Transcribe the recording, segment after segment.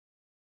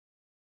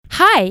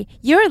Hi,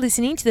 you're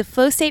listening to the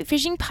Flow State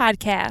Fishing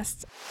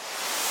Podcast.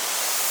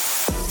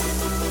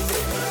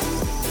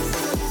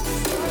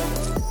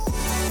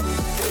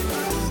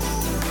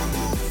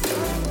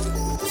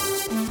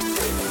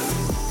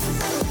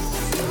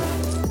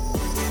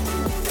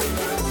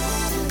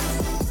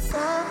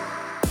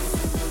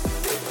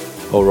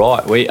 All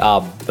right, we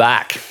are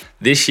back.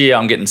 This year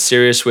I'm getting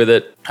serious with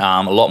it.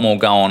 A lot more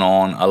going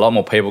on, a lot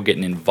more people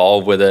getting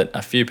involved with it.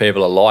 A few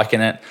people are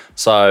liking it.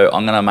 So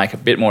I'm going to make a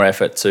bit more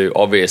effort to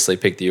obviously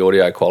pick the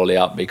audio quality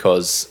up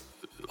because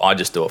I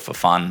just do it for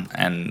fun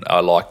and I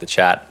like the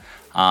chat.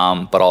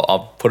 But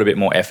I'll put a bit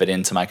more effort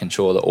into making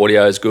sure the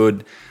audio is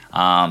good,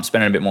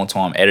 spending a bit more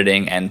time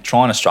editing and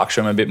trying to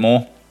structure them a bit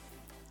more.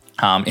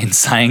 In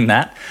saying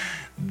that,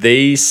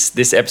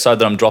 this episode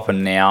that I'm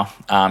dropping now,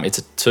 it's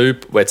a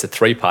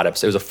 3-part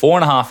episode. It was a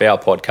 4.5 hour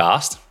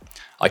podcast.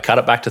 I cut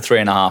it back to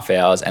 3.5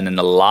 hours, and then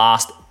the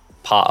last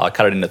part I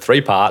cut it into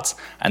 3 parts,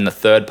 and the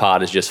third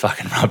part is just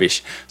fucking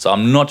rubbish. So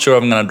I'm not sure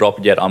if I'm going to drop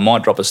it yet. I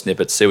might drop a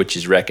snippet, see what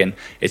you reckon.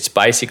 It's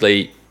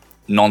basically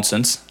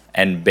nonsense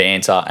and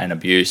banter and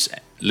abuse, a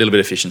little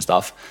bit of fishing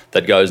stuff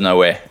that goes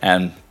nowhere,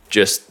 and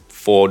just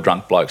 4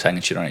 drunk blokes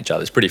hanging shit on each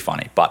other. It's pretty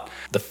funny, but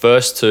the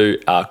first 2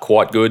 are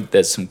quite good.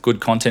 There's some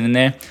good content in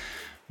there.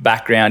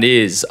 Background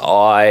is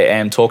I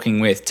am talking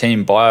with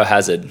Team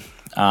Biohazard,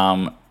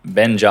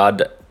 Ben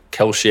Judd,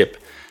 Kel Ship,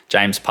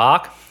 James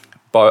Park,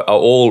 are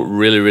all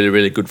really, really,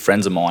 really good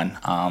friends of mine.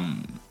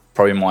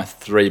 Probably my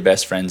 3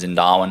 best friends in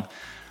Darwin.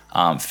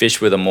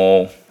 Fished with them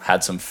all,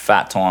 had some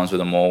fat times with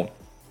them all.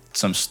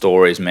 Some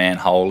stories, man,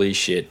 holy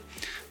shit.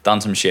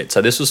 Done some shit.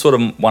 So this was sort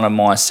of one of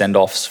my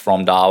send-offs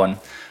from Darwin.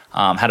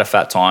 Had a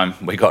fat time.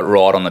 We got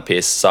right on the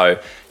piss. So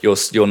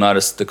you'll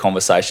notice the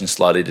conversation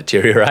slowly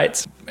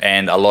deteriorates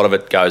and a lot of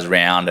it goes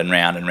round and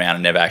round and round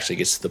and never actually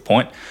gets to the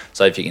point.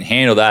 So if you can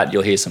handle that,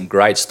 you'll hear some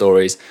great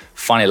stories,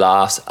 funny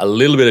laughs, a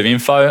little bit of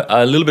info,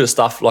 a little bit of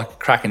stuff like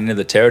cracking into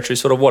the territory,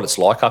 sort of what it's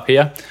like up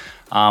here.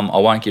 I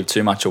won't give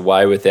too much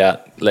away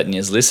without letting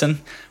you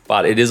listen,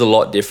 but it is a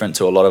lot different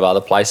to a lot of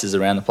other places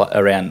around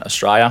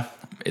Australia.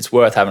 It's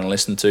worth having a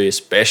listen to,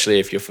 especially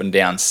if you're from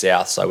down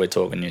south. So we're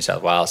talking New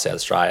South Wales, South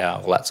Australia,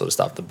 all that sort of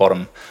stuff. The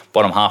bottom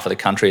half of the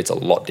country, it's a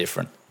lot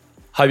different.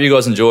 Hope you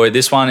guys enjoy.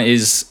 This one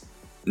is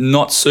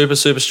not super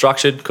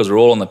structured because we're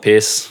all on the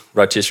piss,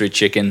 rotisserie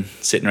chicken,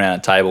 sitting around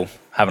a table,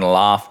 having a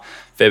laugh,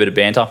 fair bit of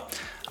banter.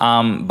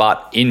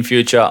 But in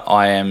future,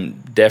 I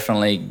am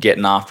definitely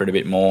getting after it a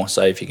bit more.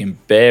 So if you can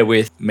bear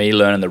with me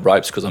learning the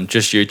ropes, because I'm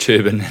just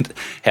YouTubing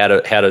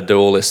how to do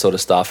all this sort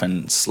of stuff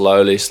and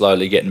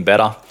slowly getting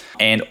better.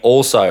 And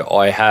also,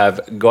 I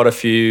have got a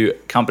few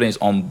companies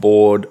on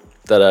board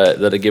that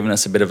are giving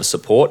us a bit of a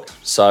support.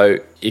 So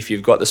if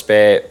you've got the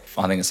spare,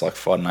 I think it's like,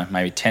 I don't know,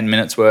 maybe 10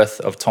 minutes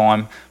worth of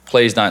time,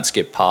 please don't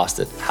skip past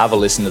it. Have a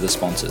listen to the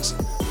sponsors.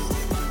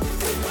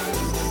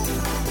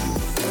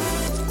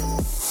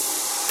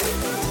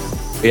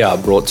 We are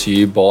brought to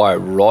you by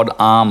Rod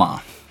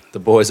Armour. The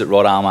boys at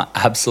Rod Armour,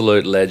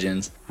 absolute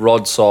legends.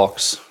 Rod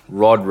socks,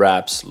 rod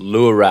wraps,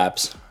 lure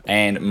wraps,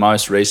 and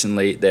most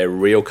recently, their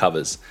reel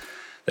covers.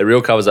 Their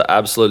reel covers are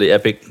absolutely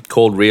epic,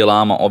 called Reel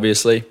Armour,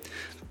 obviously.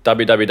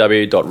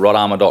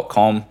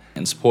 www.rodarmour.com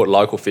and support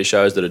local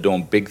fishers that are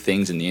doing big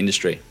things in the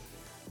industry.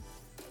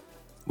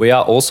 We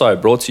are also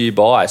brought to you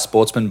by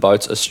Sportsman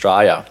Boats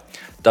Australia.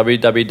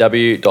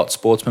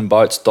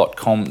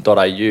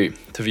 www.sportsmanboats.com.au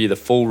to view the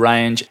full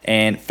range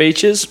and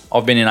features.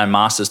 I've been in a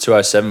Masters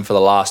 207 for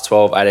the last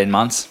 12-18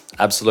 months.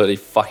 Absolutely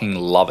fucking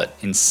love it.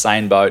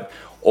 Insane boat.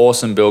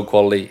 Awesome build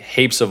quality,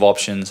 heaps of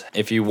options.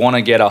 If you want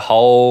to get a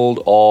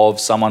hold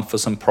of someone for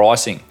some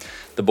pricing,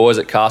 the boys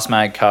at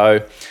Castmag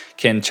Co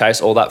can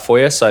chase all that for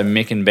you. So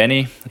Mick and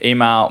Benny,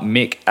 email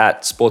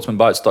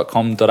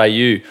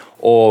mick@sportsmanboats.com.au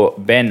or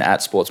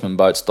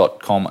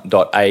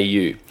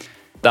ben@sportsmanboats.com.au.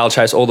 They'll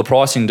chase all the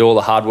pricing, do all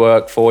the hard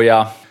work for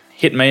you.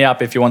 Hit me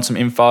up if you want some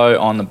info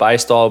on the bay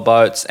style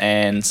boats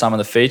and some of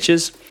the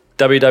features.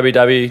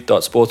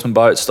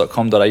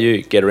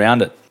 www.sportsmanboats.com.au. Get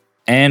around it.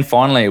 And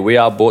finally, we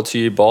are brought to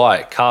you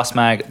by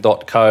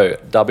castmag.co,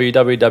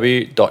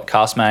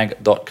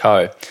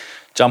 www.castmag.co.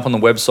 Jump on the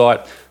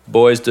website.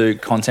 Boys do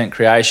content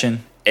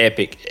creation,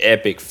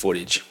 epic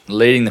footage.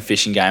 Leading the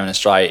fishing game in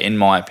Australia, in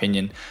my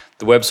opinion.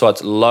 The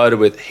website's loaded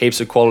with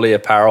heaps of quality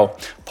apparel,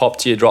 pop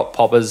to your drop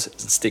poppers,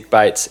 stick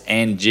baits,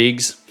 and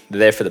jigs. They're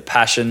there for the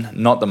passion,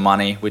 not the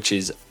money, which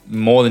is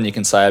more than you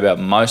can say about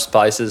most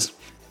places.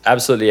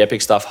 Absolutely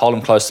epic stuff. Hold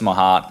them close to my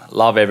heart.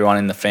 Love everyone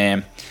in the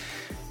fam.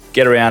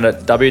 Get around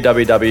it,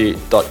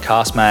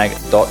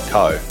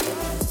 www.castmag.co.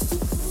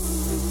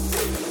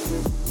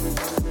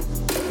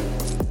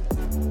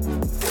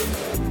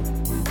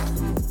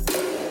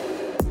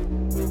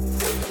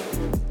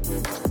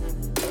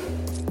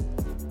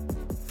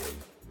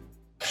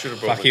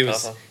 Fuck, he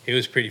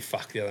was pretty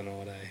fucked the other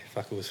night, eh?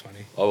 Fuck, it was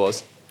funny. I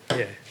was.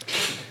 Yeah.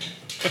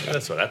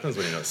 That's what happens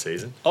when you're not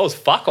seasoned. I was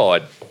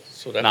fuck-eyed.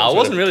 No, I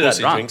wasn't really that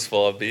drunk. Drinks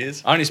 5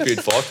 beers. I only spewed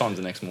 5 times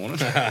the next morning.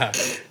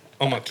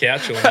 On my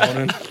couch all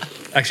morning.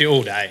 Actually,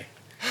 all day.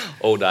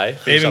 All day.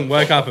 Even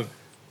woke up at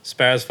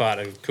Sparrow's fart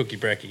to cook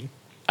your brekkie.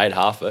 Ate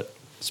half it.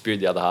 spewed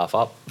the other half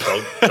up.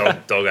 Dog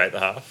ate the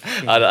half.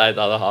 I ate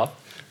the other half.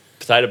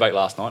 Potato bake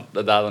last night.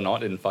 The other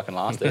night didn't fucking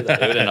last either.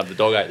 It ended up the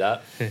dog ate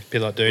that.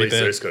 Bit like At Dirty least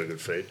Bird. Zeus got a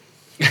good feed.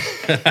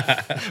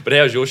 But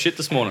how was your shit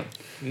this morning?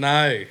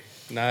 No.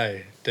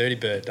 Dirty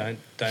Bird. Don't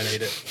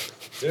eat it.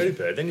 Dirty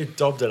Bird. Then you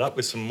dobbed it up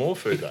with some more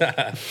food,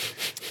 though.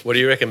 What do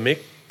you reckon, Mick?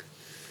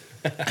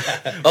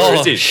 Where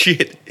is he?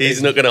 Shit.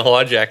 He's not going to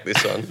hijack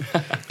this one.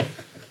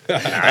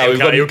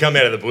 He'll come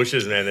out of the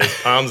bushes, man. There's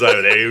palms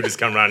over there. He'll just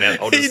come running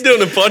out. He's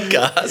doing a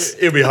podcast.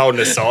 He'll be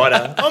holding a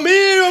cider. I'm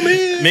here.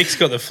 Mick's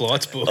got the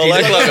flights booked. I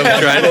like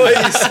I'm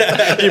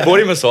training. You bought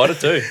him a cider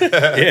too.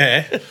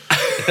 Yeah.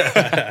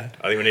 I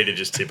think we need to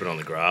just tip it on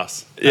the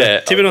grass. Yeah.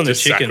 Tip it on the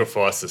Just chicken.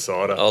 sacrifice the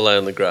cider. I'll lay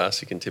on the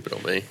grass. You can tip it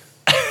on me.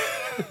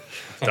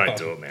 Don't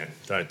do it, man.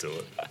 Don't do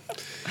it. I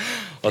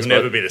It'll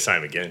never be the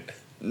same again.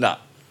 No.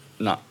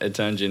 It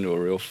turns you into a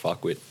real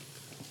fuckwit.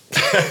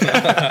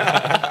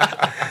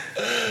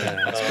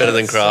 It's better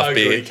than craft so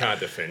beer. Good, he can't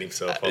defend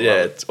himself. I Yeah, love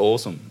it. it's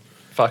awesome.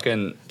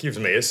 Fucking. Gives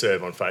me a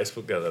serve on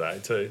Facebook the other day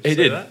too. He See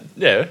did. that?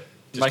 Yeah.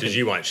 Just because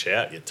you won't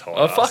shout, you're tired.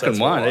 I fucking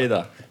won't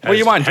either. Well,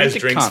 you won't drink Has it,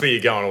 drinks cunt. for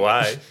you going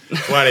away.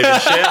 Won't even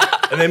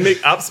shout. And then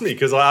Mick ups me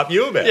because I up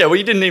you about it. Yeah, well,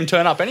 you didn't even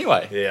turn up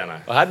anyway. Yeah, I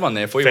know. I had one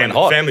there before you went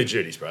hot. Family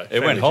duties, bro.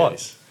 It went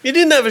hot. You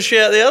didn't have a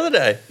shout the other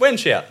day When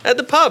shout? at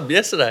the pub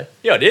yesterday.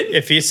 Yeah, I did. Yeah,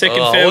 for your second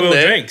Oh, I farewell wasn't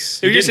there.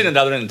 drinks. If you just sitting at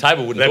the other end of the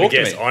table, wouldn't Let me talk to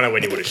guess. me. I know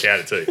when you would have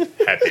shouted too.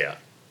 Happy hour.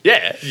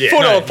 Yeah. Yeah.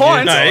 $4 No,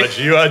 pints. no. Dodge.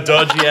 You are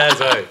dodgy as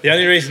oh. The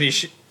only reason he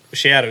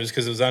shouted was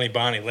because there was only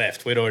Barney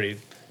left. We'd already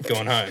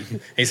gone home.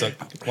 He's like,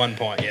 1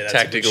 pint. Yeah, that's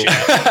Tactical. a good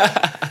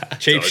shout.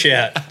 Cheap Dodgy.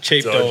 shout.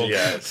 Cheap dog. Dodgy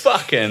as.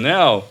 Fucking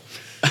hell.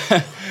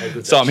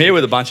 So I'm here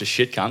with a bunch of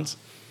shit cunts.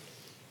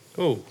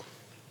 Ooh.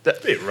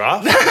 Bit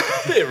rough.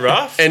 Bit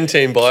rough. And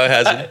Team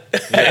Biohazard.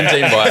 And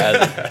Team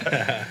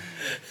Biohazard.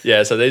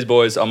 Yeah, so these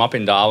boys, I'm up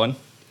in Darwin.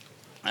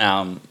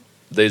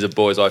 These are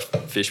boys I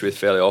fish with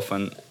fairly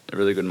often,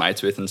 really good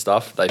mates with and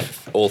stuff.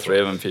 All three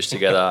of them fish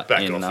together.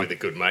 Back off with the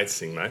good mates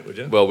thing, mate, would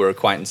you? Well, we're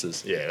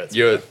acquaintances. Yeah, that's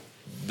You're fair.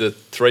 the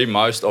three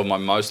most of my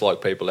most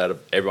liked people out of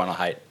everyone I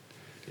hate.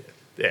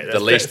 Yeah, that's The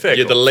least, fair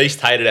you're the call.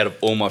 least hated out of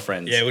all my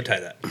friends. Yeah, we'll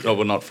take that. No,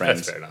 we're not That's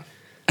friends. fair enough.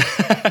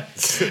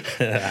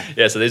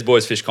 Yeah, so these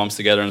boys fish comps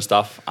together and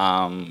stuff.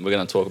 We're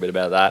going to talk a bit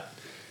about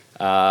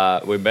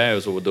that. We may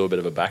as well do a bit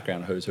of a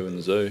background of who's who in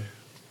the zoo.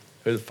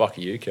 Who the fuck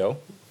are you, Kel?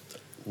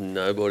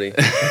 Nobody.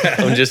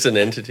 I'm just an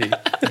entity.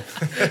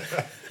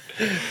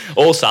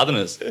 All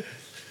Southerners.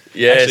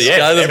 Yes, Actually, yeah,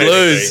 go the everything.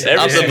 Blues. Every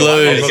Up the single one.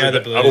 Blues. Go the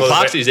Blues. Well,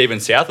 Parksy's even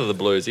south of the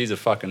Blues. He's a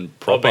fucking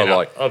proper,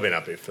 I've been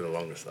up here for the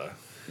longest, though.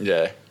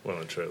 yeah. Well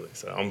and truly.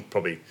 So I'm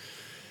probably...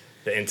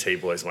 The NT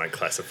boys won't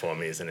classify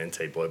me as an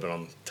NT boy, but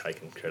I'm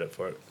taking credit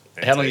for it.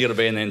 How long you got to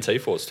be in the NT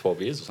for? It's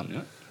 12 years or something,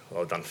 isn't it?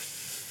 I've done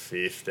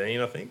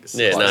 15, I think.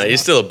 Yeah, Close no, you're enough.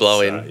 still a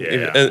blow-in. So,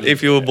 yeah.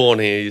 If you were born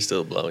here, you're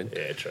still a blow-in.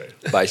 Yeah, true.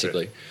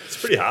 Basically. It's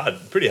pretty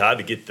hard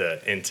to get the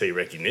NT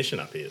recognition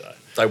up here, though.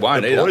 They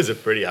won't The either. boys are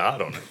pretty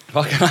hard on it.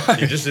 Fucking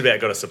You just about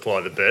got to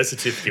supply the birth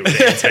certificate with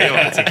NT on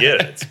it to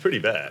get it. It's pretty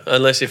bad.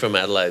 Unless you're from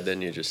Adelaide,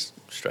 then you're just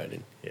straight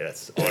in. Yeah,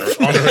 it's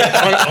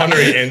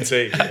honorary NT.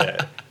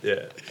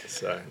 Yeah.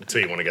 So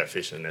until you want to go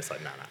fishing, and it's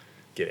like, nah,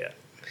 get out.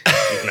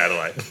 You're from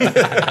Adelaide.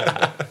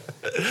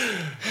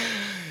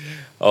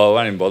 Oh, I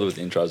won't even bother with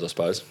the intros, I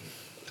suppose,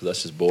 because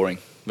that's just boring.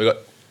 We've got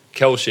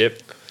Kel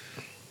Ship,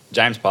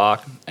 James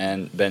Park,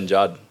 and Ben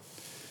Judd.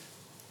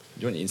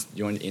 Do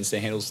you want Insta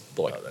handles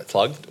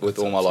plugged with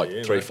all my up to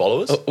you, 3 mate.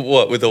 followers?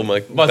 What, with all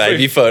my My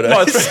baby three- photos?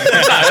 My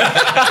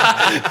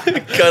three,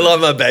 Go like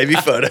my baby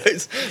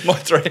photos. my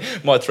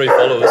three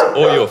followers,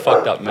 all your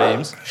fucked up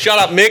memes. Shut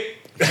up, Mick.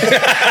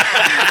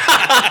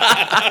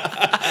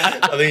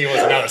 I think he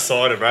wants another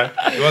cider, bro.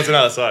 He wants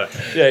another cider.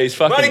 Yeah, he's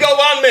fucking. I've only got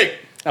one, Mick.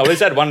 Oh, well, he's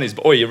had one of these.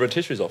 Oh, your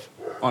rotisserie's off.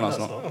 Oh, no, it's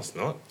not. No, it's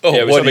not. Oh,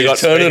 Yeah, we what, probably you got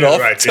turn it speaking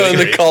of off? Turn the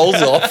rotisserie.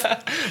 coals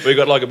off? We've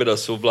got like a bit of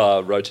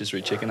Subla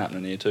rotisserie chicken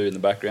happening here too in the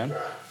background.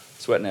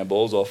 Sweating our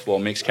balls off while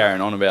Mick's carrying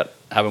on about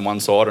having one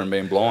cider and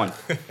being blind.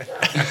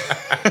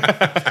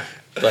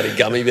 Bloody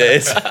gummy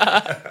bears.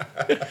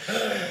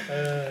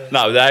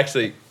 No,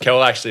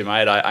 Kel actually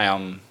made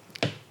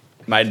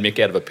made Mick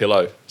out of a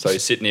pillow, so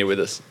he's sitting here with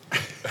us.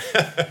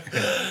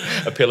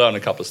 A pillow and a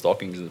couple of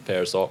stockings and a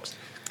pair of socks.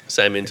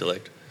 Same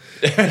intellect.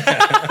 They're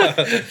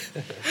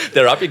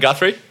up, you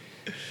Guthrie.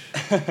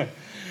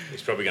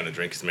 He's probably going to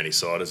drink as many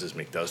ciders as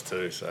Mick does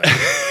too. So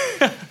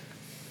Have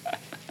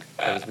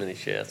as many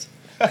shouts.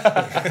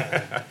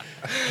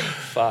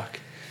 Fuck.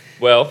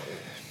 Well,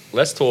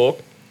 let's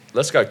talk.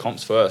 Let's go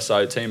comps first.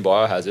 So Team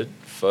Biohazard,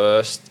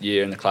 first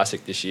year in the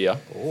Classic this year.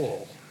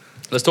 Oh.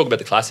 Let's talk about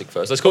the Classic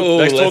first. Let's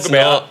let's talk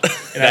about.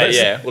 not.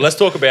 Yeah. Well, let's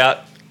talk about.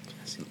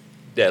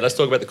 Yeah, let's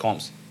talk about the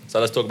comps. So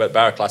let's talk about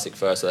Barra Classic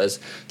first. So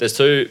there's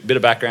bit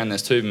of background.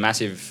 There's two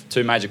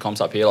major comps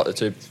up here. Like the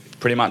two,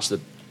 pretty much a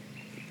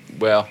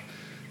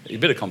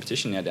bit of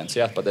competition now down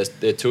south, but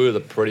they're two of the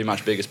pretty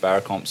much biggest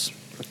Barra comps,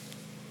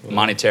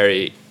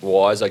 monetary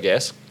wise, I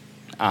guess,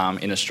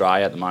 in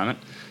Australia at the moment.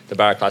 The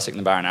Barra Classic and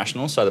the Barra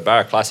Nationals. So the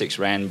Barra Classic's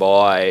ran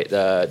by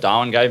the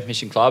Darwin Game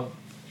Fishing Club.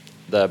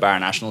 The Barra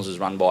Nationals is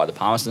run by the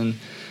Palmerston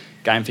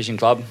Game Fishing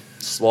Club.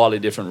 slightly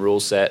different rule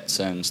sets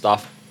and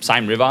stuff.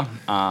 Same river,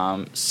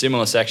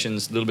 similar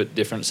sections, a little bit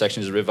different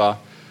sections of river.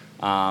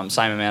 About the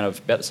same amount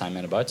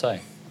of boats, eh?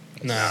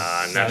 No,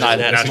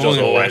 Nationals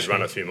than always National.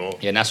 run a few more.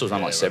 Yeah, Nationals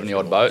run like Yeah, 70 run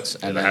odd a few more. boats,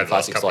 Yeah, and they then have the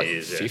last Classic's couple like of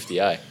years, yeah. 50,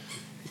 eh?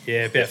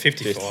 Yeah, about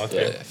 55.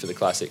 Yeah, for the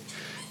Classic.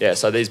 Yeah,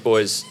 so these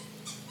boys,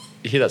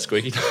 you hear that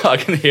squeaky? I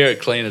can hear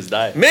it clean as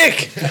day.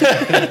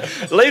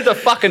 Mick! Leave the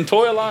fucking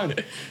toy alone.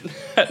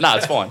 No,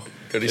 it's fine.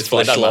 Got his It's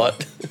fine, don't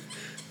flashlight.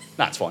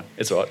 No, it's fine.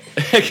 It's all right.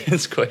 It can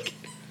squeak.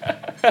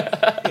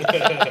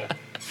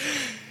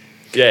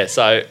 Yeah,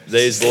 so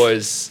these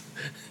boys,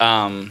 you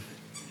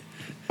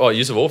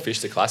have all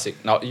fished the Classic.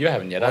 No, you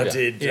haven't yet, have I you?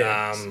 did.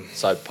 Yeah.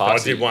 So I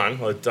parts did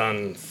one. I'd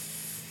done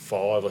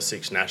 5 or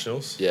 6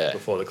 nationals Yeah.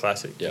 before the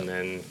Classic, Yep. and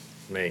then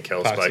me and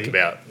Kel Parksy. spoke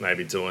about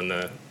maybe doing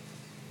the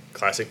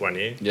Classic one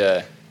year,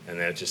 Yeah. and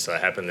then it just so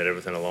happened that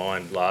everything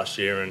aligned last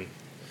year, and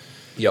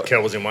Yep.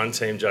 Kel was in one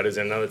team, Judd is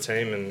in another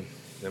team, and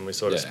then we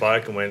sort of Yeah.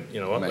 spoke and went,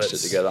 you know what, Meshed it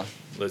together.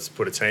 let's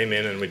put a team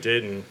in, and we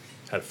did, and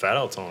had a fat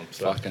old time.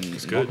 So Fucking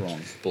it's not good.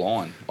 wrong.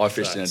 Blind. I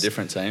fished in a That's-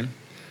 different team,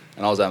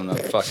 and I was having a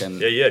fucking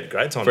Yeah, you had a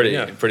great time.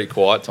 didn't you? pretty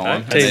quiet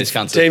time. Hey? And these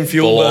cunts Team are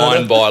fuel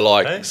blind burner. by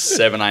like Hey?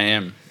 7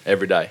 a.m.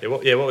 every day.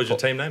 Yeah, what was your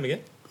team name again?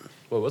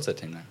 What was that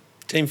team name?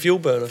 Team Fuel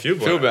Burner. Fuel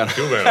Fuel Burner. Burner.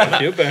 Fuel Burner.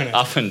 Fuel burner.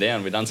 Up and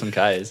down. We've done some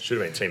Ks. Should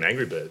have been Team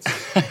Angry Birds.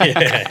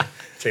 Yeah.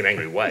 Team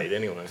Angry Wade,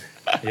 anyway.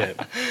 Yeah.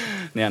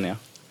 Now.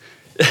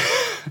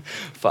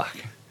 Fuck.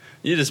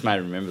 You just made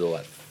me remember all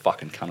that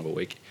fucking cunt of a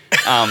week.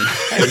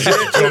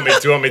 do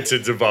you want me to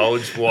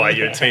divulge why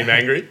you're Team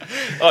Angry?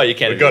 Oh, you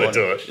can. We've got to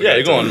do it. Yeah,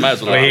 go on. May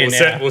as well. We're here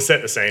We'll now.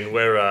 set the scene.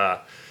 We're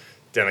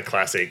down a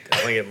Classic. I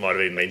think it might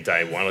have even been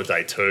day 1 or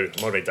day 2.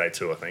 It might have been day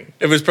 2, I think.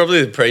 It was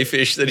probably the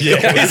pre-fish that he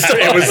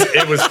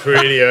It was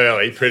pretty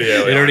early.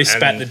 It already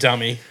spat the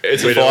dummy.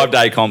 It's a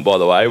 5-day comp, by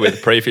the way,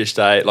 with pre-fish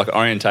day, like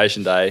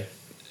orientation day,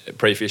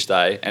 pre-fish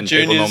day, and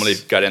people Juniors. normally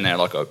go down there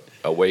like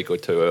a week or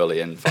two early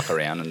and fuck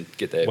around and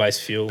get their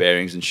Waste fuel.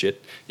 bearings and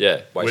shit.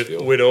 Yeah, waste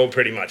fuel. We'd all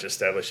pretty much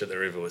established that the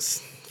river was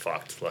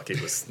fucked. Like, it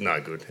was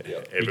no good.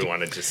 Everyone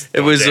had just.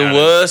 It was the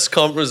worst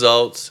comp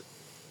results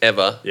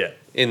ever Yeah.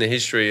 in the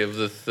history of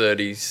the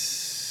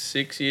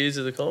 36 years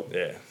of the comp.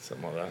 Yeah,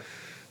 something like that.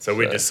 So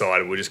we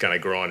decided we're just going to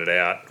grind it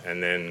out,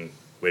 and then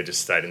we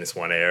just stayed in this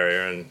one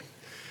area, and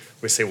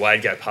we see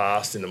Wade go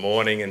past in the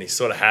morning, and he's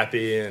sort of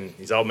happy, and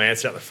his old man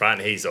sitting up the front,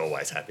 and he's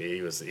always happy.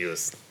 He was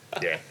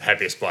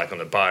happiest bloke on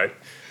the boat.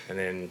 And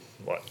then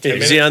what? 10 He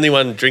was the only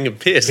one drinking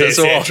piss. That's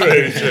yeah, all.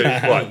 true.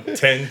 What?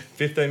 10,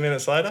 15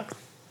 minutes later,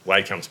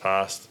 Wade comes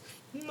past,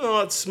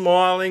 not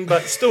smiling,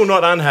 but still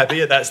not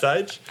unhappy at that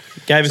stage.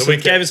 Gave So we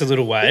us a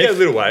little wave. Yeah, a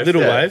little wave.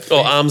 Little Yeah. wave.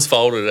 Or arms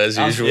folded as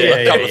usual. Yeah, Yeah,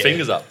 a couple yeah, of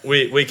fingers up.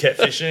 We kept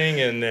fishing,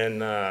 and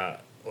then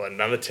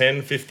another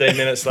 10, 15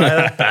 minutes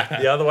later, back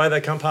the other way,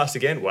 they come past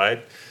again. Wade,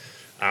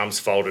 arms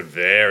folded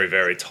very,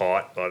 very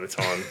tight by the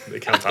time they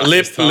come past.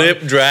 this time.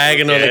 Lip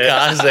dragging on the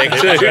cast deck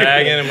Lip too.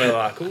 dragging, and we're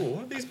like, "Oh,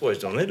 what are these boys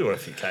doing? They're doing a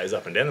few Ks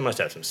up and down. They must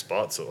have some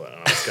spots or I don't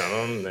know what's going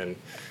on." And then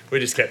we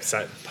just kept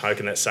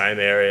poking that same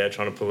area,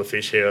 trying to pull a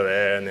fish here or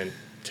there, and then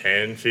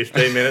 10,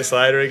 15 minutes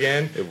later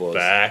again, It was.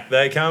 back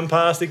they come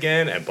past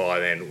again, and by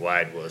then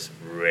Wade was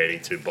ready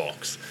to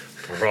box.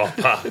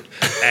 Proper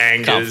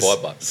angers,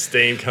 fight, bud.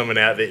 steam coming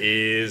out the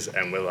ears,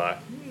 and we're like,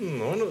 I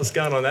wonder what's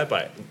going on that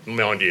way.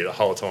 Mind you, the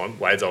whole time,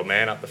 Wade's old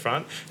man up the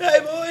front, hey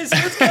boys,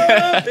 what's going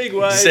on? Big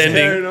waves, Sending.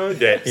 carrying on.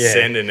 Yeah,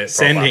 sending it proper.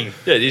 Sending.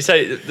 Yeah,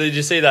 did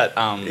you see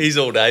that? He's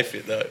all day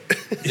fit though.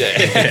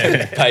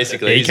 Yeah,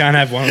 basically. Yeah, you he's- can't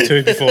have 1 or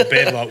 2 before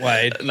bed like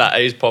Wade. No,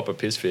 he's proper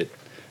piss fit.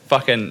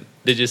 Fucking,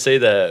 did you see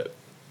the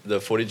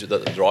footage of the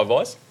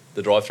drive-bys?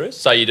 The drive-throughs?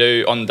 So you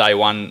do on day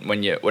 1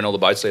 when all the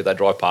boats leave, they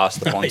drive past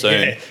the pontoon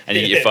Yeah. and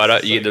you get your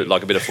photo, you get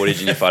like a bit of footage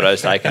and your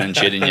photos taken and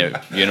shit in your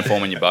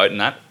uniform and your boat and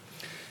that.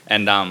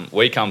 And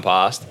we come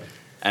past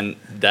and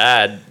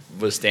Dad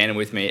was standing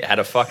with me, had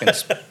a fucking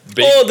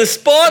big Oh, the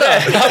spider!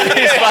 up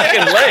his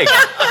fucking leg.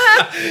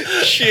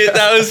 Shit,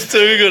 that was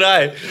too good,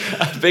 eh?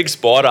 A big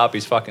spider up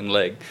his fucking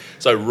leg.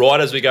 So right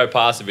as we go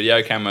past the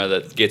video camera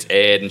that gets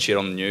aired and shit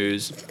on the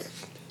news,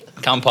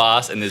 come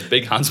past and this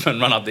big huntsman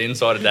run up the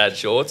inside of Dad's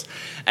shorts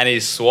and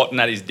he's swatting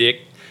at his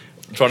dick,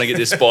 trying to get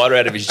this spider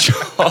out of his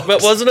jaw.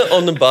 But wasn't it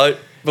on the boat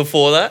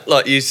before that?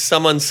 Like,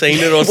 someone seen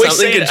it or We something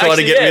seen and it, tried to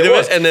actually, get yeah, rid it of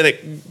was. it, and then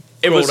it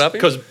It was crawled up him?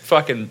 because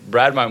fucking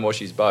Brad won't wash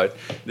his boat.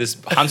 This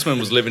huntsman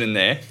was living in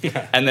there,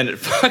 and then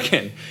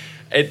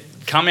it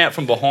come out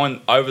from behind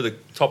over the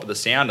top of the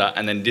sounder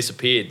and then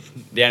disappeared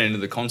down into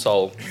the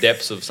console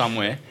depths of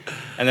somewhere,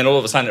 and then all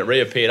of a sudden it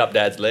reappeared up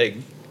Dad's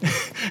leg.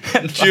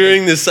 And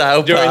during the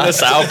sail during the pass.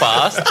 sail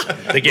pass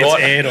That gets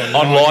aired on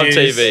live news.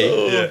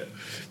 TV.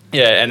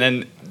 Yeah, and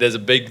then there's a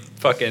big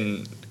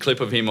fucking clip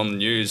of him on the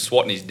news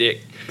swatting his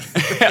dick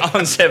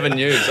on 7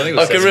 News. I think it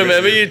I was can 7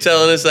 remember News. you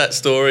telling us that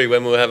story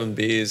when we were having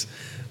beers,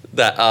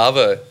 that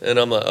Arvo, and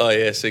I'm like, oh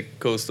yeah, sick,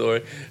 cool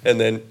story. And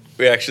then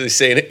we actually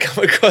seen it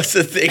come across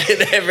the thing,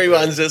 and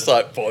everyone's just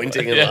like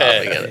pointing and Yeah.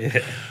 laughing at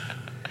it.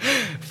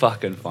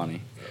 Fucking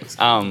funny.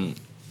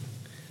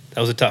 That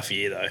was a tough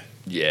year though.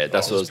 Yeah,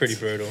 that's That what was pretty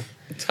brutal.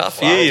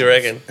 Tough year, you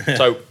reckon?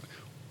 So,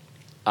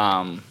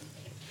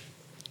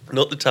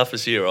 Not the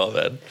toughest year I've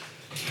had.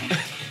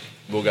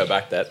 We'll get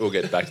back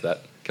to that.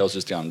 Kel's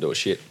just going to do a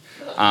shit.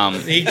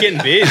 He's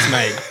getting beers,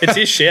 mate. It's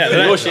his shout. They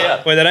Your don't-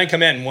 shout. Well, they don't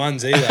come out in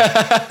ones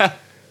either.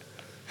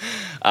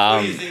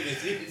 What do you think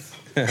this is?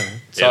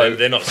 So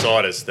they're not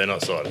ciders. They're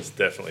not ciders.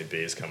 Definitely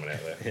beers coming out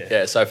there.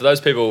 Yeah, so for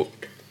those people,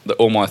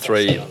 all my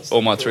three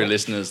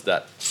listeners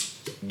that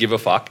give a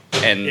fuck,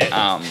 and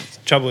Yeah.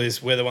 Trouble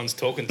is, we're the ones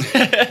talking to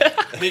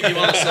you. Nick, you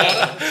want a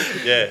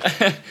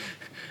cider?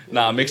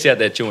 Yeah. Mick's out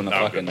there chewing the No,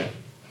 I'm fucking. good, man.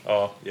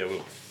 Oh, yeah,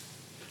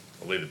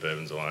 I'll leave the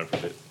bourbons alone for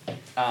a bit.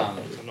 I'm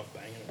not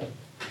banging it.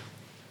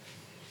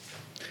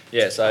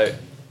 Yeah, so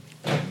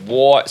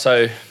why?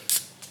 So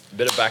a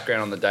bit of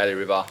background on the Daly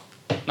River.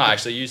 No,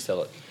 actually, you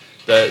tell it.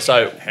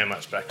 So How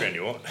much background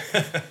you want?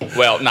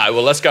 well,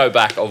 let's go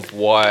back of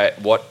what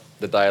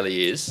the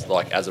Daly is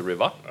like as a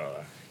river,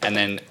 Alright. and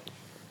then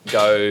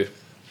go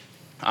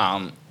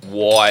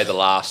why the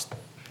last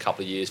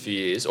couple of years, few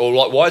years, or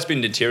like why it's been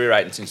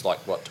deteriorating since like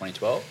what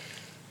 2012.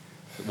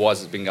 Why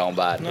has it been going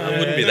bad? It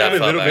wouldn't be that maybe a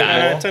far little back. bit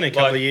more. It's only a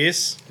couple Like- of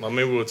years. I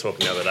mean, we were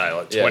talking the other day,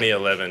 like Yeah.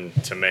 2011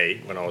 to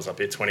me, when I was up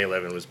here,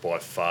 2011 was by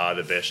far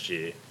the best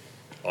year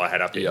I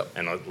had up here. Yep.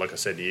 And like I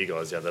said to you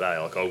guys the other day,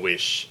 like I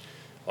wish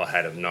I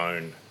had have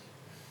known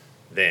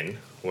then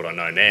what I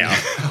know now.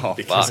 Oh,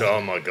 because, fuck. oh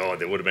my God,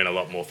 there would have been a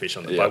lot more fish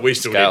on the Yeah, boat. We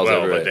still did scales well,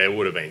 everywhere. but there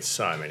would have been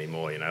so many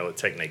more, you know. The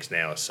techniques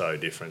now are so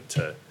different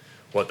to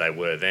what they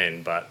were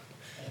then. But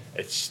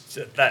it's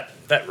that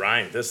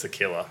rain, that's the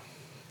killer.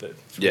 That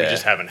Yeah. We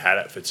just haven't had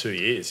it for 2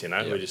 years, you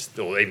know. Yeah. We just,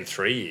 or even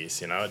 3 years,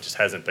 you know. It just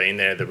hasn't been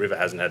there. The river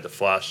hasn't had the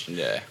flush.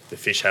 Yeah. The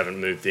fish haven't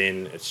moved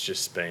in. It's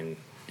just been.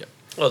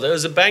 Well, there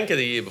was a banker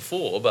the year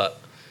before,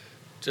 but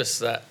just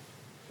that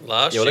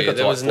last Yeah, well, it year got to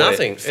there like was 14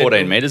 nothing.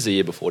 14 metres the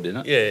year before,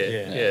 didn't it?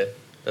 Yeah. Yeah.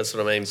 That's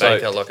what I mean. So-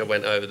 Banker, like I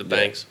went over the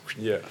banks.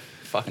 Yeah.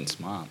 Fucking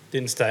smart.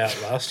 Didn't stay out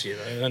last year,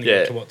 though. It only Yeah.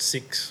 got to, what,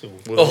 6? Or...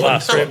 Well, the Oh,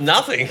 last, no,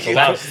 nothing.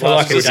 last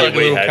Well, good it's year like a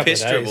we little had,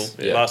 piss couple of dribble.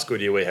 days. Yeah. last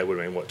good year we had would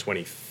have been what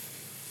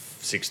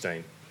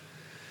 2016.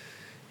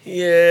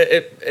 Yeah,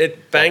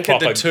 it bankered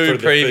proper the for two the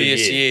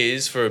previous year.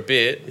 years for a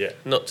bit. Yeah.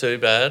 Not too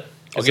bad.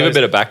 I'll give a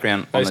bit of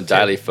background on those the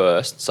Daly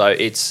first. So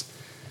it's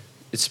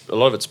a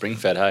lot of it's spring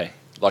fed, hey,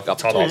 like up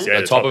Top top. is,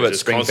 yeah, the top of is it's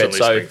just spring fed. constantly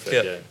So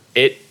spring-fed, yeah. yeah.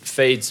 it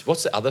feeds.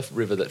 What's the other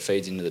river that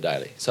feeds into the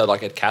Daly? So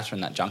like at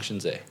Catherine, that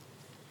junction's there.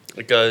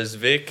 It goes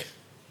Vic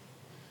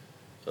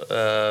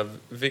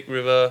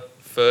River,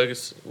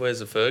 Fergus. Where's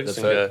the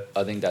Ferguson go?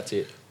 I think that's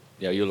it.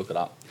 Yeah, you look it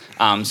up.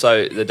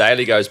 So the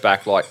Daly goes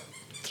back like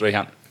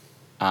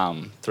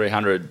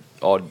 300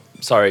 odd.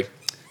 Sorry,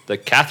 the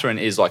Catherine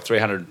is like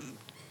 300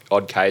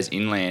 odd k's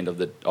inland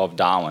of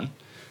Darwin,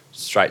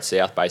 straight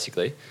south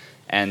basically,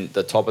 and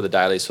the top of the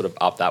Daly is sort of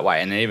up that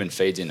way, and it even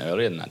feeds in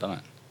earlier than that, doesn't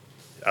it?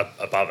 Up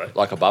above it.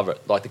 Like above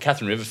it, like the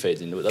Catherine River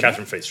feeds into it. doesn't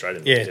Catherine feeds straight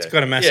in. Yeah, it's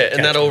got a massive Yeah,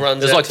 and that all catchment. runs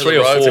There's out like to 3 the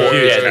or 4. road.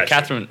 Huge Yeah, the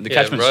catchment.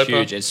 catchment's Roper.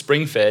 huge. It's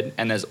spring fed,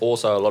 and there's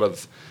also a lot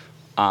of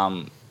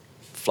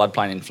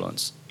floodplain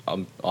influence. I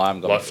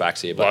haven't got my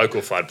facts here, but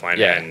local floodplain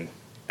Yeah.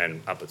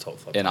 and up the top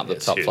floodplain. And up the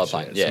It's top huge,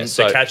 floodplain, It's- yeah, The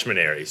so- catchment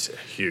area is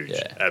huge,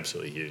 Yeah.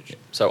 absolutely huge.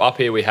 so up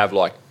here we have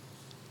like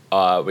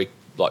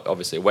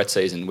obviously wet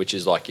season, which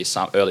is like your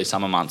early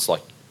summer months,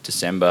 like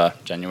December,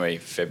 January,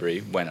 February,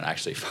 when it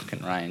actually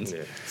fucking rains.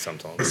 Yeah,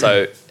 sometimes.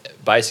 So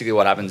basically,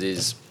 what happens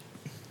is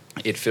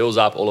it fills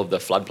up all of the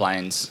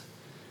floodplains,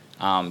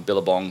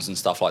 billabongs and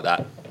stuff like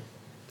that,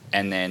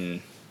 and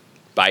then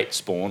bait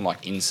spawn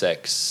like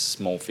insects,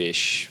 small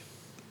fish,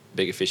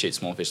 bigger fish eat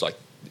small fish. Like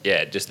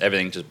just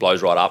everything just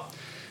blows right up.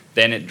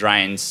 Then it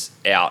drains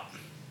out,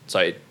 so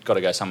it got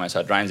to go somewhere.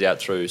 So it drains out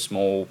through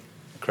small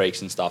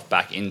creeks and stuff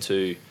back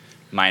into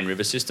main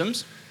river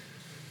systems,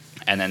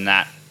 and then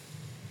that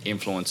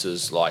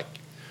influences like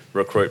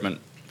recruitment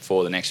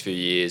for the next few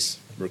years.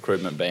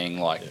 Recruitment being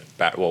like,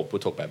 we'll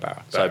talk about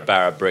Barra. So Barra.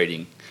 Barra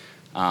breeding,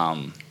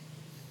 and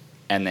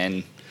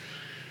then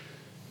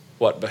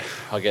what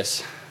I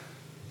guess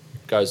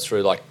goes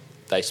through like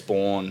they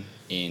spawn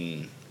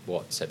in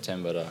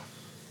September to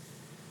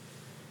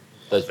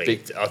those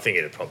big. I think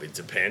it'd probably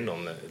depends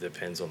on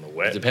the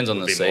wet. It depends on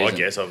would the be my season.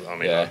 guess. I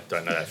mean, Yeah. I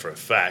don't know that for a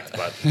fact,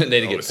 but I need to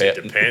get obviously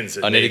it depends.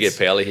 It I need to needs-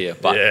 get Pearly here,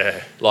 but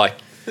Yeah. like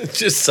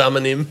Just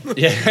summon him.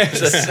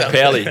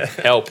 Pearly,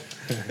 help.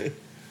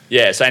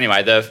 Yeah. So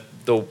anyway,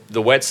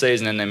 the wet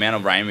season and the amount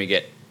of rain we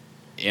get,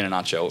 in a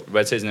nutshell,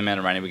 wet season and the amount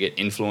of rain we get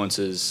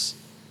influences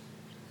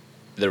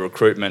the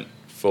recruitment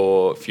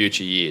for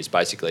future years.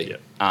 Basically,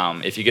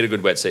 if you get a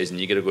good wet season,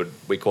 you get a good.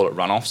 We call it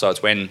runoff. So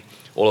it's when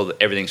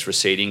everything's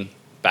receding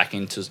back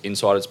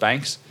inside its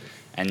banks,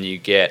 and you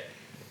get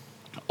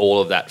all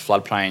of that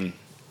floodplain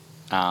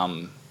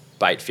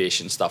bait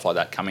fish and stuff like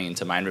that coming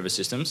into main river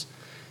systems,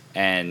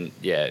 and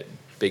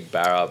big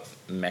Barra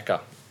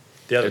mecca.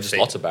 The other There's just thing,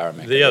 lots of Barra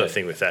mecca. The other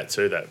thing with that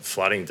too, that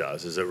flooding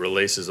does, is it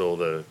releases all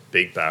the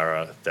big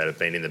Barra that have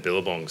been in the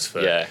billabongs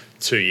for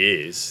 2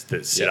 years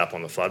that sit Yeah. up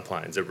on the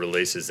floodplains. It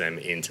releases them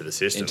into the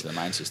system. into the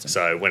main system.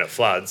 So when it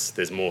floods,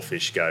 there's more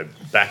fish go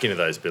back into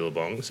those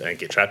billabongs and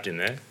get trapped in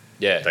there.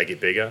 yeah, They get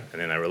bigger and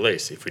then they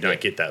release. If we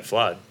don't get that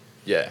flood,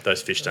 yeah,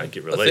 those fish don't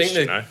get I released,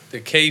 think you know? the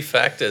key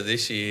factor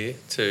this year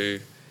to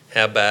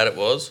how bad it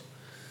was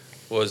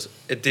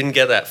it didn't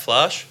get that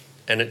flush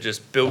and it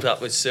just built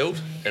up with silt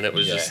and it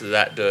was just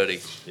that dirty.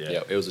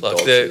 Yeah, it was a Like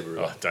dog the- shit river.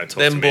 Oh, don't talk to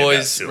Them me about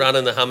boys silk.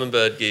 running the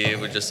Hummingbird gear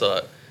were just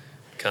like,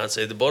 can't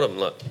see the bottom,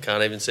 like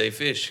can't even see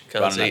fish,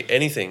 can't Running see it.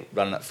 anything.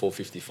 Running at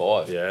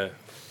 455. Yeah.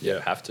 You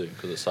have to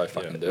because it's so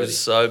fucking It dirty. was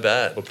so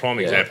bad. Well, prime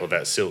Yeah. example of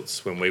that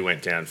silts, when we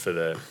went down for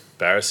the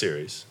Barra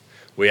series,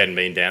 we hadn't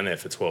been down there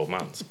for 12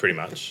 months, pretty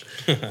much.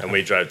 And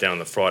we drove down on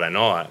the Friday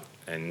night,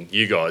 and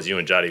you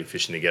and Juddy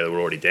fishing together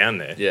were already down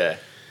there. Yeah.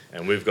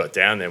 And we've got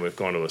down there, we've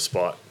gone to a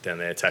spot down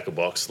there, tackle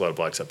box. A lot of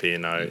blokes up here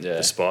know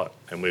the spot.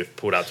 And we've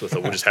pulled up to it,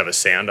 thought we'll just have a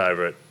sound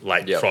over it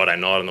late Friday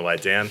night on the way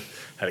down.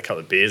 Had a couple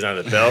of beers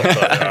under the belt.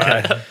 Thought, all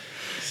right.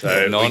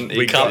 So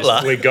we got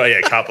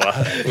a coupler.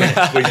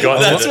 we got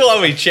That's why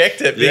we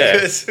checked it Yeah.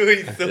 because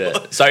we thought.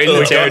 Yeah. So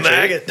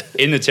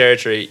in the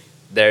territory,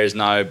 there is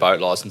no boat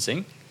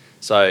licensing.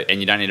 So and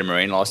you don't need a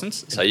marine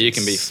license. So you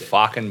can be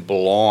fucking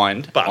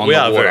blind. But on we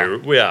the are water.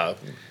 we're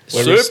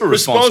super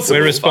responsible.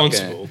 We're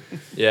responsible.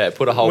 Yeah,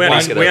 put a whole We only-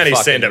 bucket we of only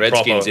fucking send it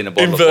Redskins proper. in a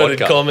bottle Inverted of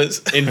vodka.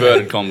 commas.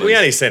 Inverted commas. we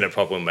only send it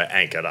proper when we're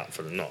anchored up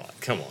for the night.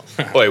 Come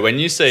on. Boy, when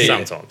you see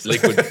Sometimes.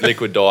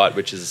 liquid diet,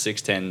 which is a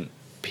 610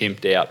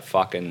 pimped out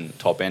fucking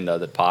top ender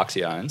that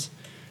Parksy owns,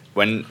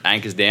 when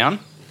anchor's down,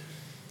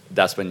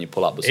 that's when you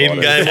pull up the side Even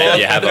of it game and on.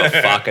 you have a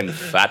fucking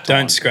fat time.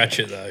 Don't scratch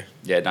it though.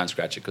 Yeah, don't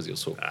scratch it because you'll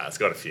soak. It's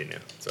got a few now.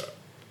 So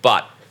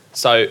But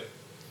so,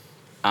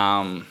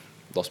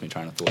 lost me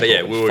train of thought. But yeah,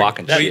 Talking we were-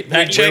 fucking that- shit.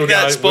 We checked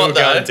that spot we were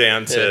going though.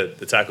 down to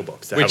the tackle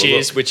box to which have a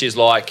is look. which is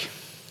like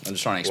I'm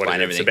just trying to What explain is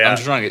it? everything. It's about- I'm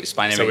just trying to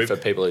explain so everything we-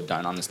 for people who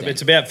don't understand.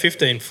 It's about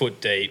 15 foot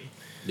deep,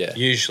 yeah,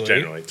 usually.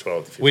 Generally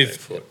 12 to 15 With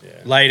foot. Yeah.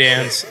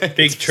 Laydowns,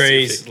 big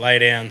trees, Specific.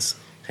 laydowns,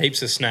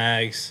 heaps of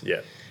snags.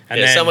 Yeah. And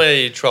Yeah, then somewhere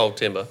you troll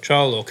timber.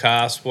 troll or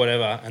cast,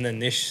 whatever. And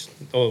then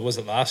or was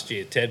it last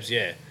year? Tebs,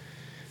 yeah.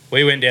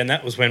 We went down,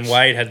 that was when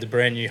Wade had the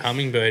brand new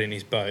Hummingbird in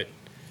his boat.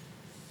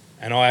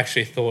 And I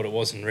actually thought it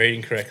wasn't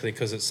reading correctly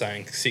because it's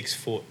saying 6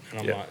 foot. And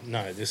I'm Yeah. like,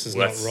 no, this is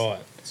Well, not that's- right.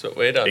 That's what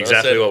we're done.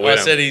 Exactly what we're I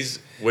done. said his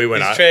We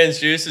went up.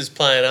 transducer's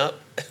playing up.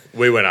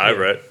 We went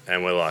over it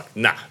and we're like,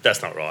 nah,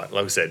 that's not right.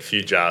 Like we said, a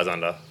few jars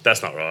under,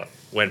 that's not right.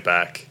 Went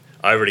back,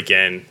 over it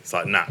again. It's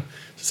like, nah. So I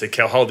said,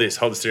 Kel, hold the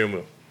steering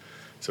wheel.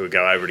 So we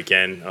go over it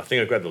again. I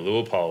think I grabbed the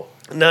lure pole.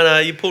 No,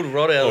 you pulled a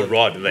rod out. Oh, of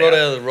rod. Rod out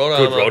of the rod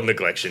Good armor rod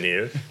neglection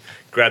here.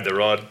 Grabbed the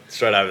rod,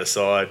 straight over the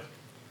side,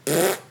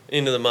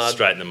 into the mud.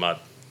 straight in the mud.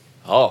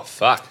 Oh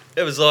fuck.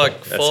 It was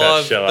like That's how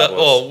five. shallow it was.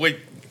 Oh, we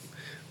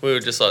were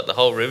just like the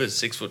whole river's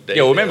 6 foot deep.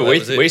 Yeah, well, remember That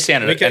was it. we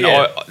sounded We it, can-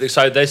 and yeah.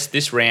 so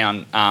this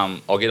round,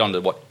 I'll get on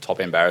to what top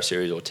end barra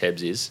series or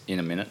Tebs is in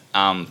a minute.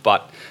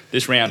 But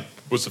this round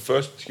was the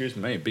first. Excuse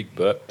me, big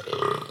burp.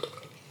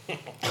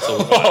 It's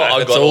all-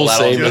 I've it's got all all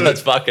that on, semen. that's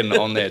fucking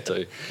on there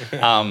too.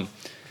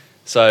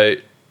 So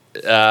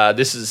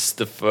this is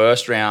the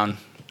first round.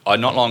 I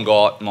not long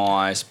got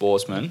my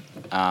sportsman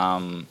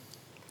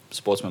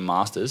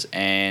masters,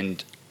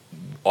 and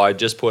I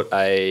just put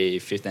a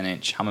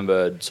 15-inch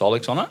Hummingbird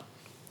Solix on it,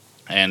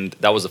 and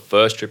that was the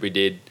first trip we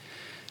did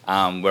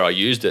where I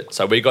used it.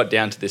 So we got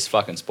down to this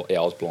fucking spot.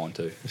 Yeah, I was blind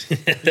too.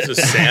 This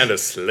was sound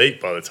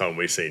asleep by the time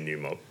we seen New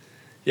Mob.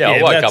 Yeah, I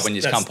Yeah, woke that's- up and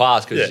you just that's- come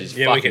past because yeah. you just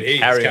Yeah, we fucking could hear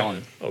you carry coming.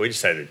 on. Oh, we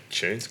just had the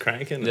tunes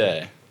cranking.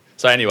 Yeah.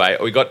 So anyway,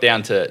 we got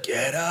down to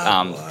Get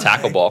up,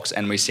 tackle box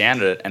and we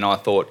sounded it, and I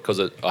thought because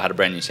I had a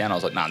brand new sound, I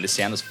was like, nah, this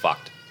sound is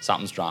fucked.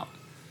 Something's dropped.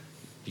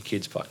 Your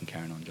kid's fucking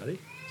carrying on, Juddy.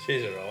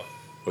 She's all right.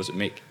 Or was it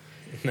Mick?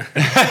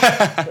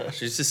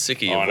 She's just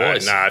sick of Oh, your no,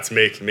 voice. it's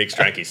Mick. Mick's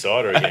drank his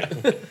cider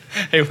again.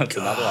 He wants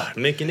another one.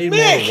 Mick, you need more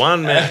than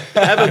one, man.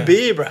 Have a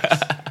beer, bro.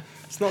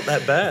 It's not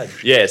that bad.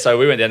 Yeah, so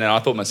we went down there and I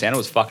thought my sounder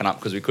was fucking up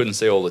because we couldn't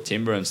see all the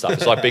timber and stuff.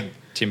 It's like big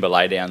timber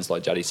laydowns,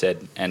 like Juddy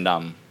said. And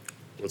Well,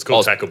 it's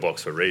called tackle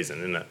box for a reason,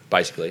 isn't it?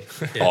 basically,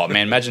 oh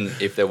man, imagine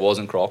if there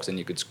wasn't Crocs and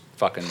you could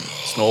fucking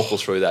snorkel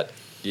through that.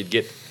 You'd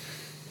get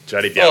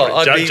Juddy'd be able,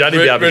 I'd be Juddy'd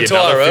be able to get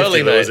retire another 50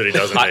 early, lures mate.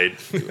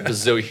 that he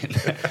doesn't need.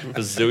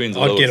 bazillions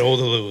of I'd lures. get all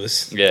the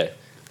lures. Yeah,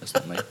 that's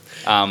not me.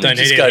 Don't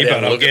just need go any, down but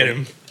and I'll look at get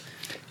them. him.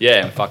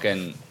 Yeah, and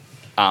fucking,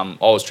 I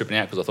was tripping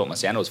out because I thought my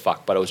sounder was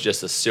fucked, but it was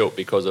just a silt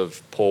because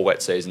of poor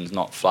wet seasons,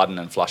 not flooding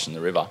and flushing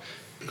the river.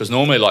 Because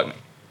normally, like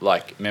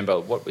remember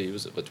what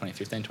was it?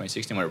 2015,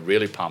 2016 when it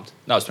really pumped.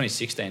 No, it was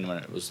 2016 when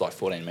it was like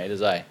 14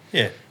 meters, eh?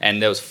 Yeah. And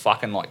there was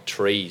fucking like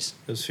trees.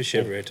 There's fish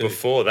everywhere too.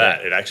 Before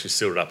that, it actually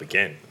sealed up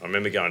again. I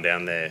remember going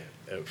down there,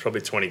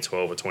 probably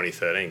 2012 or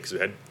 2013, because we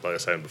had, like I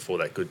said before,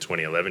 that good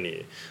 2011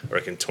 year. I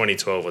reckon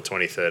 2012 or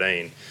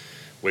 2013,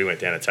 we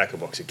went down to tackle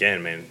box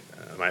again, man.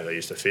 A mate that I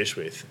used to fish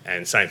with,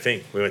 and same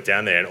thing. We went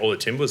down there, and all the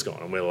timber was gone,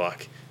 and we were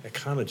like, it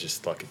kind of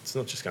just like it's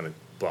not just going to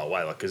blow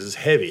away, like because it's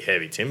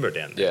heavy timber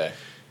down there. Yeah.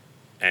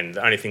 And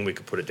the only thing we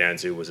could put it down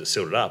to was it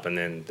sealed it up. And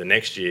then the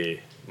next year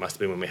must have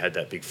been when we had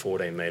that big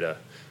 14 metre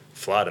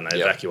flood and they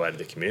Yep. evacuated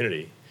the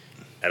community.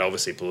 it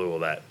obviously blew all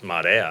that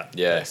mud out,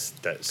 Yeah.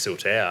 that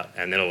silt out,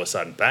 and then all of a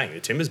sudden, bang,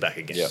 the timber's back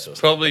again. Yeah. So it's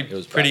Probably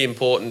was pretty bad.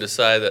 important to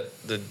say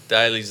that the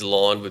Daly's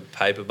lined with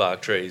paper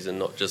bark trees and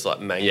not just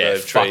like mango Yeah,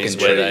 trees fucking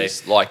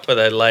trees. Like, where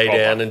they lay Proper.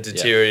 down and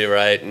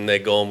deteriorate and they're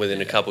gone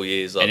within a couple of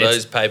years. Like And it's-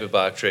 those paper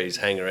bark trees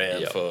hang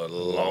around Yeah. for a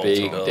long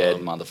big time. dead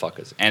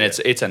motherfuckers. And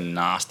it's a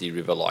nasty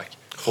river, like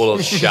full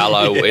of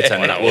shallow. It's a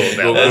We're not we'll, worried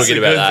about we'll, that. we'll That's get the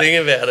about good that. thing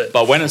about it.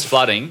 But when it's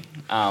flooding,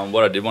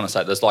 what I did want to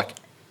say, there's like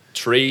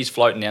trees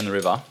floating down the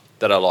river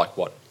that are like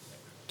what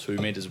 2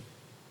 meters,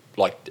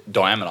 like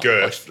diameter,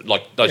 Girth.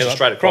 like no, just Yeah,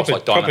 straight across, proper,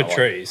 like diameter, proper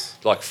trees.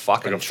 like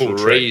fucking Like a full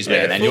trees, tree.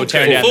 man. Yeah. And you're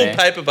tearing down full there.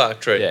 paper bark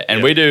tree. Yeah, and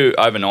Yeah. we do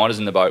overnighters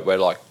in the boat. We're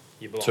like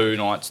You're blind. 2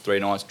 nights, 3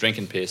 nights,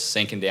 drinking piss,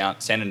 sinking down,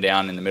 sanding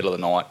down in the middle of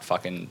the night,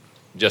 fucking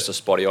just a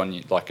spotty on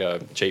you, like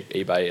a cheap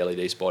eBay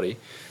LED spotty.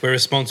 We're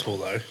responsible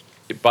though.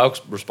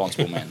 Bulk's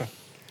responsible, man.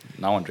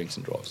 No one drinks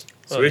and drives.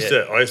 So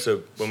I used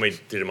to, when we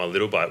did it in my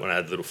little boat, when I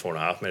had the little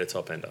 4.5 metre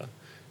top ender,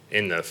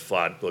 in the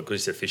flood, look, we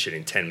used to fish it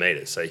in 10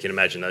 metres. So you can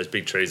imagine those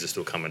big trees are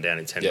still coming down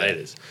in 10 Yeah.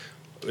 metres.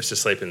 I used to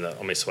sleep on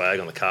my swag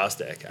on the cast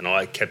deck, and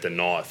I kept a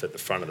knife at the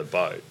front of the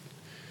boat,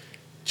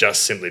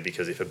 just simply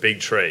because if a big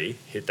tree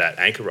hit that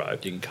anchor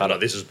rope, You can cut like, it.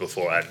 This was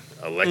before I had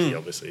a lecky,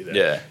 obviously. that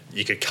Yeah.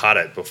 you could cut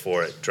it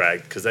before it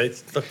dragged because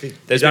There's you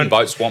been don't-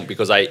 boats swamped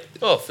because they.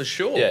 Oh, for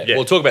sure. Yeah. Yeah.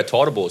 We'll talk about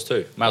tidal bores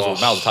too. May as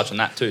well touch on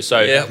that too. So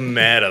Yeah. How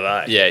mad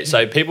are they? yeah,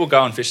 so people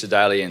go and fish the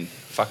daily in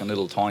fucking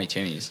little tiny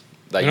tinnies.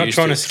 They We're not used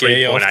trying to scare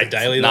you off the 3.8.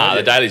 daily. Nah,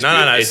 though. the daily's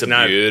No, it's a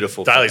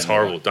beautiful. Daly's fucking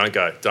horrible. Don't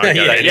go. Don't go. Yeah,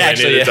 Anywhere yeah,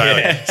 actually, near the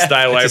yeah. Daly.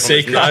 Stay away It's a from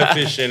it. secret. There's no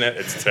fish in it.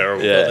 It's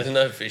terrible. Yeah. There's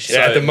no fish. Yeah,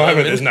 at the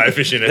moment, there's no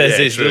fish in it. There's yeah,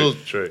 these true, little-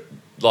 true.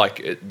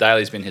 Like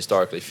Daly's been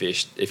historically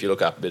fished. If you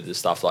look up a bit of the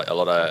stuff, like a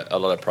lot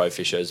of pro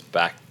fishers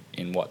back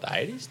in what, the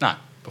 80s? No,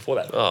 before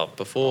that. Oh,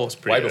 before. Way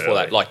pretty before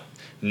that, early. like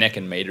neck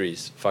and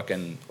meteries,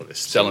 fucking Well, they're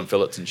selling still-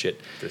 fillets and shit.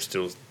 They're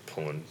still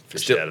pulling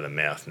fish Still- out of the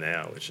mouth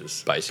now, which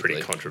is Basically.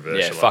 pretty controversial.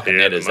 Yeah, up fucking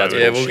here at the netters, that's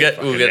moment. Yeah, we'll get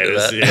Fucking to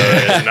netters,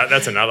 that. Yeah,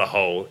 that's another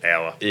whole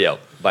hour. Yeah,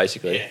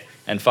 basically.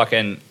 And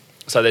fucking,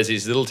 so there's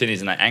these little tinnies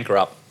and they anchor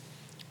up,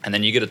 and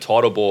then you get a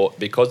tidal bore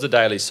because the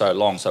Daly's so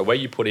long. So where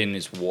you put in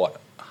is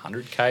what,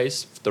 100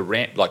 k's? The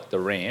ramp, like the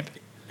ramp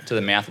to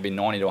the mouth would be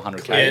 90 to 100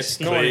 k's. Yeah, it's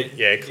 90.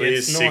 Yeah,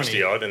 clears it's 90.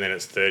 60 odd, and then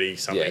it's 30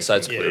 something. Yeah, so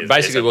it's clears.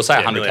 basically It's we'll say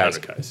yeah, 100 nearly k's.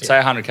 100 k's. Say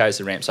 100 k's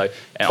the ramp. So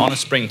and on a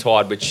spring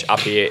tide, which up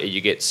here you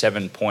get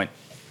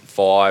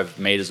 7.5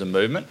 meters of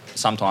movement,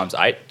 sometimes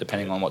 8,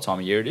 depending on what time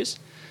of year it is,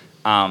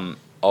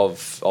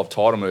 of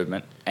tidal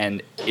movement,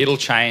 and it'll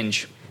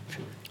change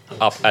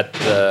up at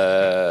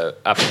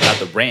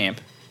the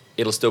ramp.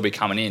 It'll still be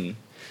coming in,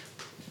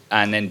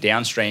 and then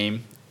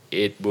downstream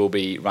it will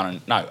be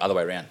running. No, other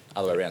way around.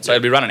 So it'll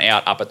be running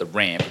out up at the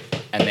ramp,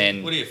 and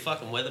then. What are you,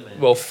 fucking weatherman?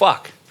 Well,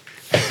 fuck.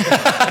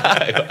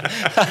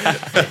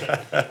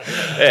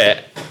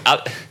 Yeah.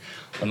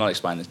 I'm not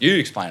explaining this. You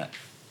explain it.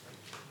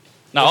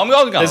 No, I'm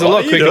going. There's a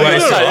lot quicker doing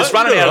ways it. to No, it's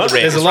running out of the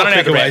ramp. There's a It's lot running out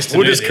of the quicker ramp. ways to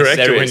We'll do just this. correct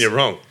There you when is. you're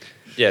wrong.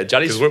 Yeah,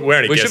 Juddy's. 'Cause we're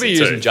only we should be guessing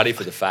using too. Juddy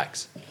for the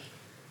facts.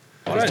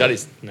 Because don't-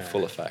 Juddy's No.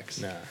 full of facts.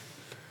 Nah.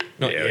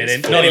 Not Yeah, yet.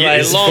 it's Not Anyway, yet.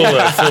 It's long, full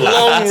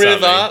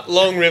of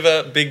long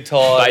river, big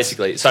tide.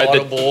 Basically, so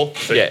tidal the- bore.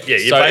 So, Yeah, you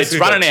so it's basically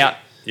running got- out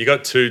You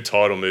got 2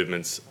 tidal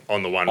movements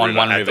on the one on river.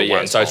 one at river, the yeah.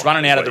 one So it's time,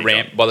 running out at is the what you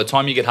ramp. By the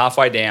time you get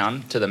halfway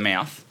down to the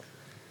mouth,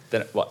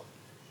 then what?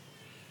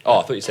 Oh,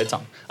 I thought you said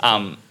something.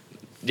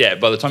 Yeah,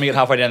 by the time you get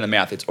halfway down the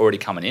mouth, it's already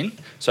coming in,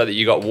 so that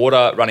you got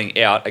water running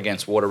out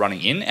against water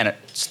running in, and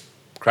it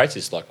creates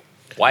this like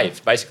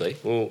wave, basically.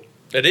 got. Well,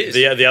 It is.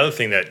 the other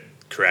thing that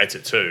creates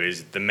it too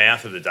is the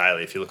mouth of the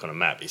Daly. If you look on a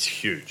map, is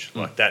huge.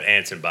 Like that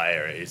Anson Bay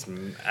area is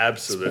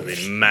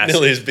absolutely massive.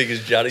 Nearly as big as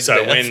Juddy's So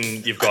mouth.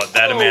 when you've got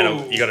that amount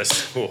of, you got a.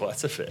 Oh,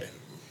 that's a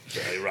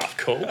very rough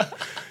call.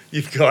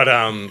 You've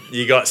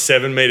got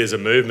 7 meters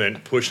of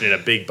movement pushing in a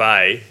big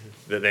bay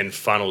that then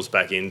funnels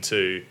back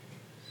into.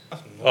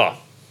 Oh,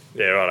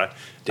 yeah, right.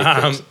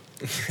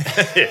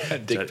 Yeah,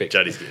 Dick pic.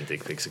 Juddy's getting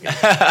dick pics again.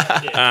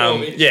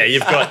 Yeah,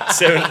 you've got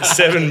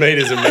 7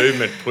 meters of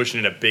movement pushing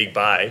in a big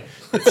bay.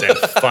 It's then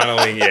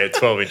funneling,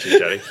 12 inches,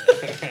 Juddy.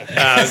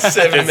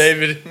 7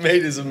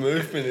 meters of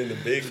movement in the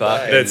big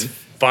Fuck. bay. That's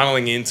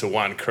funneling into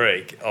one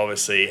creek,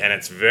 obviously, and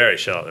it's very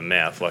shallow at the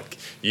mouth. Like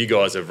you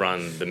guys have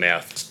run the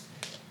mouth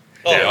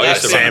down I that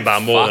used to run sandbar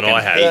more than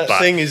I have. That But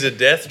thing is a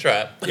death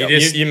trap. you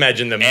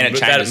imagine it that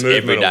changes every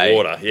movement day. of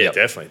water. Yeah, Yep.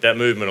 definitely. That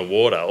movement of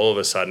water, all of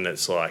a sudden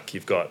it's like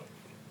you've got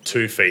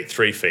 2 feet,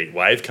 3 feet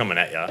wave coming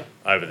at you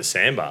over the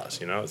sandbars.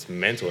 You know, it's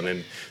mental. And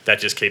then that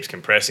just keeps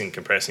compressing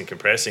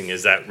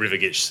as that river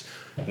gets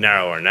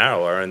narrower and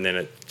narrower. And then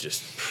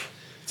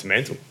it's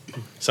mental.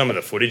 Some of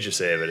the footage you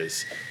see of it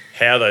is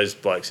how those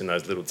blokes in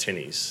those little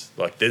tinnies,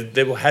 like there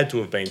had to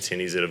have been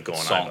tinnies that have gone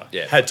Song, over.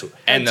 yeah. Had to.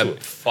 And had the to.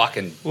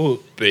 fucking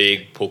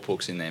big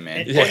pooks in there,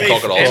 man. And- Like and-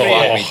 crocodiles and-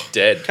 fuck me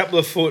dead. Couple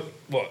of foot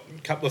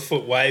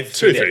wave.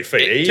 2-3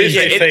 feet. It- easy.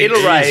 yeah, it- it'll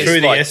feet raise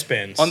through the like,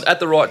 S-bends. at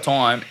the right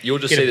time. You'll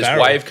just Get see a this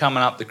barrel. wave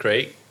coming up the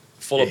creek,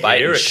 full of You bait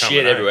hear and it coming,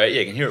 shit eh? everywhere. Yeah,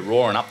 you can hear it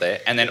roaring up there,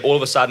 and then all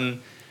of a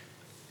sudden,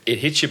 it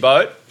hits your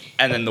boat,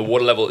 and then the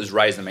water level is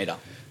raised a meter.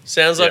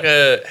 Sounds like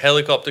a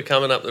helicopter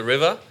coming up the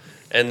river,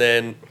 and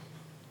then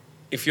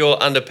if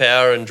you're under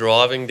power and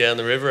driving down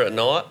the river at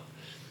night,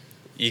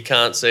 you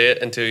can't see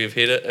it until you've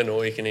hit it, and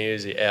all you can hear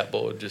is your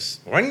outboard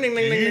just Boom!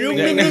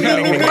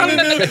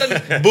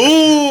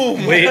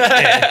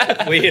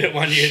 We hit it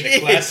one year in the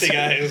classic.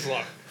 It was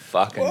like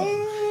Fucking.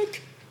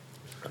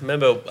 I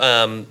remember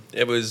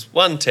it was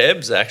one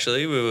Tebs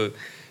actually. We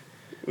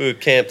were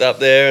camped up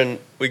there, and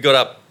we got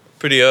up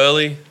pretty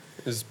early.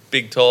 It was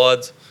big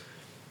tides,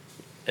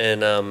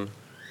 and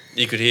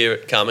you could hear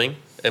it coming,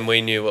 and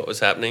we knew what was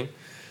happening.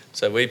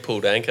 So we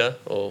pulled anchor,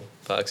 or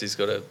Parksy's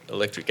got an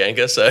electric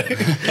anchor, so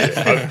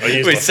I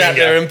used we my sat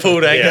finger. there and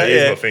pulled anchor. Yeah, I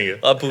used my finger.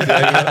 I pulled the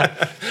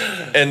anchor.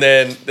 And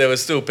then there were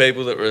still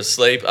people that were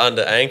asleep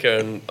under anchor,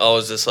 and I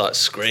was just like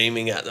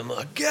screaming at them,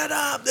 like, get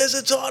up, there's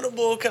a tidal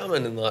bore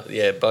coming. And like,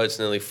 yeah, boats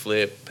nearly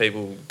flipped.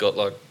 People got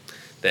like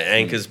their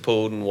anchors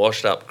pulled and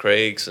washed up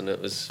creeks, and it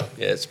was,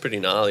 yeah, it's pretty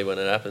gnarly when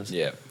it happens.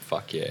 Yeah,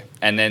 fuck yeah.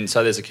 And then,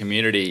 so there's a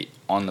community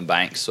on the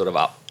banks, sort of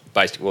up,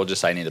 basically, we'll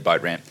just say near the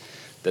boat ramp.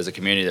 There's a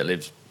community that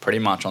lives pretty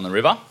much on the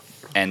river,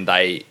 and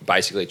they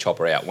basically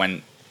chopper out.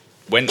 When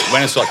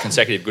it's like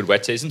consecutive good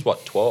wet seasons,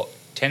 what,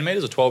 10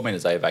 metres or 12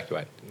 metres they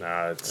evacuate?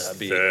 No, it's That'd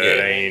be-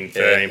 13,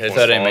 yeah. 13.5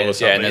 13 or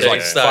metres, yeah, and there's something.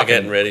 like Start fucking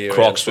getting ready around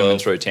crocs swimming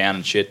 12. through town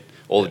and shit.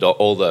 All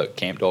the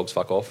camp dogs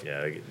fuck off.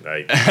 Yeah,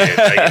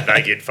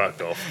 they get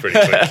fucked off pretty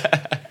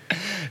quick.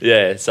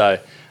 Yeah, so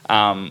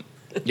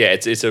yeah,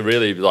 it's a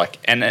really like,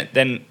 and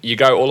then you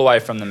go all the way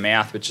from the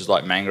mouth, which is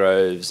like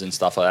mangroves and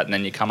stuff like that, and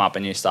then you come up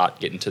and you start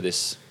getting to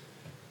this.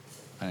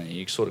 I don't know,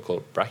 you sort of call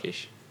it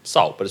brackish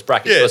salt, but it's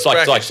brackish. Yeah, But it's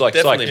brackish,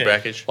 definitely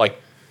brackish.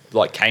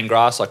 like cane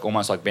grass, like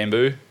almost like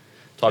bamboo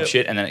type Yep.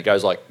 shit, and then it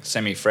goes like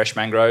semi-fresh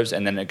mangroves,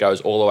 and then it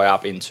goes all the way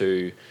up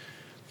into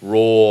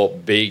raw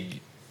big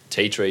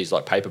tea trees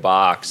like paper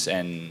barks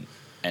and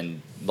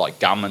like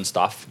gum and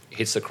stuff.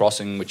 Hits the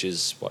crossing, which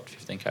is what,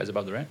 15 k's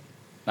above the ramp.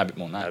 No, a bit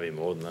more than that. Maybe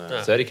more than that.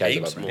 No. 30 k's Heaps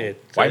above the more. ramp.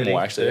 Yeah, Way 30,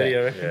 more actually. 30, I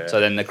yeah. reckon. Yeah. So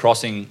then the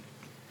crossing,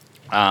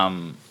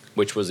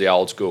 which was the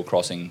old school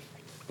crossing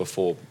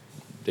before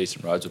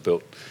decent roads were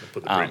built.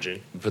 Put the bridge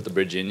in. Put the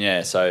bridge in,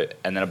 yeah. So,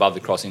 and then above the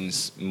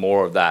crossings,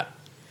 more of that,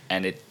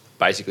 and it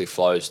basically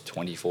flows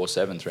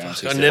 24/7,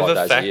 365 I never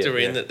days a factor year.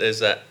 in that there's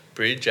that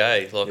bridge,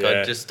 eh? Like, I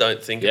Yeah. just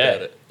don't think Yeah,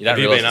 about it. you don't Have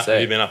you realise been it's up? there.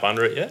 Have you been up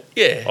under it yet?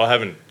 Yeah. I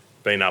haven't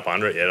been up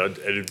under it yet.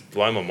 It'd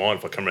blow my mind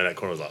if I come around that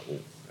corner. I was like, oh,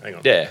 hang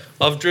on. Yeah,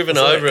 I've driven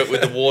What's that? over it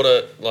with the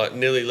water like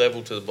nearly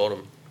level to the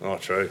bottom, Oh,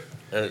 true.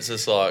 and it's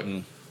just like,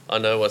 I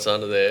know what's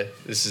under there.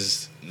 This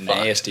is fucked.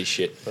 nasty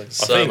shit. Like, I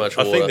so think, much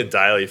I water. think the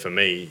daily for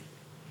me,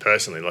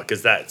 personally, like,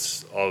 because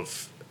that's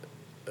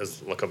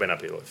like I've been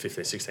up here like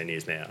 15, 16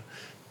 years now.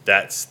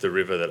 That's the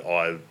river that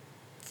I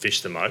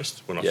fish the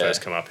most when I Yeah.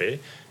 first come up here,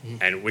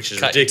 and which is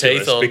Cut your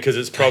ridiculous teeth on. because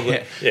it's probably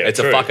It's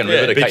a true. fucking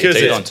river to cut your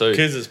teeth on too.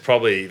 Because it's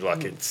probably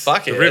like it's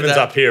Fuck the yeah, rivers that-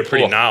 up here are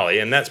pretty Oh. gnarly,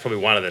 and that's probably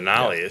one of the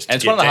gnarliest. And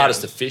it's to one of the get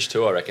hardest to down. fish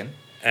too, I reckon,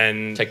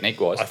 And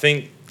technique-wise. I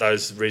think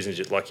those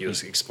reasons, like you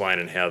was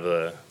explaining how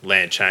the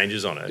land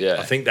changes on it. Yeah.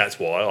 I think that's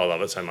why I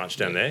love it so much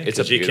down there. It's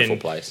a 'Cause you beautiful can,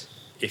 place.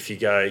 If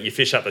you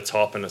fish up the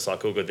top and it's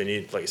like all good, then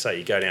you, like you say,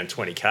 you go down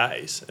 20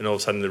 k's and all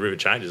of a sudden the river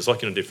changes. It's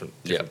like in a different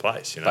Yeah,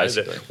 place. You know,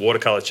 basically. the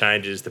watercolor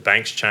changes, the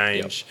banks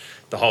change,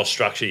 the whole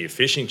structure of your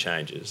fishing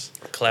changes.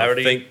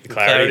 Clarity- I think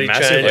clarity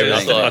massively.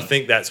 changes, I like-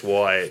 think that's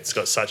why it's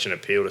got such an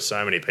appeal to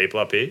so many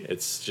people up here.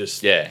 It's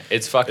just Yeah,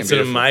 it's fucking It's an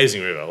beautiful.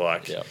 amazing river.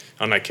 Like Yeah.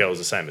 I know Kel's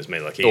the same as me.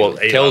 Like Well,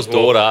 Kel's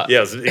daughter,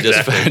 yeah,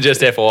 exactly.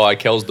 just FYI,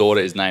 Kel's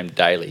daughter is named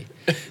Daly,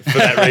 for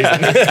that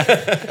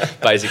reason.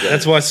 basically.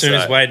 That's why as soon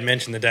as So- Wade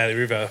mentioned the Daily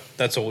River,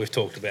 that's all we've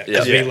talked about. Yeah.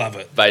 Because Yeah. we love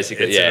it.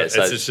 Basically, It's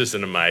yeah. it's just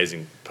an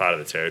amazing part of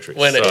the territory.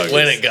 When it- So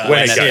when good. it goes. When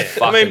it When goes. it I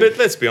fucking- mean, but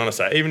let's be honest,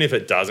 though, even if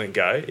it doesn't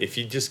go, if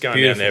you're just going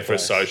Beautiful down there for a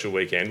place. social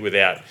weekend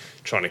without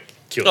trying to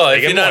kill Oh, the if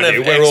pig, you and don't mind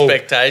have you,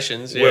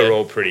 expectations, yeah. we're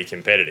all pretty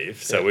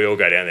competitive, so we all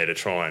go down there to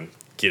try and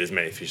get as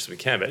many fish as we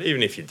can. But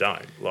even if you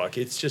don't, like,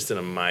 it's just an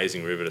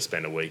amazing river to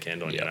spend a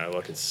weekend on. Yeah. You know,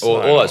 like it's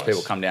all so those nice.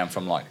 people come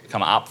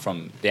up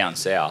from down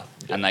south,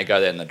 and they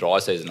go there in the dry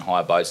season,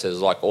 hire boats. There's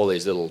like all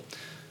these little,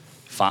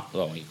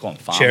 well, you call them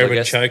farms, I Cherubim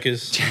guess.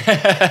 chokers.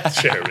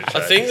 Cherubim I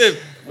think that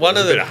one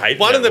of There's a bit of hate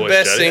the in that voice,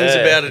 best Jody. things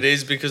Yeah. about it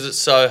is because it's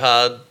so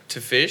hard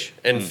to fish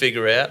and Mm.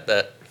 figure out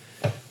that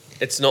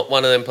it's not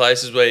one of them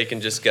places where you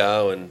can just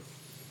go and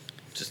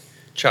just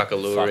chuck a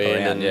lure Fuck in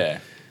around, and yeah.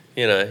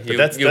 you know you'll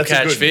that's a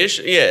catch good- fish.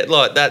 Yeah,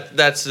 like that.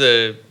 That's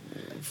the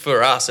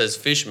for us as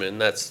fishermen.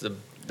 That's the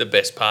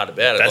best part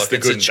about it. That's like, the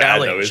it's good a and bad,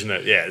 challenge, though, isn't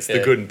it? Yeah, it's the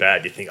Yeah. good and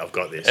bad. You think I've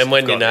got this, And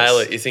when I've you got nail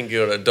this. it, you think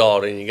you got a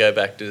dot, and you go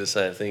back do the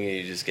same thing, and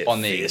you just get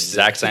On the fisted.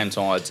 exact same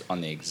tides,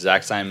 on the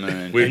exact same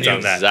moon, We've in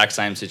done the that. exact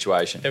same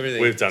situation. everything.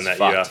 We've done that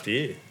fucked. year after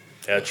year.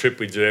 Our trip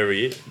we do every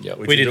year. Yep.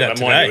 We did that mind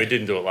you, today. we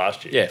didn't do it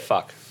last year. Yeah,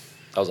 fuck.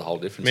 That was a whole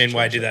different Me and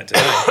Wade did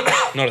situation. that today.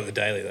 Not at the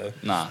Daily, though.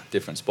 Nah,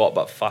 different spot,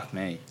 but fuck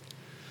me.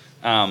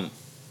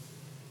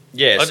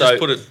 Yeah, I so just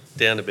put it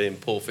down to being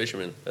poor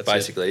fishermen. That's it.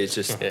 basically it's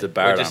just Yeah, the we're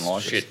Barra just don't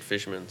like shit us.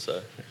 fishermen.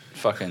 So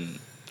Fucking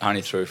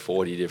only threw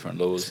 40 different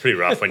lures. It's pretty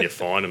rough when you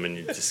find them and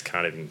you just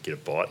can't even get a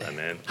bite, though,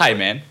 man. Hey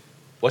man,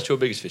 what's your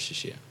biggest fish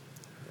this year?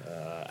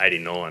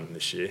 89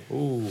 this year.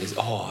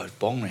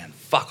 Bong round.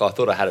 Fuck, I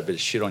thought I had a bit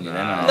of shit on you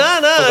then.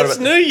 no, it's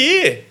New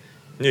Year.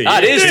 New Ah,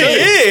 it year. is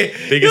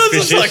too. Biggest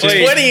Yours fish is like this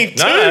year.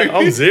 22. No,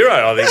 I'm 0,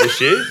 I think,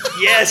 this year.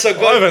 Yes,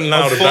 I've I haven't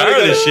nailed a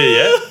barra this year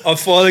yet. I've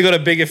finally got a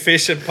bigger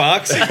fish at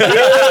Parks.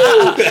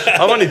 I've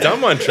only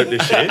done one trip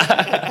this year.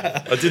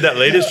 I did that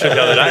leaders trip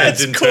the other day and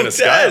didn't turn a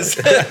scale. As.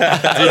 Did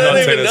not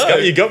even turn a know.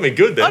 scale. You got me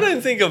good then. I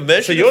don't think I've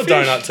measured So you're a fish.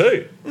 donut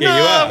too. Yeah,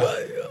 you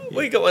are.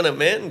 We got one at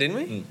Mountain, didn't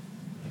we?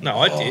 No,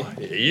 I did.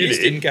 Yeah, you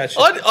just did. didn't catch it.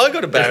 I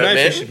got a There's barra no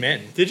at fish at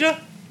Mountain. Mountain. Did you?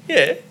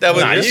 Yeah, that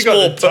was Nah, a you got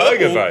small the toga,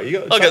 purple. bro. You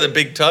got the I got the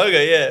big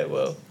toga, yeah,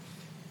 well.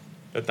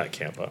 That don't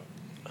count, bro.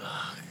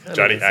 Can't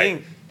Jody, even hey,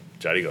 think.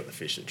 Jody got the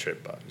fish at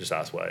trip, bro. Just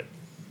ask Wade.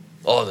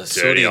 Oh, the Dirty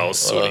sooty. old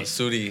sooty. Oh,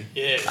 sooty.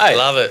 Yeah. Hey,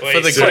 Love it. Wait,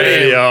 For the sooty.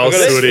 gram. Yeah, old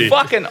This sooty.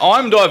 fucking,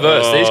 I'm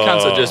diverse. These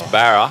cunts are just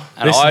barra,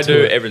 and Listen I to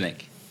do it. everything.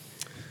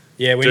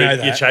 Yeah, we Dude, know you're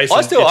that. chasing.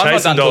 I'm you're not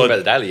chasing done talking dollar- about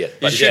the daily yet.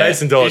 But You're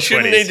chasing dollar You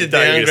shouldn't 20s. need to You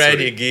don't get a downgrade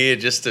sooty. your gear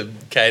just to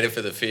cater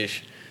for the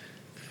fish.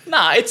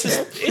 nah, it's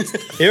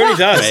He already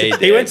does. me, He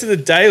dude. went to the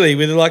daily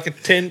with like a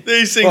 10.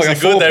 These things like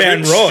are good. They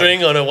 4-pound rip rod.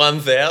 string on a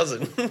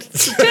 1,000.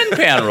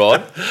 10-pound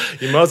rod.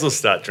 You might as well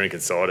start drinking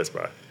ciders,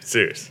 bro.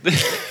 Serious.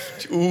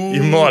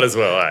 You might as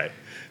well, eh?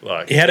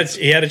 Like He had a That's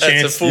a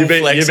chance. full you've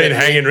been flex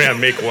hanging every-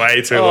 around Mick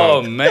way too Oh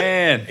long.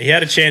 man. He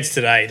had a chance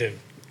today to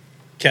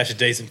catch a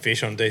decent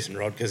fish on a decent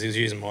rod because he was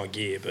using my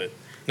gear, but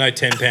no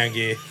 10-pound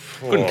gear.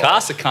 Couldn't Oh.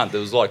 cast a cunt that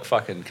was like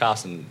fucking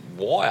casting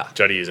wire,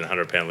 Jody using a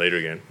 100-pound leader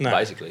again. No,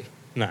 basically.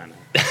 no.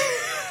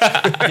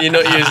 You're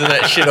not using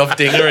that shit off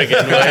Dinger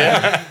again,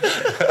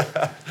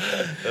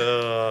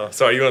 were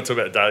Sorry, you want to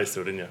talk about the daily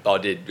still, didn't you? I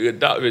did.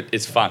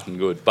 It's fucking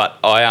good. But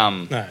I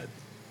No.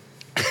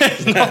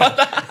 you?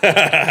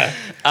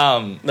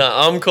 No,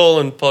 I'm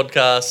calling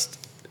podcast.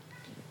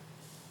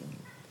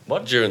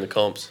 What? During the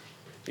comps.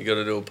 You got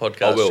to do a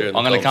podcast I will. during the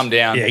I'm going to comps. come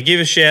down. Yeah, give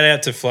a shout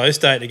out to Flow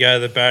State to go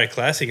to the Barra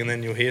Classic, and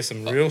then you'll hear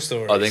some real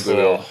stories. I think we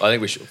will. I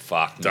think we should.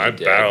 Fuck. me, Don't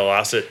dude. barrel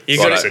us at You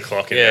 6 gotta-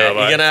 o'clock in Yeah, the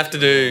you're hour. going to have to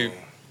do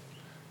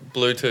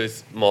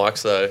Bluetooth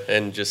mics, though,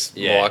 and just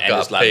Yeah, mic and up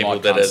just let people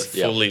mic that cunts, are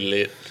yep. fully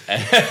lit.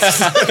 And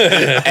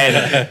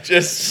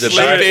Just The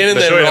sleep Barra- in and But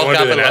then surely they rock won't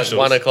up do at the like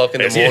Nationals. 1 o'clock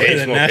in the There's morning.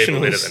 heaps The more people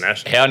lit at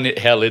Nationals. the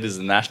Nationals. how lit is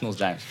the Nationals,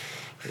 James?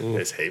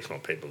 There's heaps more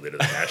people lit at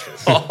the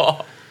Nationals.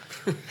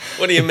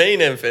 What do you mean,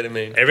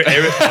 amphetamine?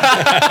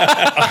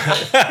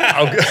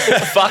 I'll go,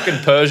 Fucking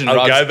Persian I'll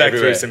rugs go back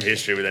everywhere. through some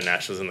history with the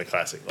Nationals and the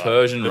Classic. Like,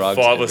 Persian the rugs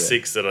 5 or everywhere.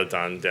 6 that I've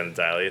done down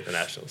the daily at the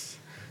Nationals.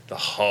 The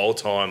whole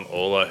time,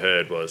 all I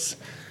heard was,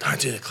 "Don't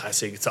do the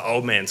Classic. It's an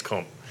old man's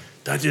comp.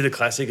 Don't do the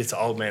Classic. It's an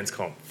old man's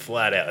comp."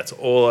 Flat out. That's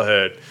all I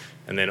heard.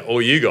 And then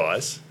all you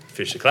guys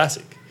fish the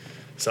Classic.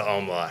 So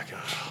I'm like,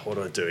 oh, what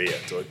do I do here?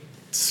 Do I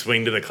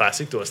swing to the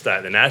Classic? Do I stay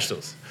at the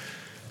Nationals?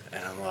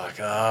 And I'm like,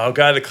 oh, I'll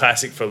go to the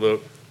Classic for a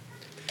look.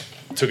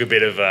 Took a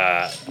bit of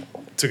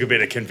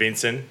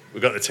convincing. We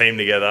got the team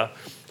together,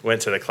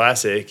 went to the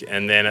Classic,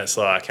 and then it's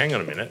like, hang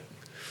on a minute,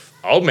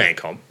 old man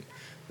comp.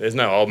 There's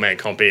no old man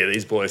comp here.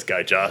 These boys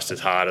go just as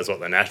hard as what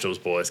the Nationals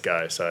boys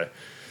go. So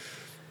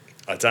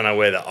I don't know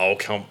where the old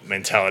comp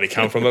mentality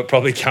come from. It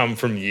probably come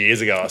from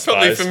years ago, I suppose.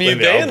 Probably from you when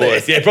the old being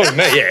there. Yeah, probably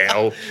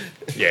me.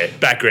 Yeah,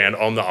 background.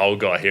 I'm the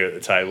old guy here at the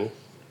table,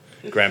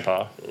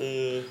 grandpa.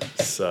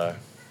 So,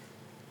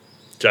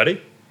 Juddy,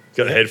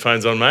 got the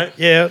headphones on, mate.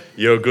 Yeah.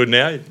 You're good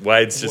now.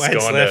 Wade's just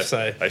Wade's gone left, to.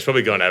 so- He's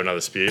probably gone to have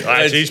another spew.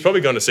 Actually, he's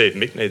probably gone to see if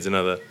Mick needs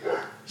another.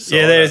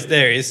 Yeah, cider.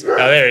 there is. Oh,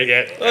 there he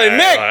go. Hey,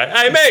 Mick! Right.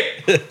 Hey,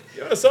 Mick!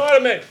 You want a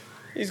cider, Mick?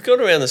 He's got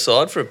around the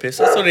side for a piss.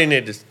 I thought he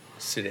needed to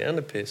sit down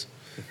to piss.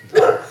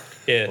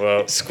 Yeah.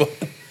 Well,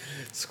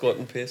 Squat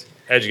and piss.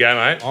 how'd you go,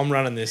 mate? I'm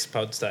running this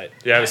pod state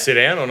Do you have a sit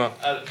down or not?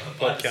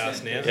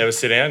 podcast now. You have a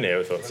sit down? Yeah,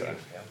 we thought so.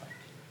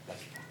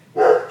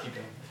 Well,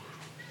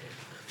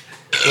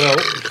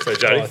 So,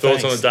 Jody, Oh,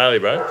 thoughts on the thanks. daily,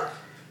 bro?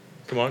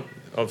 Come on.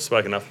 I've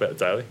spoken enough about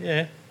the daily.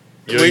 yeah.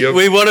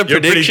 We want a you're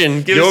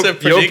prediction. Give us a You're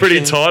pretty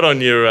prediction. tight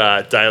on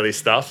your daily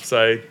stuff,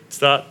 so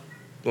start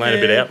laying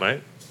a bit Yeah. out,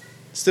 mate.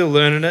 Still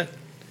learning it.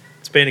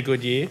 It's been a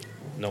good year.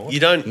 No. You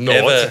don't Not.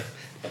 ever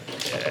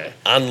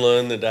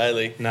unlearn the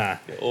daily. Nah.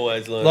 You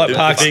always learn. Like the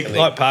Parksy, fucking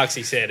like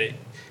Parksy said, it.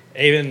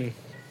 Even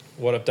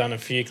what I've done a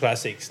few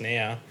classics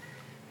now,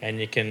 and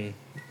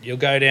you'll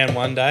go down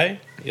one day,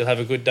 you'll have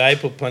a good day,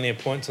 put plenty of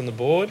points on the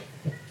board,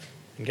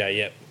 and go,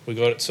 yep, we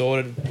got it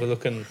sorted. We're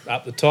looking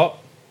up the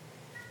top.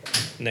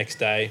 Next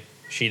day,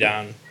 she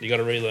done. You got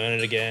to relearn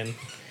it again,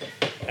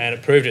 and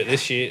it proved it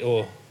this year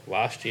or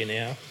last year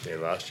now. Yeah,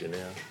 last year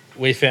now.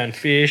 We found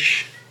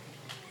fish,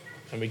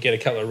 and we get a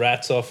couple of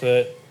rats off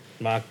it.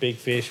 Mark big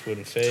fish,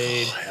 wouldn't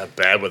feed. How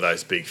bad were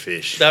those big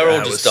fish? They were all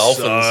That just was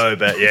dolphins. So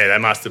bad. Yeah, they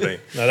must have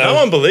been. No, No, they were-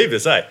 one believed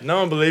us, eh?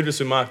 No one believed us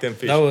who marked them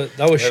fish. They were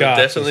They were sharp.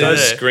 definitely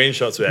Those there.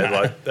 screenshots we had,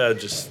 like, they were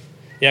just.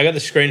 Yeah, I got the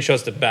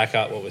screenshots to back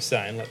up what we're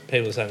saying. Like,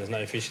 people are saying there's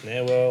no fish in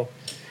there. Well,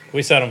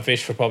 we sat on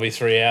fish for probably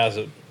 3 hours.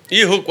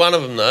 You hook one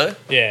of them though.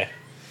 Yeah.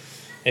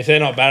 If they're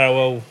not barra,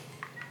 well,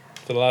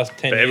 for the last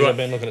 10 But years, everyone- I've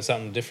been looking at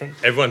something different.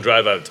 Everyone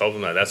drove over the top of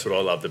them, though. That's what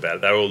I loved about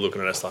it. They were all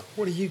looking at us like,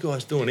 what are you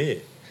guys doing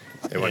here?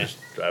 Everyone Yeah. just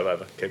drove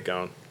over, kept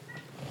going.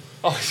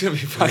 Oh, he's going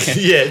to be fucking...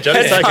 Yeah,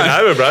 Johnny's taking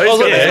over, bro. I He's was got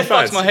like, the who the fuck's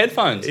headphones. my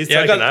headphones? He's Yeah,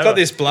 I taking over. got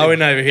this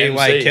blowing over here, MC.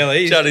 Wade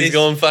Kelly. Johnny's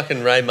gone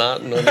fucking Ray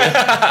Martin on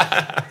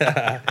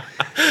there.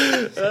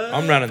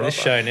 I'm running this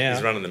show now.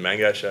 He's running the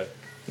Mango Show.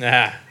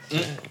 Nah.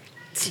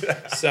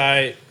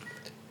 So,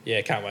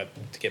 yeah, can't wait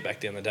to get back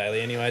down the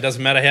daily anyway. It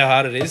doesn't matter how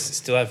hard it is.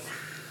 Still have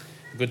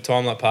a good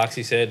time, like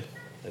Parksy said.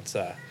 It's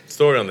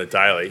Story on the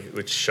daily,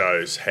 which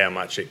shows how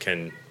much it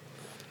can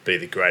be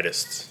the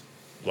greatest,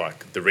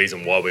 like the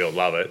reason why we all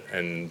love it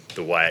and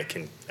the way it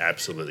can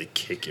absolutely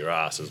kick your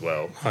ass as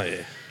well. oh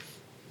yeah.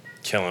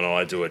 Kel and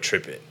I do a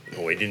trip.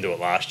 Well, we didn't do it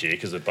last year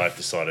because we both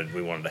decided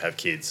we wanted to have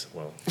kids.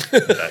 Well,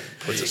 that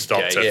puts a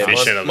stop to Yeah,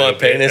 fishing a my little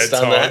bit penis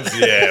at done that. times.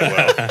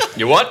 Yeah, well,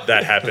 You what?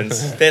 that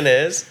happens.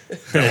 Benez.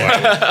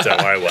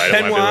 Don't worry, Wade. It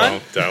Pen won't one. be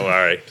long. Don't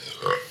worry.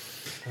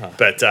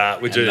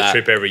 But we do And the that.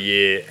 trip every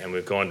year, and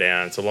we've gone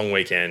down. It's a long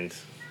weekend.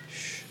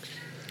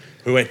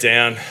 We went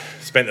down,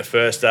 spent the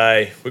first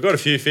day. We got a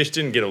few fish.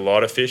 Didn't get a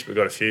lot of fish, but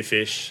got a few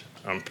fish.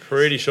 I'm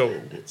pretty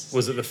sure.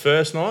 Was it the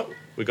first night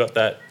we got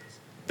the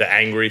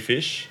angry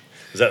fish?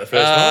 Was that the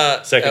first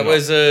night? Second That night.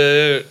 was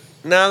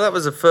no, that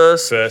was the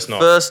first night.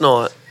 First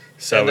night.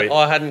 So And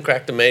I hadn't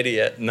cracked a meter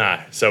yet. No.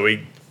 So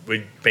we'd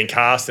been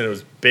casting. It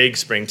was big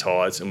spring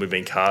tides, and we've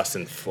been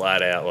casting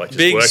flat out, like just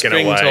Big working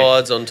spring away.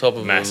 tides on top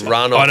of Massive. a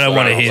run. I don't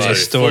want to hear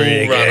this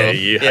story again.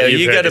 You've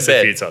you heard go to this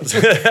a few times.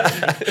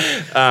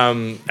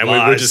 and we were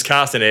Lies. just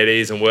casting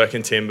eddies and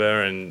working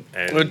timber and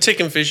We're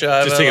ticking fish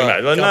over. just thinking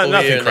about like, couple here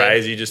nothing and there.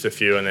 crazy, just a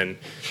few. And then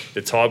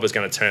the tide was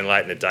going to turn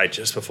late in the day,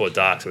 just before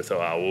dark. So we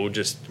thought,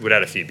 we'd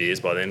had a few beers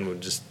by then. We'll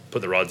just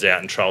put the rods out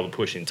and troll the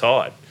pushing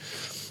tide.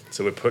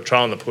 So we're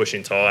trolling the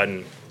pushing tide,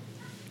 and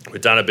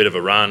we'd done a bit of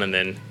a run, and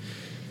then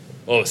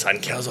all of a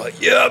sudden, Cal's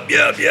like, yep,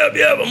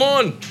 I'm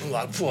on. I'm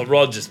like,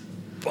 rod just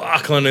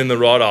buckling in the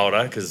rod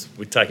holder, because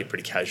we take it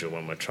pretty casual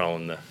when we're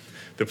trolling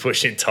the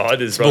pushing tide.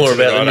 There's rods more in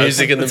the about the rod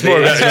music and the It's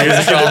more about the beers.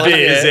 music and the Trolling,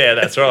 beers, yeah. yeah,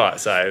 that's right.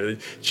 So,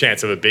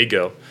 chance of a big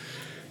girl.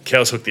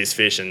 Cal's hooked this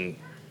fish, and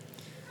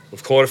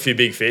we've caught a few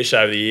big fish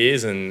over the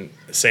years and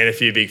seen a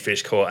few big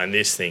fish caught, and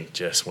this thing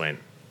just went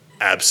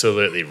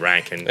absolutely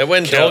rank. And It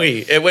went Kel-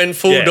 doggy. It went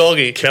full yeah,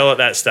 doggy. Kel at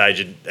that stage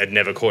had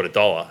never caught $1,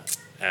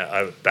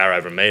 bar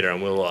over a metre,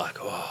 and we were like,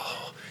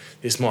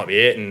 this might be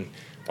it. And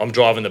I'm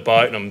driving the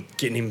boat, and I'm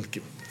getting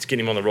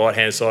him on the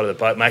right-hand side of the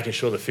boat, making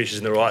sure the fish is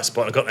in the right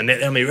spot. I got the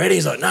net down, me ready.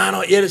 He's like, no,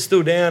 not yet, it's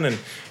still down. And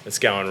it's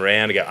going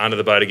round to go under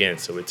the boat again.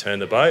 So we turn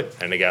the boat,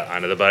 and to go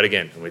under the boat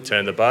again. And we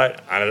turn the boat,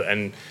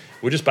 and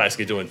we're just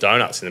basically doing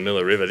donuts in the middle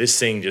of the river. This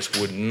thing just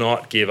would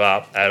not give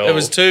up at all. There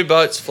was 2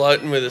 boats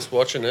floating with us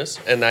watching us,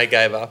 and they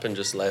gave up and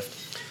just left.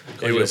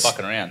 It was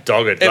fucking around.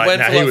 dogged. It Like, went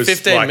no, for he like was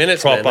 15 like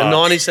minutes, proper. man. A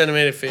 90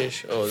 centimetre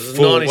fish. Oh, it was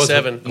Full-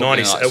 97. wasn't-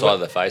 90 Like side of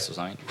the face or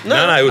something.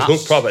 No, it was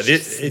hooked proper.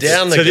 It's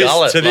Down the to this,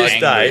 gullet, to this like,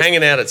 day,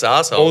 hanging out its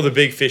arsehole. all the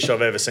big fish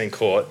I've ever seen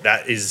caught,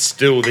 that is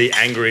still the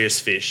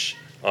angriest fish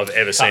I've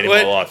ever seen in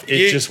my life.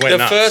 It just went the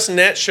nuts. first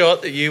net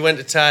shot that you went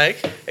to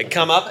take, it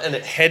come up and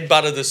it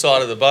head-butted the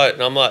side of the boat.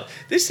 And I'm like,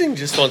 this thing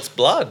just wants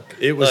blood.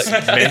 It was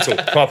Like, mental,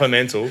 proper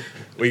mental.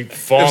 We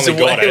finally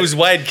got it. It was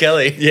Wade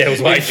Kelly. Yeah, it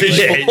was Wade. Fish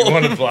Yeah, he ball.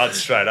 wanted blood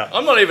straight up.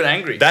 I'm not even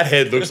angry. That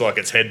head looks like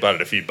it's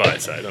head-butted a few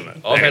boats, so I don't know.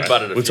 I've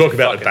head-butted a We'll few talk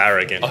about the fucking-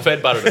 barra again. I've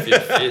headbutted a few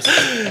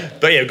fish.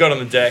 But yeah, we got on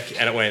the deck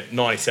and it went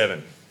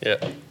 97. Yeah.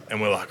 And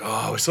we're like,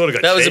 we sort of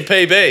got That was a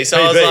cheated. PB. So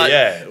I was PB, like,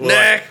 yeah. We're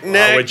knack, like,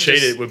 knack. we're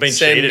cheated. just We've been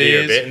send cheated here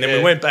a beers. bit. And then we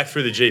Yeah. went back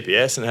through the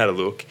GPS and had a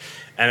look.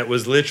 And it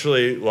was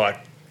literally like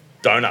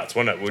donuts,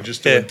 wasn't it? We were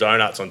just doing Yeah.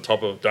 donuts on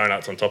top of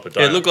donuts on top of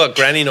Yeah, donuts. it looked like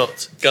granny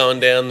knots going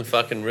down the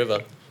fucking river.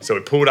 So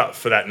we pulled up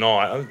for that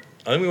night.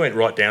 I think we went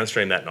right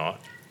downstream that night.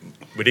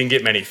 We didn't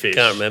get many fish.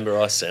 Can't remember.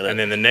 I sent it. And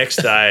then the next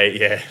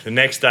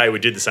day, we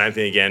did the same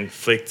thing again.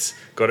 Flicked,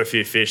 got a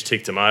few fish,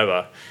 ticked them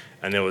over.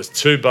 And there was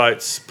 2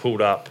 boats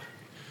pulled up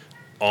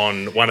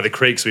on one of the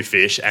creeks we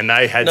fish, and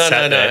they had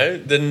sat there.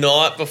 The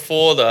night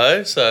before,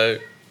 though, so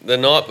the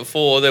night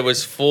before, there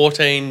was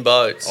 14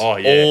 boats Oh,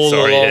 yeah, all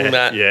sorry, along yeah.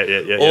 that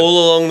Yeah. all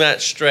along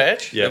that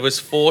stretch. Yeah. There was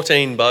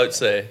 14 boats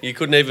there. You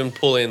couldn't even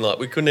pull in,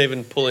 we couldn't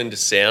even pull in to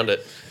sound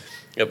it.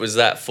 It was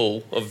that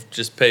full of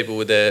just people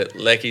with their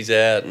leckies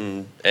out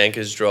and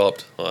anchors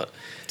dropped. Like,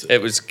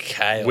 it was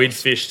chaos. We'd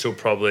fished till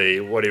probably,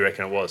 what do you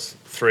reckon it was?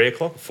 3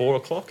 o'clock, 4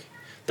 o'clock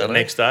the Dunno.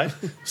 next day?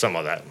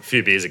 Something like that. A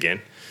few beers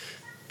again.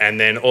 And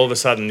then all of a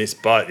sudden this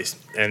boat,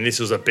 this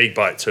was a big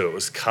boat too, it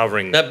was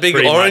covering that big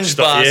pretty much orange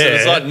bastard. It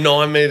was yeah, like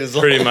 9 meters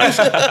long. pretty much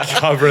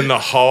covering the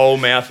whole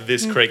mouth of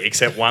this creek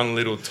except one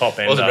little top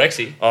end Was it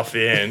Rexy? off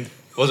the end.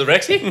 Was it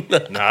Rexy?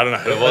 No, I don't know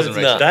who It wasn't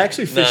No. Rexy. They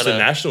actually fished No. the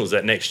Nationals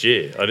that next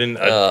year. I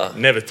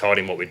never told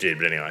him what we did,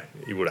 but anyway,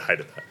 he would have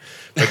hated that.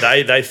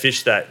 But they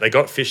fished that. They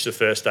got fish the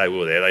first day we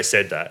were there. They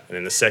said that. And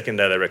then the second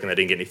day, they reckon they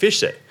didn't get any fish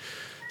there.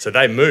 So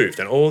they moved,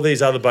 and all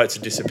these other boats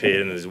had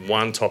disappeared, and there's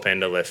one top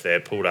ender left there,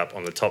 pulled up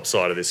on the top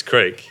side of this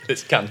creek.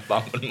 This cunt's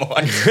bumping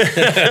Mike.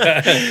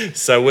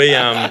 So we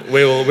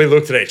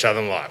looked at each other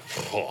and like,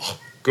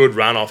 good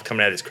run off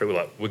coming out of this creek. We're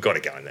like, we've got to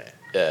go in there.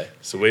 Yeah.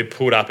 So we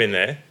pulled up in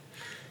there,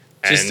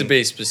 Just to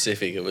be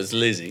specific, it was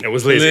Lizzie. It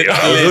was Lizzie. It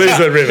was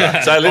Lizzie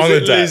River. So on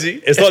the day.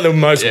 Lizzie. It's like the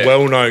most Yeah.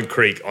 well-known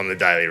creek on the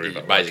Daly River.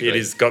 Like, Basically. it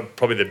has got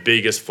probably the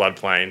biggest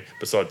floodplain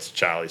besides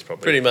Charlie's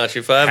probably. Pretty much.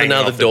 If I have Hanging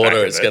another off the back daughter,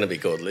 of it's it. going to be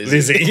called Lizzie.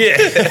 Lizzie, yeah.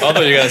 I thought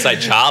you were going to say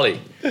Charlie.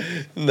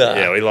 No.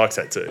 Yeah, he likes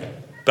that too.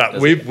 But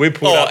we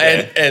pulled Oh, up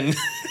there. and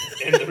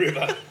In the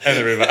river. And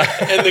the river.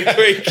 and the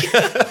creek.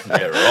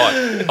 Yeah,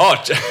 right.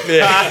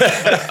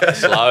 Oh,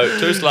 slow,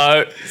 too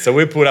slow. So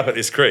we pulled up at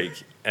this creek,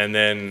 and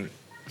then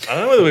I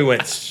don't know whether we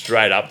went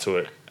straight up to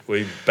it.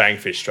 We bang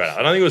fish straight up.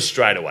 I don't think it was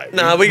straight away.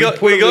 No, we got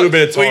put a little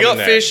bit of time in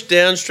there. fish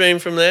downstream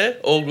from there,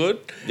 all good.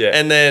 Yeah.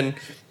 And then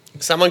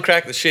someone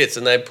cracked the shits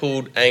and they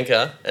pulled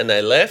anchor and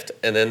they left.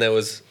 And then there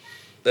was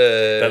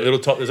That little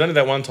top. There's only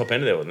that one top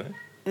end of there, wasn't there?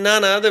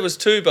 no, there was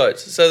two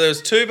boats. So there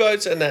was two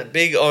boats and that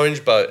big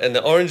orange boat, and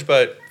the orange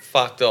boat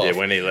fucked off. Yeah,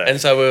 when he left. And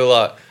so we were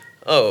like,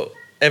 oh,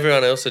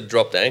 everyone else had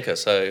dropped anchor,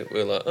 so we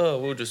were like, oh,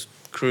 we'll just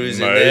cruise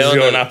in there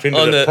Mosey on up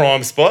into the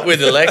prime spot. with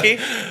the lecky,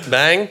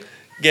 bang,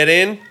 get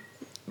in,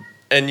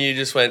 and you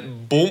just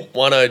went boom,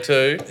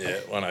 102. Yeah,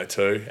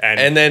 102.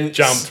 And then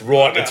jumped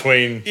right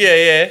between.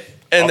 Yeah,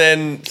 and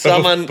then But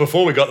someone.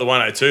 before we got the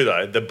 102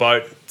 though, the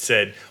boat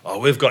said, "Oh,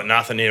 we've got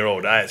nothing here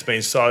all day. It's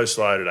been so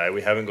slow today.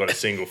 We haven't got a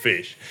single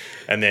fish."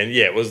 And then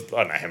it was I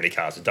don't know how many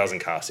casts, a dozen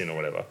casts in or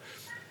whatever.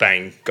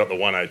 Bang, got the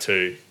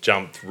 102,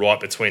 jumped right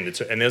between the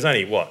two, and there's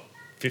only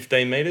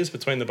 15 meters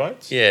between the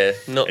boats. Yeah,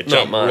 not It not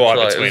jumped much. right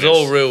Like, it between was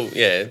all us. real.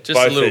 Yeah, just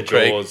Both a little their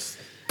creek. jaws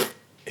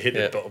hit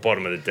Yeah. the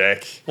bottom of the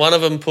deck. One of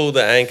them pulled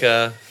the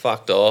anchor,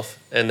 fucked off,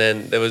 and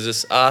then there was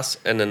just us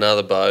and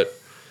another boat,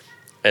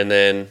 and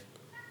then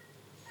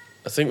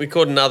I think we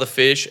caught another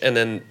fish, and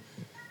then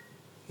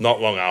Not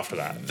long after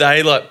that,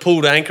 they like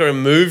pulled anchor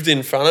and moved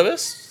in front of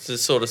us to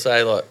sort of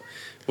say like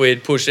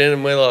we'd pushed in,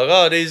 and we're like,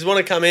 oh, do you want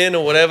to come in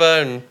or whatever?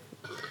 And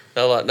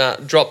they're like, nah,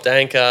 dropped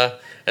anchor,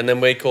 and then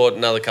we caught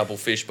another couple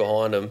fish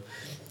behind them,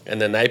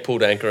 and then they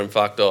pulled anchor and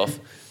fucked off,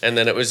 and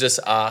then it was just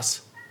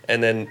us,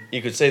 and then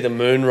you could see the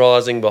moon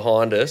rising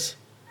behind us,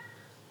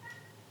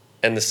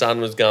 and the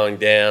sun was going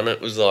down.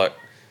 It was like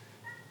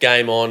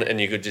game on,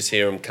 and you could just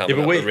hear them coming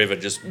but up we- the river.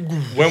 Just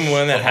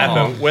when that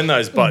happened, when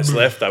those boats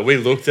left though, we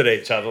looked at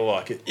each other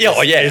like, yeah,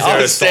 oh, yeah. is I there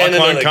a was standing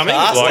cyclone on a coming?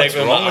 cast Like, deck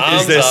with my is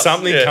arms there up.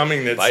 something Yeah.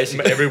 coming that's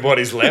Basically.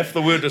 everybody's left?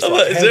 We're just I'm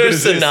like, like, is how there good a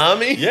is this?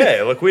 tsunami?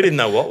 Yeah, like we didn't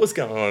know what was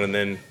going on, and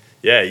then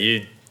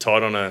you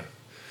tied on a.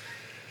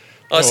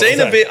 I seen was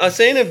a that? bit. I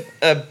seen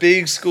a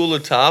big school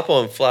of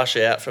tarpon flush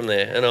out from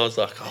there, and I was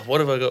like, "Oh, what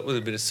have I got with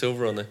a bit of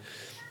silver on there?"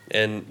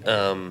 And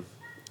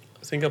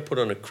I think I put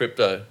on a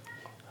crypto,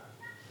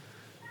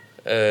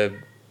 It was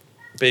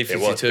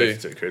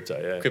B52 crypto,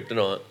 yeah.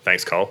 kryptonite.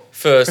 Thanks, Cole.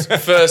 First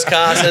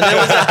cast, and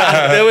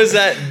there was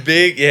that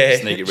big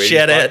Sneaky Reedies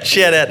shout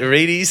bloke. out to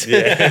Reedies.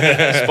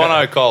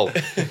 Spono Cole.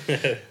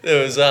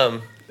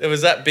 There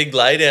was that big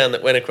laydown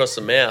that went across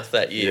the mouth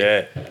that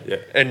year. Yeah.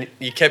 And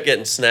you kept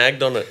getting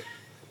snagged on it.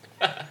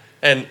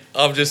 And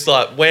I've just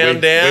like wound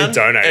We down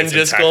donated and some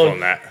just tackle gone on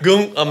that.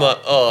 Goom. I'm like,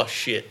 oh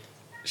shit,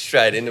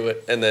 straight into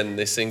it, and then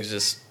this thing's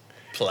just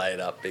played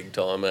up big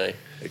time, eh?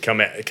 It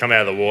come out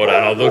of the water,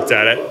 and I looked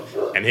at it,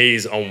 and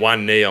he's on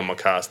one knee on my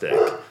cast deck,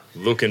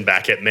 looking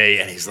back at me,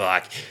 and he's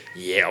like,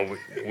 "Yeah, I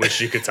wish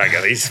you could take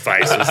it." His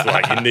face was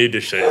like, you need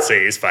to see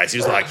his face. He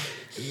was like,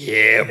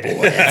 "Yeah,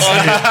 boy."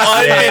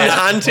 I've been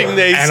hunting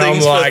these And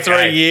things I'm like, for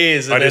 3 hey,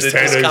 years, I and then just it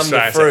turned just to come his to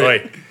face, fruit.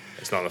 like, "Oi,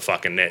 it's not in the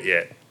fucking net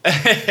yet."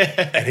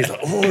 And he's like,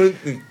 "Oh,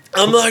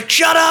 I'm like,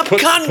 shut up,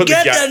 cunt,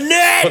 get the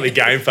net. Put the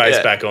game face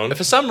Yeah. back on."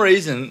 For some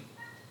reason,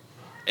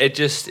 it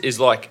just is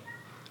like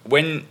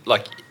when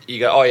like you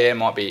go, oh yeah, it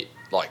might be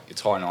like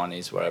it's high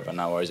 90s, whatever,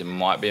 no worries, it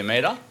might be a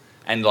meter,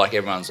 and like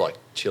everyone's like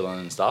chilling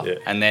and stuff, Yeah.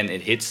 and then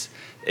it hits,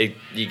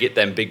 you get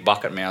them big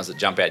bucket mouths that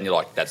jump out, and you're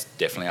like, that's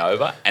definitely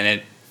over, and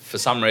then for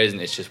some reason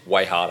it's just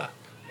way harder.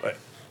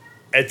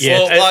 It's,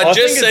 Well, I I think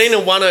just it's- seen a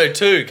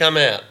 102 come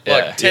out, Yeah.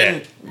 like 10,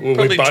 Yeah. Well, we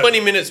probably both- 20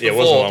 minutes yeah, it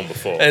before. wasn't long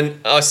before. And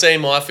I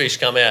seen my fish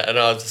come out, and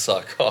I was just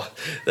like, oh,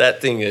 that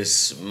thing has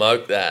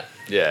smoked that.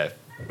 Yeah.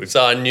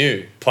 So I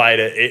knew. played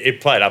it. It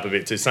played up a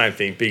bit too. Same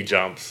thing, big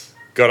jumps.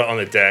 Got it on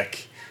the deck.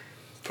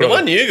 The Put it one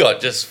on- you got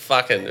just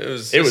fucking, it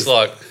was just was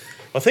like,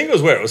 I think it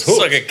was where it was it's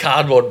hooked. like a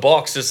cardboard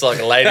box just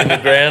like laid in the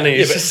ground, and Yeah,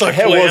 he's but just like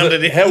how was wound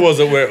it? it in. How was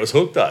it where it was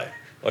hooked though?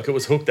 Like it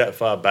was hooked that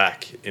far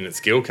back in its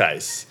gill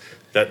case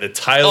that the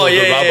tail Oh, of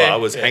yeah, the rubber yeah,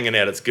 was yeah. hanging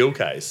out its gill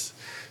case.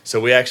 So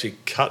we actually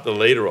cut the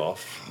leader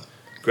off,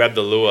 grabbed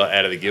the lure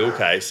out of the gill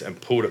case, and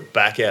pulled it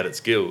back out its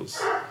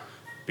gills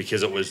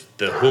because it was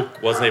the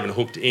hook wasn't even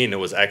hooked in. It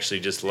was actually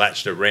just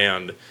latched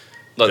around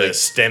Like the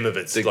stem of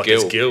its the like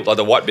gill, its gill. like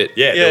the white bit.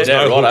 Yeah, Yeah, there was yeah,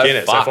 no righto, hook in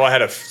it. So fuck. if I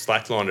had a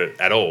slacklined it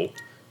at all,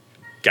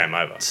 game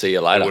over. See you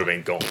later. It would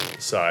have been gone.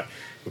 So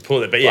we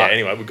pulled it. But yeah, Fuck.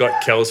 anyway, we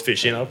got Kel's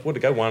fish in. I would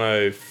have go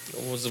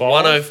 105. It was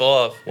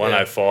 105.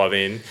 105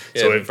 in.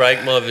 Yeah, So we've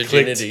break my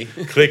virginity.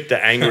 clicked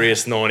the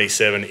angriest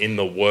 97 in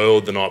the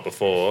world the night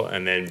before,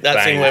 and then That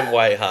bang. thing went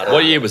way harder.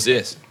 What year was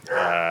this? 20,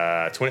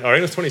 I think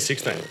it was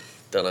 2016.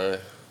 Don't know.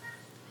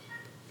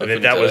 And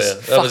then that was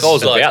That Fuck, I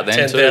was about then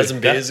too.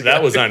 10,000 beers ago.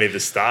 that was only the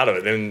start of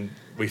it. Then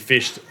we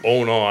fished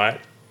all night,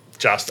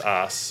 just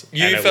us.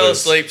 You and it fell was-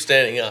 asleep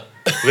standing up.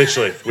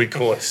 Literally, we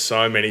caught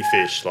so many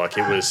fish. Like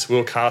we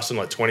were casting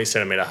like 20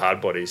 centimetre hard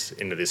bodies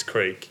into this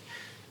creek,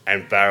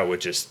 and Barra were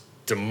just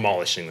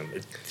demolishing them.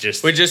 It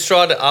just We just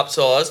tried to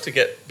upsize to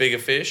get bigger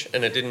fish,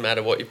 and it didn't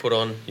matter what you put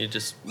on. You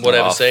just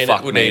whatever Oh, seen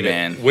fuck it would me, eat it.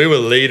 man. we were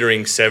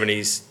leadering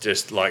 70s,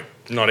 just like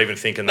not even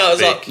thinking No,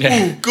 that it was big.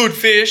 like ooh, good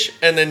fish,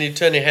 and then you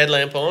turn your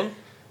headlamp on.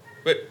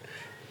 But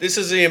this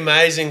is the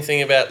amazing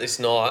thing about this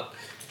night.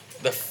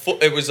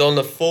 It was on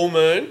the full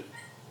moon,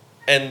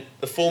 and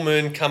the full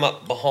moon come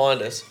up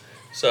behind us,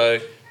 so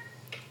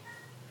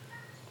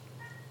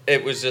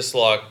it was just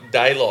like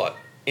daylight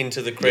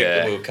into the creek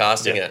that we were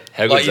casting Yeah. at.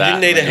 How Like good's you that,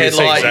 didn't need a man? You could see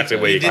headlight. exactly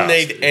where you you didn't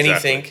cast. need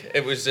anything. Exactly.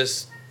 It was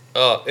just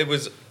it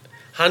was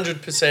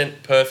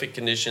 100% perfect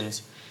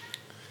conditions,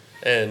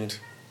 and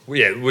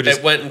Yeah, we're just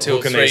It went until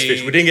hooking these 3.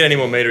 fish. We didn't get any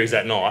more meteries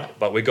that night,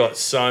 but we got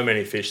so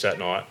many fish that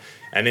night.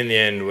 And in the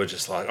end, we're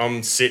just like,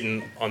 I'm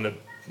sitting on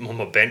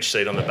my bench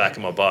seat on the back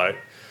of my boat,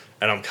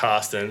 and I'm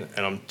casting,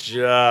 and I'm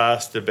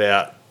just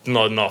about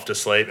nodding off to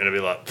sleep, and it'll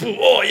be like,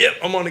 oh, yep,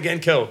 I'm on again,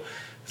 Kel.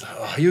 It's like,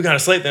 oh, you were going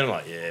to sleep then? I'm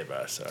like, yeah,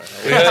 bro, sorry.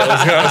 I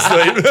was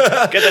going to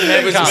sleep. Get the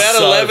it was about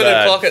So 11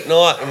 bad. o'clock at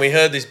night, and we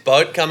heard this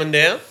boat coming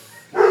down.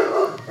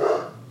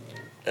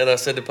 And I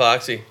said to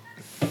Parksy,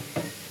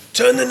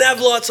 turn the nav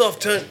lights off,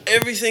 turn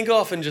everything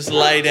off, and just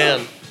lay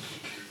down.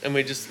 And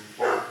we just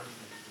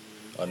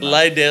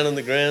laid down on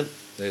the ground.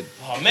 Oh,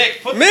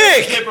 Mick, put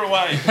Mick! the snipper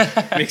away.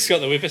 Mick's got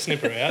the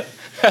whippersnipper out.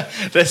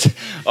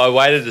 I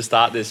waited to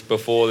start this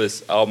before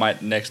this old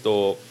mate next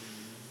door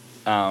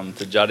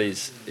to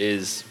Juddy's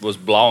was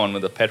blowing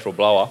with a petrol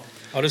blower.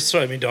 I'll just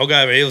throw my dog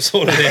over. He'll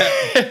sort it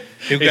out.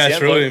 He'll He go sounds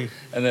through like- him.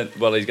 And then,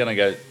 well,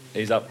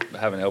 he's up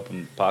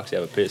helping Parksy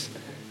have a piss.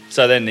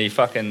 So then I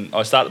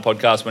start the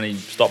podcast when he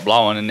stopped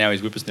blowing, and now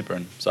he's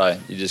whippersnippering. So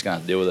you're just going to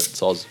have to deal with it,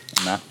 soz,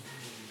 and that.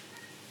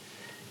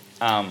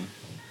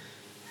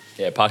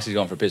 Yeah, Parksy's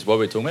gone for a piss. What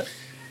were we talking about?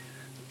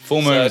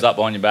 Full moon So- was up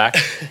behind your back.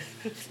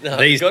 No,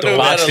 These got to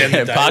dogs about, down the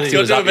Yeah, daily. Parksy got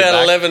was to up your about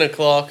back. 11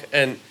 o'clock,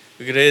 and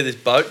we could hear this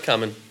boat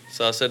coming.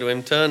 So I said to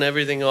him, turn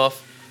everything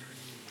off.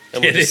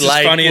 And Yeah, we'll just, this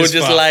is funny we'll as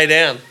just fuck. lay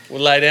down.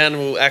 We'll lay down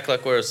and we'll act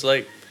like we're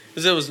asleep.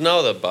 Because there was no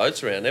other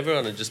boats around.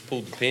 Everyone had just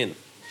pulled the pin.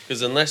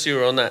 Because unless you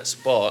were on that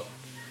spot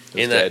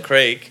in that dead.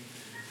 creek,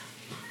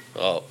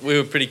 we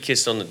were pretty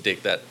kissed on the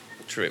dick that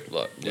trip.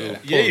 Like, we were Yeah. Yeah,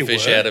 pulling you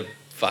fish were. out of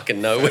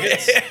fucking nowhere.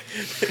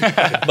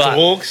 but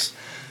Dogs.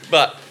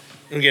 but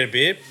You want to get a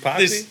beer?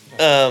 Parksy?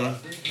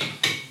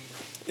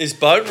 this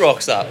boat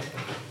rocks up,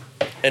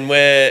 and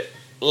we're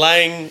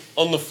laying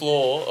on the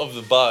floor of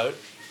the boat,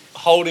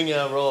 holding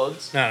our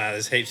rods, No,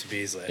 there's heaps of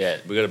beers left. Yeah,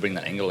 we got to bring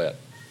that angle out.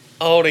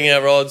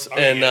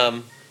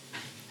 and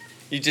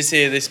you just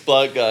hear this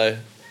bloke go,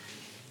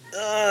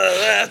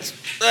 that's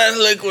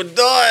liquid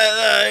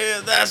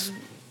diet, that's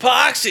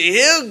Parksy,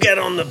 he'll get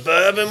on the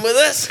bourbon with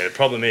us. Yeah, the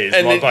problem is,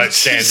 And my then- boat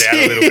stands out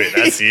a little bit.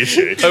 That's the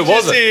issue. Who was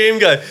Just it? hear him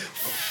go,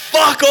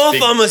 fuck off,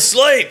 Big- I'm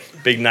asleep.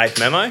 Big Nath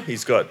Memo. He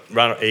sold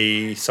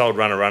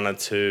Runner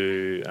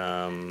to,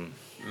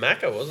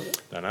 Macca, wasn't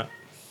it? don't know,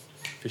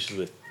 fishes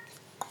with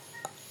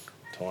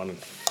Tynan.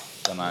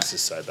 Don't know. This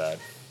is so bad.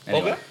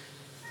 Anyway,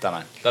 don't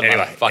know. Doesn't Anyway,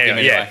 matter. Fuck him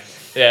anyway, anyway.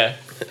 Yeah.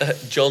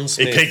 John He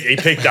Smith.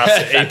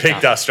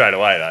 picked us straight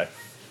away though.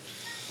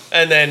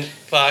 And then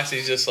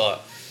Parksy's just like,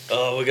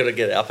 oh, we've got to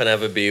get up and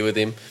have a beer with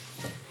him.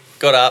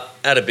 Got up,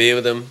 had a beer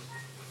with him,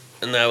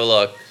 and they were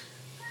like,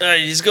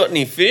 hey, you got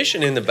any fish?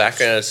 And in the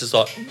background, it's just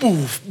like,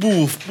 boof,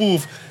 boof,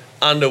 boof.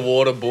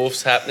 Underwater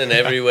boofs happening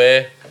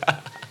everywhere.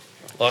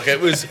 Like,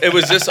 it was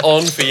just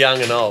on for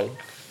young and old.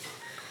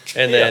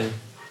 And then,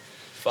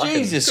 fucking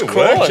Jesus Good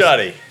Christ. work,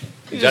 Juddy.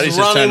 Juddy's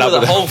run just turned in up with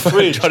with a whole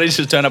fridge. Juddy's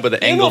just turned up with an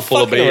You're angle not full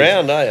of fucking beers.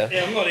 around, are you?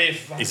 Yeah, I'm not here.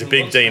 He's a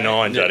big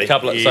D9,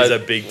 Juddy. He's a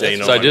big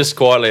D9. So just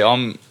quietly,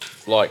 I'm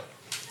like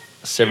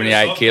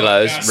 78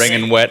 kilos,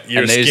 ringing wet,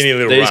 You're and a these skinny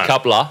little these runt.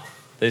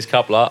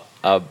 coupler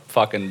are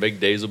fucking big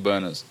diesel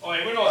burners. Oh,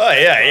 yeah, we're not. Oh,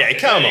 yeah,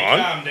 come on.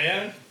 Calm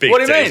down. Big What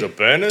do you mean? diesel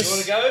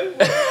burners. Go?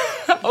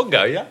 I'll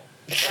go, yeah.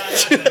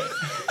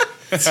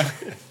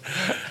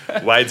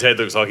 Wade's head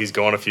looks like he's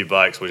gone a few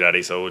blokes with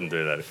Juddy, so I wouldn't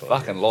do that if I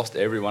was. Fucking lost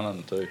every one of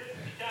them too.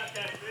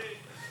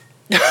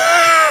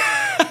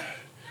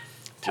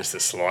 Just a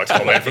slight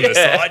comment from the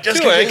side. Just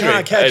Too because you angry.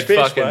 can't catch It fish,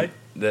 fucking-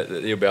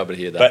 Wade. You'll be able to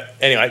hear that. But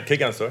anyway, keep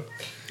going, story. Or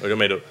do you want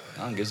me to?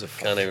 no one gives a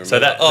fuck. Can't even So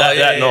remember.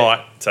 that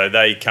night, so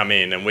they come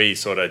in and we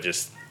sort of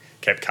just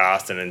kept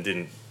casting and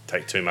didn't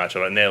take too much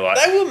of it. And they're like,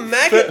 They were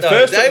maggot though.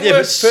 First- They yeah, were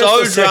but first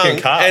so or second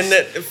drunk, cast. and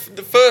that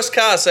the first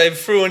cast they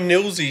threw a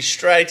nilsy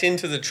straight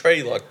into the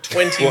tree, like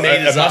 20 Well,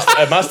 meters up.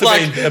 it must have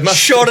like been. It must,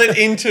 shot it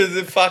into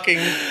the fucking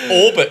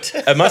orbit.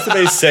 it must have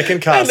been his second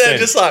And cast. they're then.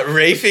 just like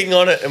reefing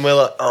on it, and we're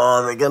like,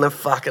 oh, they're gonna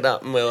fuck it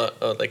up, and we're like,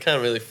 oh, they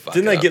can't really fuck.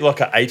 Didn't it they up. get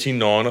like a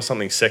 89 or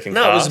something second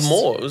No, cast? it was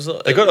more. It was.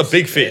 They got a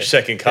big fish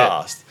second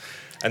cast.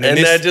 And then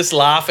and they're this, just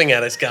laughing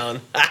at us, going,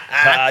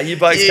 you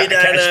blokes You can't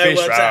don't catch know fish.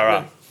 what's Rah, rah.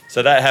 happening.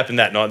 So that happened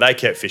that night. They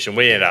kept fishing.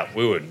 We were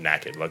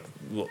knackered.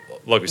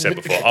 Like we said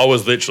before, I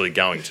was literally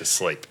going to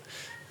sleep,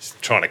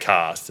 trying to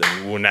cast,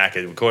 and we were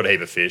knackered. We caught a heap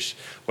of fish,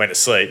 went to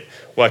sleep,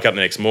 woke up the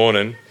next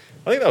morning,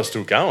 I think they were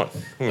still going.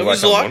 It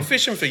was like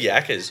fishing for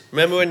yakkers.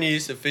 Remember when you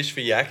used to fish for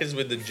yakkers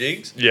with the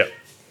jigs? Yeah.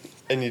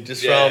 And you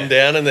just throw them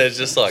down and there's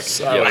just like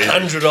So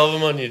 100 of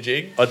them on your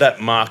jig. Like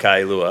that Mark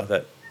A lure,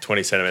 that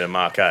 20 centimetre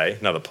Mark A,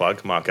 another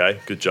plug, Mark A.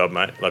 Good job,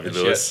 mate. Love your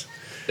Good lures. shit.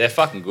 They're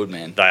fucking good,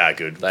 man. They are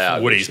good. They are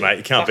good Woodies, shit. mate.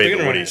 You can't beat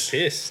the Woodies.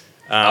 Piss.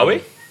 Are we?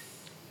 Can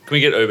we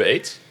get Uber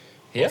Eats?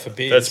 Yeah. For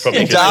beers. That's probably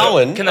In good.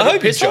 Darwin? Can I I get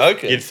hope you're pissed off?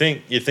 joking. You'd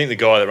think the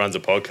guy that runs a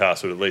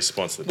podcast would at least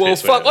sponsor the Well,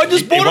 piss. fuck, wouldn't I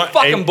just bought a won't-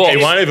 fucking box. He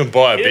won't even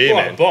buy a He beer,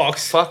 bought a man.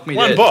 box. Fuck me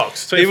One dead.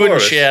 box. He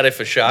wouldn't shout if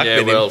a shark Yeah,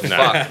 bit well, him.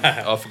 fuck.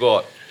 I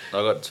forgot. I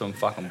got some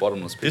fucking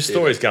bottomless This piss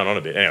story's going on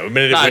a bit. Anyway, we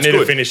need, No, we it's need to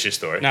good. finish this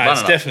story. No, No,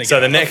 it's no. definitely So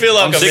the going. next, I feel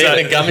like I'm so-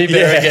 eating a gummy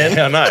bear again.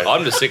 I know.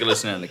 I'm just sick of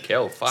listening to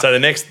Kel. Fuck. So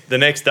the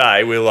next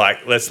day, we were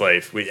like, let's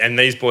leave. And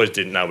these boys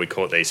didn't know we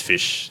caught these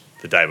fish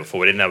the day before.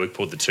 We didn't know we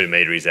pulled the 2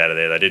 meteries out of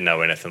there. They didn't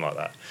know anything like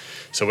that.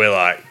 So we're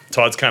like,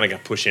 tide's kind of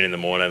going to push in the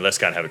morning. Let's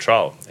go and have a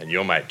trial. And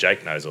your mate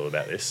Jake knows all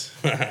about this,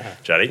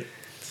 Juddy.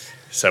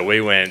 So we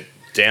went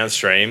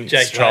downstream,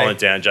 Jake trolling Lay.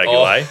 down Jakey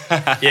Oh. Lay.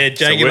 Yeah,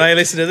 Jakey we're- Lay,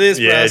 listen to this,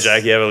 Yeah, bros.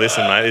 Jake, you have a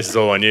listen, mate. This is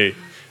all on you.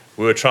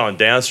 We were trolling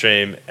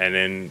downstream, and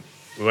then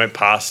we went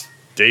past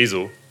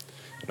Diesel,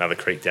 another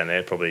creek down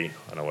there, probably,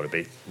 I don't know what it'd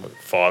be,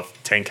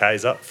 5-10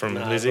 Ks up from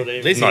Lizzie. not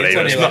even. Lizzie, Not it's even.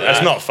 only It's like not, it's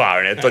that. not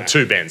far in it. Like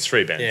 2 bends,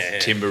 3 bends. Yeah, yeah.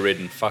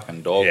 Timber-ridden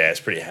fucking dog. Yeah, it's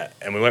pretty hot.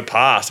 And we went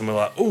past, and we're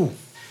like, ooh,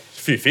 there's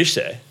a few fish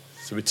there.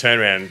 So we turned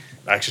around.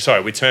 Actually,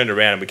 sorry, we turned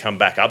around and we come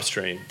back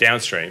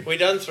downstream. We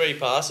done 3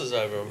 passes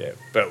over them.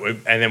 Yeah,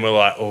 and then we're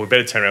like, oh, we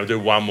better turn around and do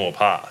one more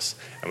pass.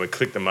 And we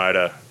click the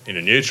motor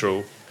into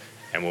neutral,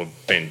 and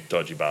we've been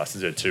dodgy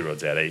bastards. There 2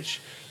 rods out each.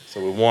 So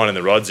we're winding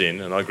the rods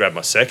in, and I grabbed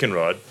my second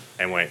rod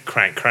and went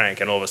crank, crank,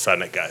 and all of a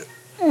sudden it goes.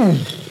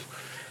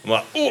 I'm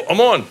like, oh,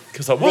 I'm on.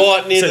 Cause like,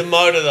 what? Right near I the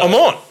motor though. I'm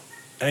on.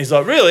 And he's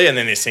like, really? And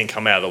then this thing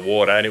come out of the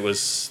water, and it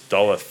was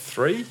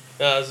 $3.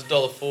 No, it was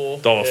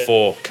 $1.04.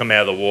 $4 come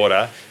out of the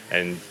water,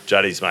 and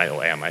Juddy's mate,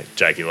 or our mate,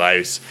 Jakey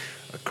Laves,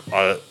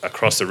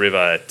 across the river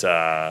at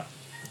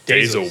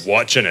Diesel Diesel's.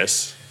 watching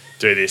us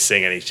do this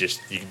thing, and you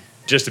can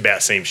just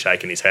about see him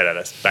shaking his head at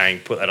us. Bang,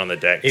 put that on the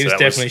deck. He So was that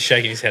definitely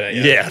shaking his head at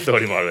you. yeah, I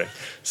thought he might have been.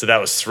 So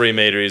that was 3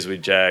 meteries we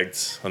jagged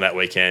on that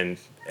weekend,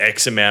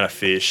 X amount of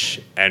fish,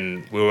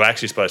 and we were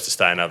actually supposed to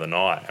stay another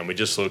night, and we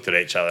just looked at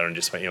each other and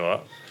just went, you know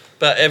what?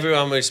 But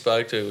everyone we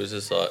spoke to was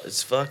just like,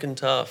 it's fucking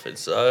tough.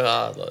 It's so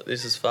hard. Like,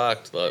 this is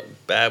fucked. Like,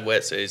 bad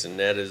wet season,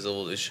 netters,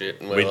 all this shit.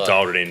 And We like,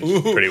 doled it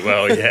in pretty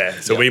well, yeah.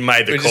 So we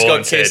made the we call just got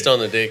and said, kissed on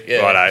the dick.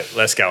 Yeah. righto,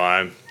 let's go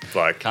home.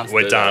 Like, Cunts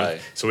we're do done. that,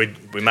 eh? So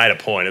we made a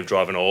point of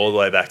driving all the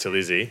way back to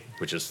Lizzie,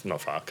 which is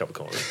not far, a couple of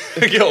corners.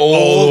 Get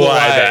all the way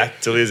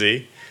back to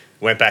Lizzie.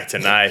 Went back to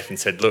Nath and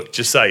said, look,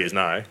 just so you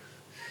know,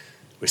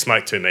 we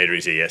smoked 2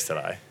 meteries here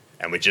yesterday,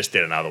 and we just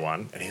did another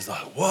one. And he's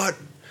like, what?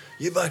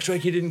 You blokes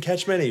reckon you didn't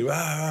catch many? Rah,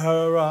 rah,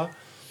 rah, rah.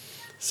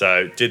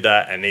 So did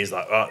that, and he's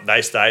like, oh,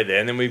 they stayed there.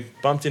 And then we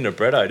bumped into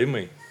Bretto, didn't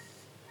we?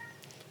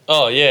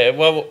 Oh, yeah.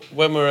 Well,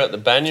 when we were at the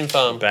Banyan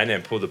farm.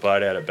 Banyan, pulled the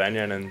boat out at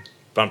Banyan and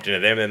bumped into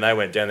them. And then they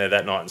went down there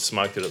that night and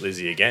smoked it at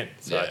Lizzie again.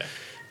 So Yeah.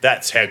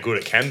 that's how good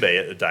it can be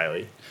at the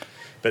daily.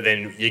 But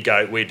then we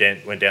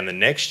went down the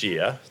next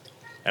year,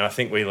 and I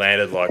think we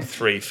landed like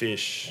 3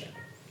 fish.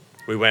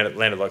 We landed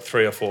like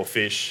 3 or 4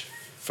 fish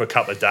for a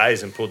couple of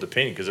days and pulled the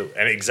pin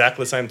and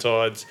exactly the same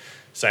tides,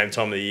 same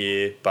time of the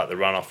year, but the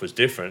runoff was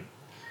different.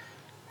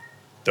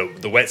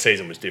 The wet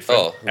season was different,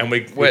 Oh, and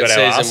we wet got our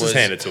season asses was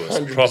handed to us.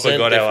 100% Proper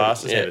got our different,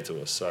 asses yeah. handed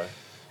to us. So,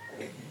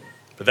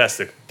 but that's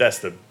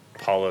the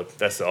polar.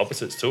 That's the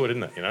opposites to it,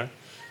 isn't it? You know,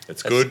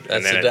 it's good, that's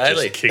and then the it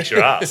daily. just kicks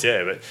your ass.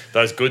 Yeah, but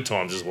those good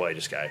times is why you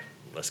just go.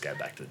 Let's go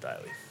back to the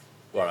daily.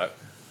 Right.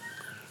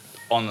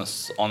 On the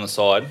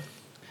side,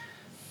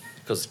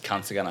 because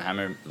cunts are going to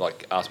hammer,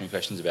 like, ask me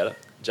questions about it.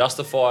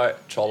 Justify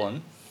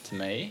trolling to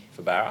me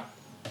for Barra.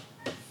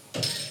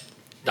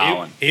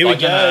 Darwin. Here we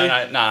Like,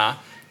 go. No.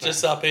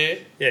 Just up here.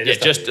 Yeah, Yeah,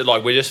 just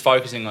like we're just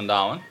focusing on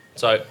Darwin.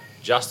 So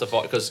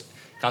justify, because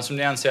comes from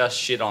down south,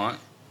 shit on it,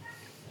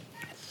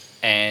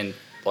 and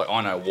like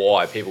I know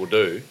why people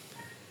do,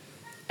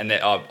 and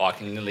that I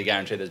can nearly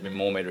guarantee there's been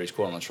more meteries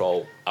caught on the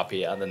troll up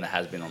here than there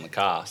has been on the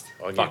cast.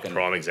 I'll give you a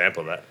prime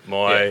example of that.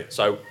 Yeah,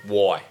 so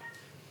why?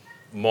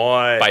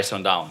 My Based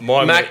on Darwin.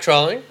 my Mac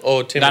trolling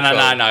or timber No.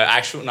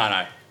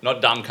 trolling?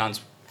 Not dumb cunts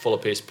full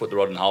of piss, put the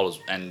rod in holders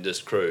and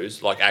just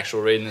cruise. Like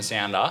actual reading the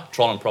sounder,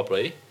 trolling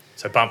properly,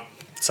 so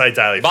say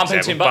daily. For Bumping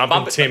example. timber,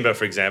 bumping timber,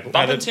 for example.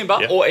 bumping timber,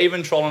 Yep. or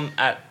even trolling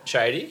at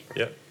Shady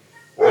Yep.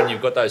 when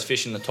you've got those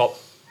fish in the top,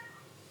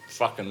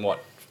 fucking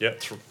what?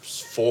 Yep.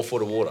 4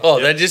 foot of water. Oh,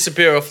 Yeah. they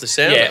disappear off the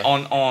sounder. Yeah,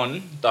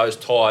 on those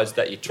tides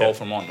that you troll Yeah.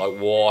 from on. Like,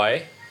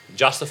 why?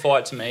 Justify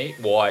it to me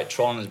why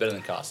trolling is better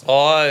than casting.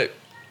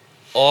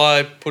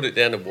 I put it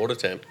down to water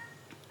temp.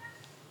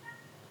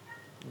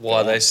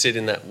 Why they sit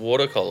in that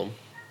water column.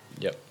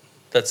 Yep.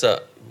 That's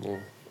a.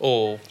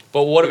 Or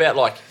But what about,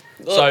 like,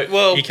 so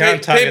well, You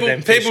can't target people,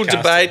 them fish people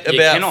casting. debate you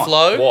about cannot.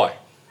 flow. Why?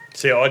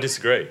 See, I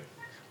disagree.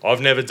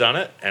 I've never done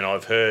it, and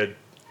I've heard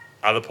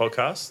other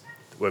podcasts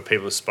where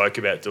people have spoke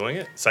about doing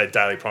it. Say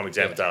daily, prime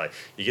example, daily.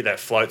 You get that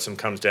flotsam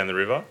comes down the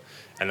river,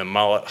 and the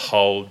mullet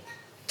hold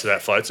to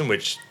that flotsam,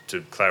 which,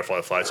 to clarify,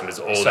 the flotsam is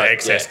all So, the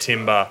excess yeah.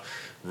 timber,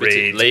 Bits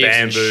of reeds, leaves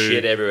and bamboo,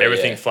 shit everywhere,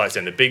 everything yeah. floats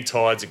down. The big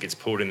tides, it gets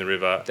pulled in the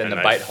river. Then and the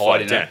they bait float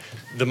hide in down. it.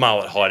 The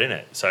mullet hide in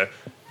it. So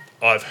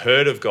I've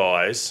heard of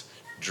guys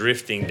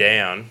drifting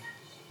down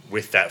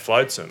with that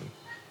flotsam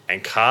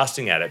and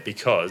casting at it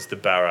because the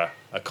barra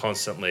are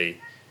constantly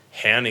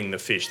hounding the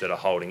fish that are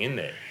holding in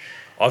there.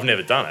 I've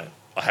never done it.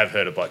 I have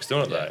heard of blokes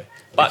doing it Yeah. though.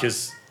 But-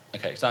 Because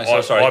Okay, so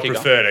I sorry. keep going.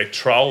 prefer to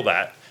troll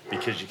that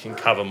because you can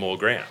cover more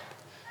ground.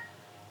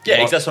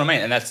 Yeah, Like- that's what I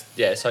mean, and that's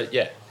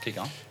keep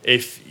going.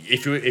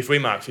 If we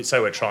mark, say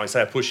we're trolling,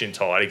 say a push in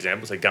tide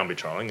example, say Gumby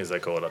trolling as they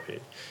call it up here,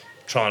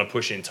 trying to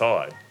push in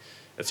tide.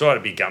 It's all right to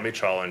be Gumby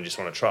trolling and just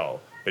want to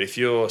troll, but if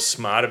you're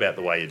smart about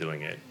the way you're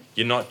doing it,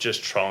 you're not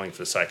just trolling for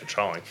the sake of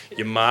trolling.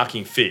 You're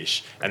marking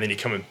fish, and then you're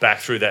coming back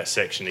through that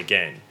section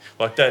again,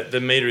 like that. The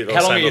meter.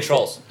 How long are your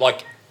trolls?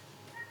 Like,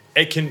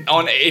 It can.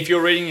 if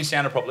you're reading your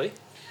sounder properly,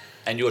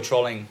 and you're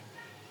trolling,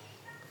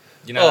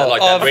 Oh,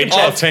 that I've- reading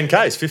Troll I've-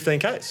 10Ks,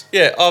 15Ks.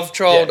 Yeah, I've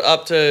trolled Yeah.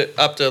 up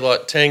to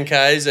like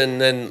 10Ks, and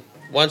then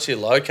once you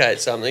locate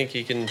something,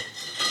 you can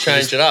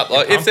change it up.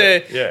 Like if pump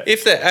it, yeah.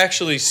 if they're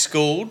actually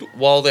schooled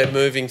while they're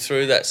moving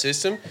through that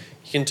system,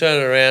 you can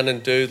turn around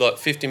and do like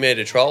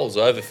 50-meter trolls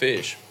over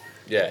fish.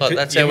 Yeah. Like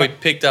that's how we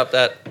picked up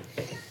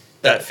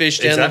that fish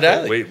down the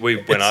daily. We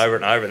went over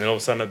and over, and then all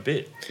of a sudden a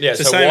bit. Yeah, It's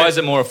so the same why as- is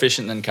it more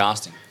efficient than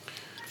casting?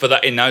 For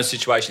that, in those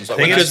situations, like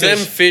Think when it Because those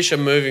is- them fish are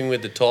moving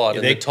with the tide,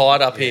 and they- the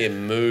tide up here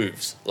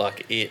moves.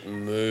 Like it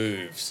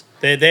moves.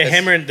 They're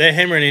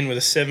hammering in with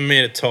a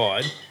 7-meter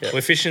tide. Yep. We're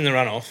fishing the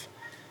runoff.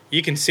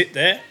 You can sit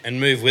there and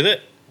move with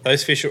it.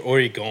 Those fish are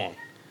already gone.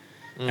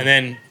 And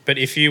then, but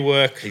if you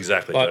work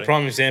Exactly, like Jody.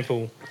 prime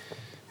example,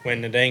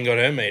 when Nadine got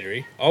her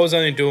metery, I was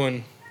only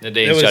doing.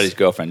 Nadine's there was- Jody's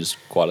girlfriend, just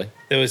quietly.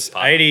 There was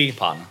 80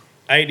 partner.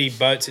 80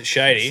 boats at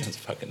Shady. It's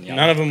fucking young.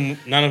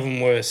 None of them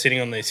were sitting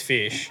on these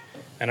fish,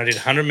 and I did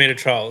 100-meter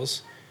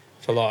trolls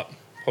for like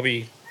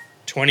probably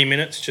 20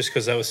 minutes just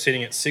because they were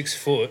sitting at 6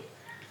 foot,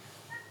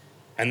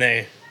 and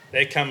they're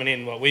coming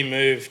in. Like we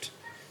moved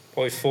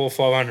probably 400 or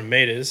 500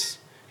 meters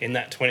in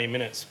that 20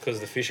 minutes because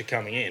the fish are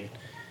coming in.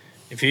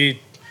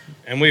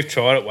 And we've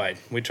tried it, Wade.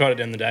 We tried it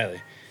down the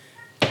daily.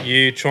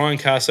 You try and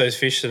cast those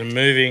fish that are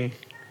moving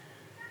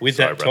with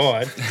Sorry, that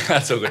bros. tide.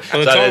 That's all good. By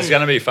the So there's time-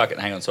 going to be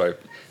hang on, sorry.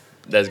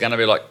 There's going to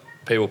be like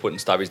people putting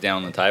stubbies down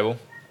on the table.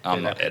 I'm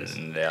Yeah, not that happens.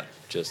 editing it out.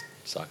 Just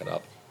suck it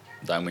up.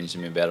 Don't whinge to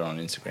me about it on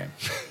Instagram.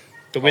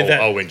 But with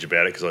I'll that, whinge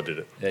about it because I did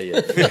it.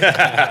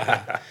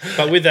 yeah.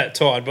 but with that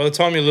tide, by the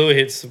time your lure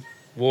hits the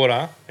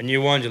water and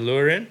you wind your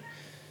lure in,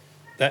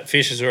 that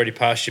fish has already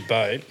passed your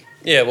boat.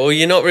 Yeah, well,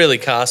 you're not really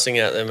casting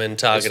at them and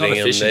targeting them.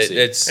 efficiency.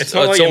 It's It's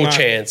not like all you mark-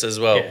 chance as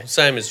well. Yeah.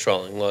 Same as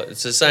trolling. Like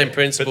it's the same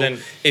principle. then-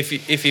 If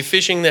you're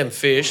fishing them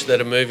fish that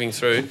are moving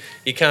through,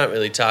 you can't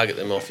really target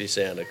them off your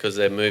sounder because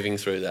they're moving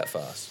through that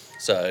fast.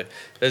 So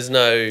there's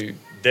no.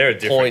 They're a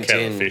different Point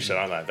kettle in. of fish,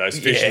 aren't they? Those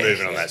fish Yeah. are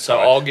moving on that So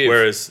side. I'll give-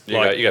 Whereas, you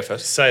go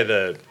first. Say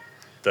the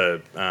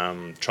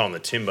trolling the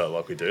timber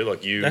like we do,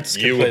 like you That's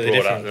you were completely brought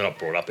up, different. they're not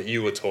brought up, but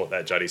you were taught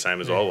that, Juddy,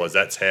 same as I was.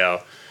 That's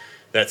how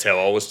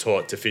I was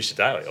taught to fish a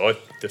daily.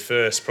 The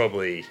first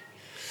probably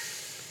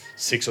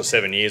 6 or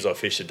 7 years I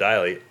fished a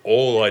daily,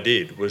 all I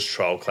did was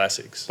troll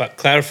classics But on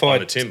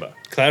clarified the timber.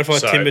 Clarify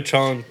So- timber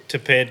trolling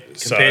compared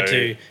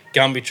to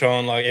Gumby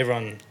trolling, like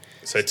everyone,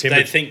 So timber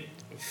they think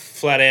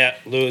flat out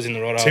lures in the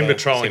rod. timber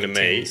trolling to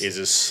me is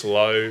as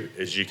slow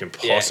as you can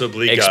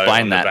possibly go.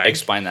 Explain on that. The bank.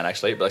 Explain that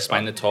actually. But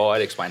explain the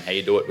tide. Explain how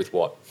you do it with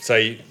what.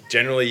 So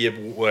generally you're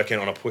working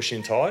on a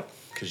push-in tide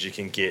because you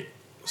can get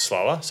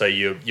slower. So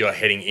you're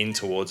heading in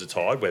towards a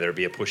tide, whether it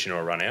be a push-in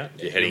or a run-out.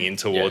 You're heading in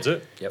towards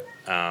it. Yep.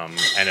 And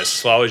as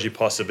slow as you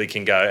possibly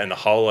can go. And the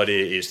whole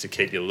idea is to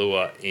keep your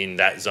lure in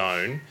that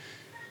zone,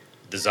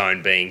 the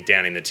zone being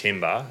down in the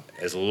timber,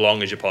 as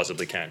long as you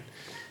possibly can.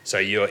 So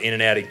you're in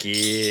and out of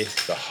gear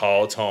the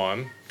whole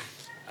time.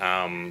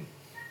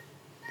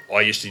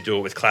 I used to do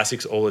it with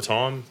classics all the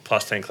time,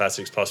 plus 10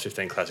 classics, plus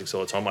 15 classics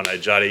all the time. I know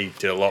Juddy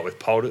did a lot with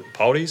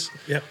poldies.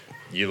 Yep.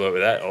 You learnt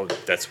with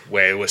that. That's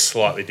where we're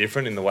slightly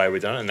different in the way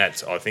we've done it, and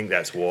I think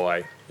that's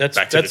why. That's-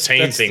 back to the that's- team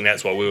that's- thing.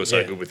 That's why we were so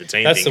yeah. good with the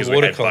team That's thing the because we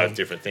water had column. both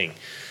different thing.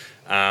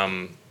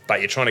 But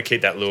you're trying to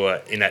keep that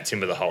lure in that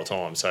timber the whole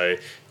time, so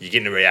you're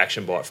getting a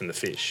reaction bite from the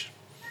fish.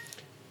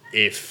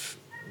 If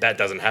that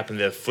doesn't happen,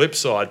 the flip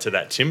side to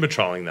that timber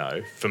trolling,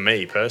 though, for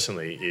me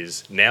personally,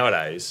 is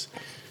nowadays,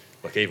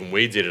 like even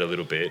we did it a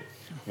little bit.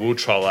 We'll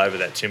troll over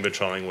that timber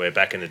trolling where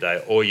back in the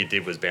day all you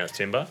did was bounce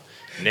timber.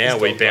 Now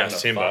we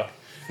bounce timber.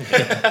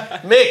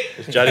 Mick.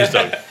 It's Juddy's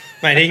dog.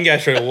 Mate, he can go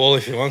through a wall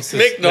if he wants to.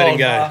 Mick Let him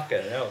Dog.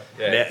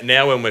 go.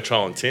 Now when we're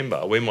trolling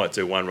timber, we might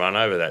do one run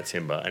over that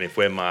timber, and if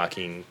we're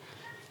marking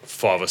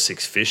 5 or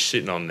 6 fish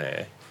sitting on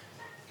there,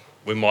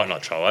 we might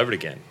not troll over it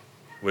again.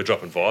 We're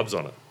dropping vibes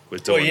on it. We're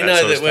Well, doing you that know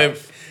sort of that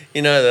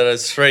stuff.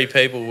 as 3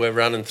 people, we're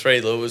running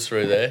 3 lures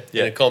through there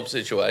Yeah. in a comp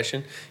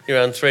situation. You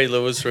run 3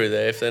 lures through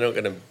there. If they're not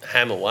going to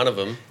hammer one of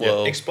them,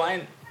 well,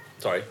 Explain.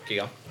 Sorry, keep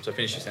going. So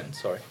finish your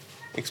sentence. Sorry.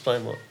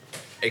 explain what.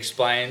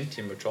 Explain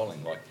timber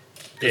trolling. Like,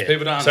 because Yeah.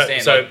 people don't So,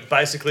 understand. so like,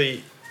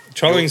 basically,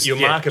 Trolling's, Your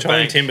yeah, marker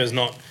trolling bank- timber's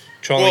not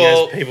trolling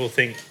Well- as people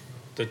think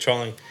the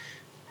trolling.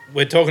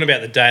 We're talking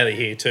about the daily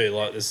here too.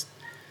 Like there's,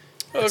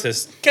 Well, it's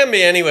just can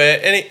be anywhere.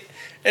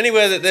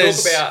 Anywhere that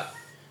there's. Talk about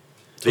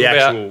The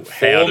actual how to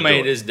 4 do it.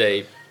 meters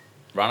deep,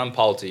 running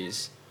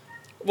polties.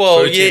 Well,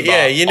 through yeah, timber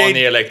yeah. You on need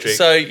the electric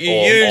So you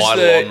or use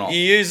idle or not. you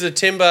use the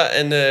timber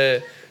and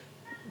the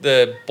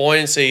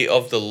buoyancy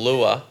of the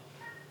lure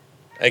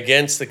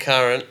against the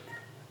current,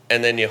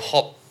 and then you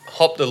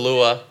hop the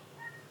lure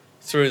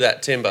through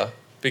that timber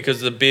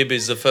because the bib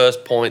is the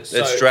first point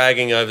that's So-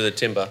 dragging over the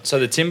timber. So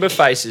the timber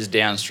faces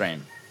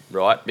downstream,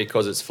 right?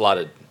 Because it's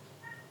flooded,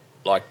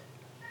 like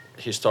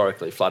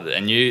historically flooded.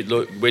 And you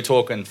look, we're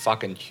talking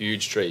fucking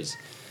huge trees,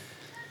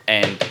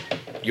 and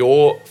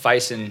you're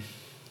facing.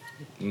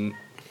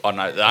 I don't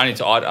know.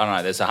 I don't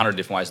know. There's 100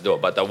 different ways to do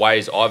it, but the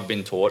ways I've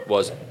been taught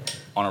was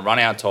on a run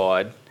out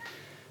tide,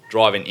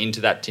 driving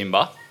into that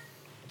timber.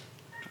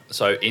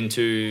 So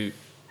into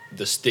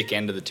the stick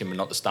end of the timber,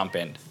 not the stump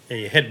end. yeah,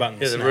 your head button.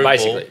 Yeah, the snap.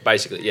 root-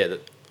 Basically, yeah,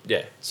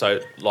 yeah. So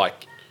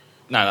like,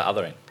 no, the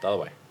other end, the other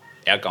way,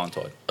 outgoing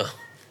tide.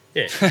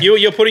 Yeah,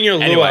 you're putting your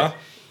lure Anyway.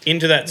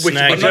 into that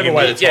snag. Whichever that you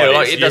way make. the tide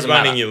is, it you're doesn't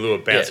running matter. your lure,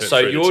 bouncing it so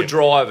through the you're timber.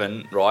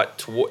 driving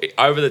right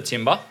over the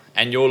timber,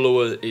 and your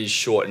lure is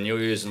short, and you're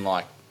using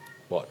like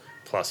what?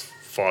 Plus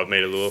 5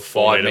 meter lure,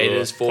 4 5 meter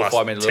meters, lure, 4 plus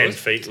 5 meter 10 lures.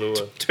 feet lure.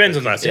 Depends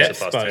on the Classics are depth,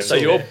 plus but 10. So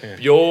Yeah.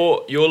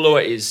 your lure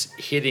is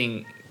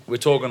hitting. We're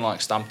talking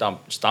like stump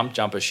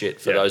jumper shit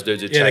for Yeah. those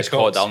dudes who Yeah, chase they're cod.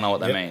 cods. They'll know what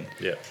they Yep. mean.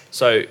 Yeah.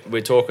 So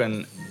we're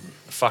talking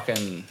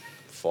fucking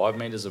 5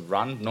 meters of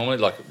run. Normally,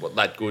 like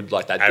that good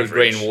Average,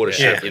 green water yeah.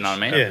 shit. Yeah. You know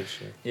what I mean? Yeah.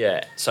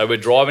 Yeah. So we're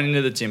driving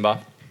into the timber,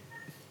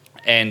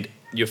 and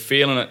you're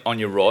feeling it on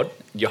your rod.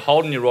 You're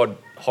holding your rod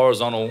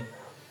horizontal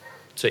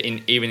to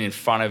even in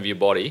front of your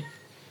body,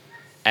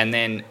 and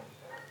then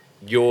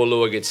your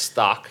lure gets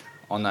stuck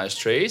on those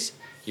trees.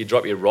 You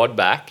drop your rod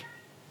back.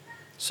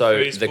 So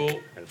Free spool.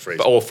 And free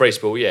or free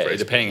spool, yeah, Free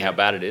depending spool, how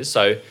bad it is.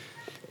 So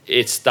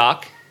it's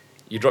stuck.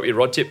 You drop your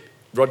rod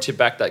tip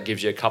back. That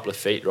gives you a couple of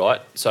feet,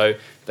 right? So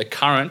the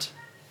current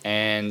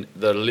and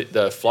the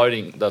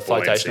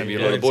flotation of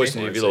your lure, the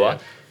buoyancy of your lure,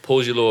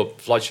 pulls your lure,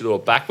 floats your lure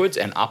backwards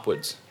and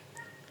upwards,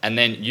 and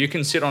then you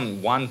can sit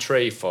on one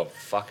tree for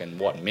fucking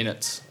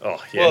minutes.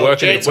 Oh, yeah. Well,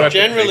 Working-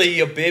 generally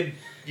your bib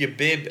and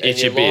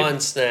It's your your bib. line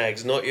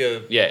snags, not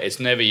your Yeah, it's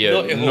never Not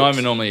your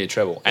hooks. normally your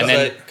treble, and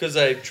then because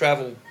they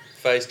travel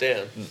face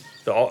down.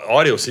 The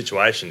ideal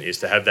situation is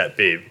to have that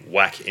bib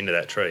whack into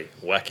that tree,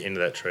 whack into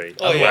that tree.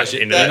 Oh, yeah. whack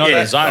into That- that You're not in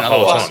tree the zone the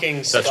whole otherwise. Fucking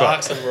time. That's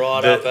sparks right. them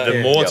right up. The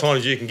eh? more Yep.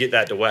 times you can get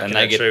that to whack And in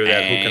they that get tree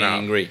without hooking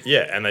angry. up.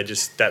 Yeah, and they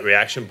just, that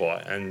reaction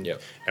bite. And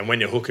Yep. and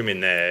when you hook them in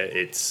there,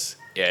 it's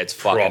it's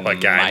fucking proper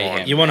game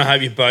mayhem. on. You want to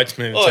hope your boat's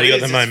moving, Oh, so it you is.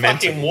 got the It's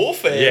momentum. fucking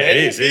warfare. Yeah, it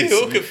man. is. If It's-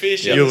 you hook a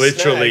fish, you're in the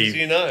literally, snags,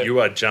 you know. you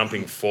are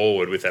jumping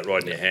forward with that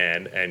rod in your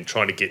hand and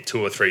trying to get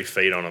 2 or 3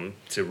 feet on them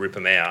to rip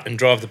them out and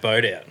drive the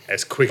boat out.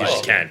 as quick as you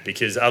Oh. can,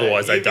 because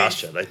otherwise they You'll be-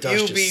 dust you. They dust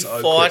You'll you be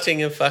so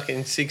fighting a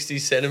fucking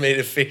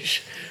 60-centimeter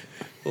fish.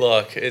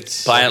 Like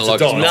it's Playing quick.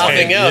 like It's it's a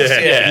nothing $1.10.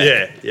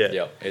 else, Yeah.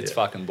 Yeah, it's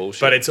fucking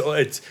bullshit. But it's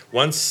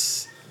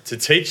once to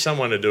teach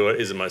someone to do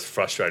it is the most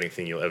frustrating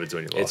thing you'll ever do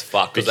in your life. It's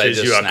fucked 'cause they because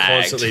just you are snagged.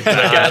 constantly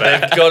backing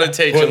back. They've got to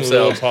teach Putting lure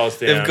themselves. poles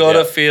They've down. got to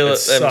Yeah. feel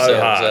It's it so themselves.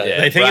 hard. eh?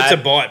 Yeah. They think it's a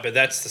Brad- bite, but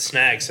that's the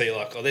snag. So you're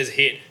like, oh, there's a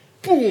hit.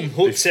 Boom,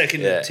 hook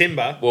second Yeah. the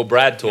timber. Well,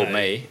 Brad taught No.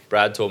 me,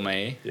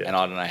 Yeah. and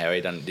I don't know how he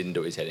didn't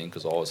do his heading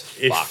because I was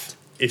fucked.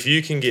 If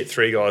you can get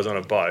 3 guys on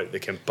a boat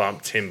that can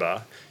bump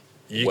timber,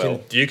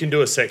 you can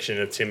do a section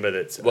of timber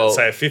that's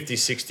say a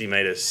 50-60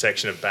 metre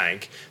section of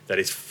bank that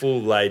is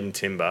full laden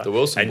timber, The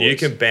Wilson and you boys.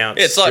 can bounce.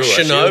 Yeah, it's like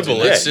through it.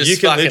 Chernobyl. It's just you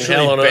can fucking literally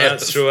hell on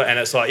bounce earth. through it, and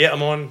it's like, yeah,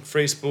 I'm on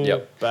free spool.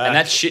 Yep. Back. And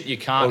that's shit you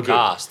All can't good.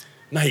 cast.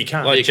 No, you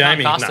can't. Like You can't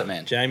Jamie, cast no, it,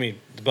 man. Jamie,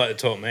 the bloke that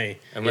taught me.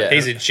 And Yeah.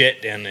 He's a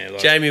jet down there.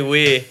 Like, Jamie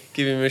Weir,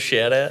 give him a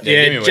shout out.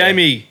 Yeah, give me yeah, a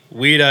Jamie,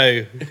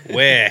 weirdo,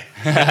 where?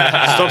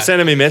 Stop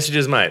sending me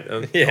messages, mate.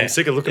 Yeah. I'm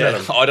sick of looking at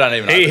them. I don't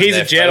even. He- open he's a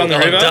their jet on the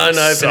Facebook. river. Don't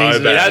open So his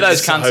bad. You know those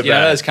It's so cunts. You know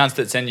bad. those cunts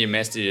that send you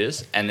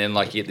messages and then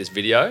like you get this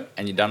video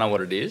and you don't know what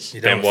it is.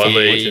 You Ben don't know what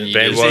Wadley, you-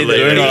 Ben just Wadley,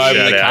 do not shout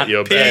open the out. cunt.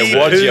 You're Yeah, bad.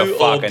 what's your Poo or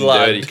fucking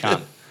blood? dirty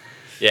cunt?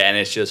 Yeah, and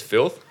it's just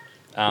filth.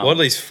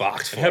 Wadley's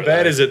fucked. For How it,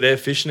 bad though. is it they're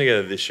fishing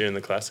together this year in the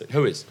Classic?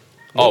 Who is?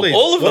 Wadley-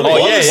 All of them.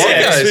 Wadley- all yeah, the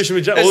yeah. sickos. Fishing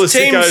with It's all the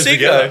Team sickos Sicko.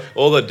 together.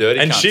 All the dirty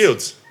And cunts.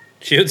 Shields.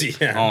 Shieldsy,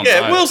 yeah. Oh,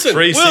 Yeah, no. Wilson.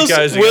 3 Wilson.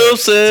 sickos together.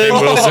 Wilson.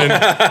 Team Wilson.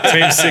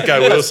 Team Sicko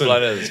Wilson.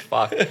 Bloated as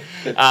fuck.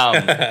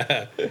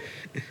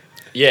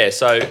 Yeah,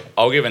 so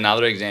I'll give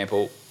another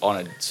example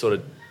on a sort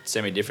of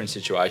semi-different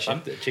situation.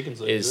 Fuck, the chickens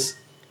look Is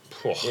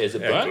Oh, Yeah, is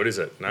it how burnt? good is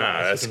it? Nah,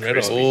 No, that's it's red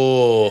crispy.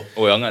 Oh,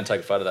 well, I'm going to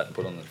take a photo of that and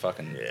put it on the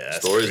fucking Yeah,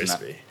 that's stories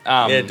crispy.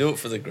 and that. yeah, do it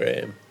for the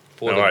gram.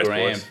 For No the worries, gram.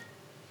 boys.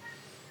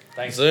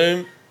 Thanks.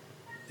 Zoom.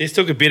 This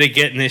took a bit of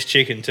getting this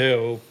chicken too.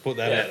 We'll put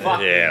that Yeah, out there.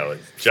 fuck. Yeah,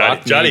 well,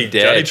 Fuck me dead.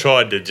 Juddy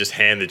tried to just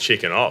hand the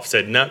chicken off.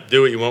 Said, no,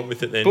 do what you want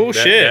with it then.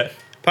 Bullshit.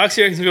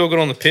 Parksy reckons we all got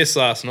on the piss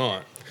last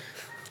night.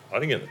 I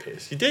didn't get on the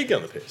piss. You did get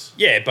on the piss.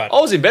 Yeah, but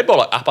I was in bed by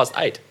like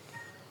 8:30.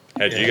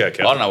 How'd you go, I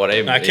Kel? don't know what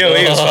even. No, Kel,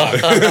 he was fine.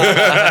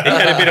 He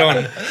had a bit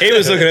on. He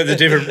was looking at the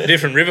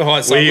different river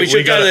heights. Like, we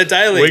should go to the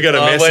daily. We got a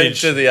I went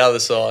message. to the other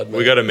side, man.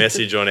 We got a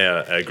message on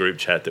our group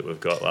chat that we've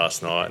got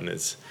last night, and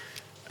it's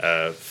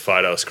a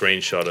photo, a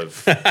screenshot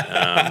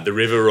of the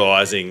river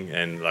rising,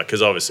 and like,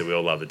 because obviously we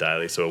all love the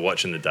daily, so we're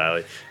watching the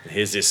daily, and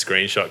here's this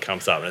screenshot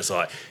comes up, and it's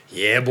like,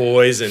 yeah,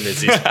 boys, and there's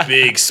this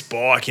big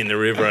spike in the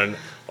river, and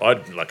I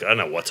don't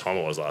know what time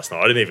it was last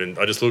night.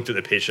 I just looked at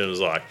the picture and was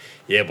like,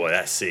 yeah, boy,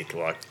 that's sick.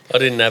 Like, I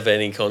didn't have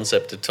any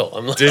concept of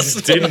time.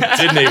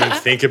 didn't even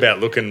think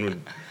about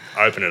open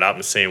it up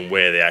and seeing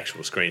where the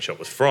actual screenshot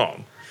was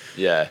from.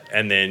 Yeah.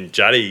 And then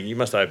Juddy, you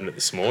must have opened it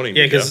this morning.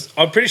 Yeah, didn't you? because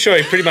I'm pretty sure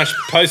he pretty much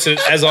posted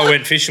it as I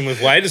went fishing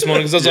with Wade this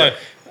morning. Because I was like,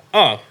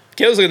 oh,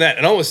 Kel's looking at that.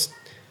 And I was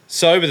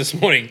sober this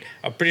morning.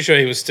 I'm pretty sure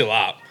he was still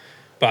up.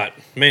 But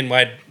me and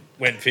Wade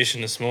went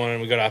fishing this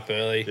morning. We got up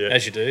early,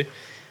 as you do.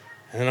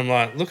 And then I'm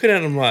like, looking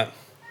at it, I'm like,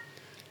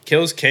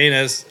 Kel's keen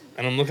as,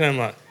 and I'm looking at him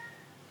like,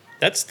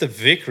 that's the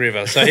Vic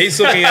River. So he's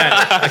looking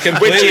at a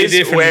completely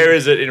different. Where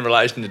is it in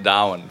relation to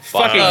Darwin?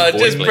 Fucking it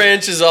just Boisley.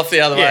 branches off the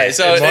other Yeah, way.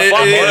 So it might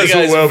either as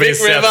goes well be in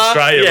Vic South River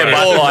Australia,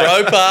 Yeah, or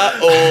but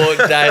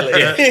Roper or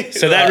Daly.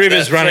 So that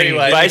river's running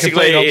freeway.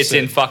 Basically, complete it's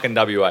in opposite. fucking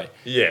WA.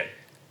 Yeah.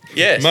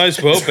 Yes,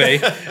 Most will be.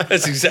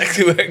 that's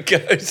exactly where it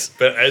goes.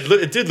 But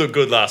it did look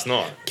good last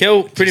night.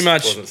 Kel pretty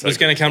much wasn't so was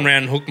going to come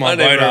around and hook my I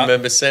boat never up.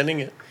 remember sending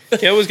it.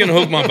 Kel was going to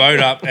hook my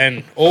boat up,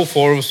 and all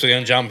four of us were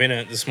going to jump in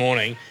it this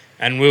morning,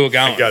 and we were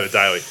going. Go to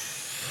Daly.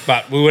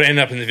 But we would end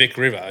up in the Vic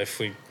River if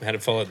we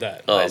had followed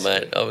that. Oh,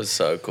 basically. mate, I was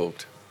so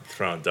cooked.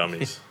 Throwing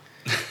dummies.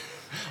 I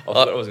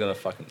thought I was going to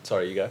fucking...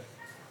 Sorry, you go.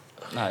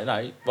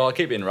 No. Well, I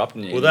keep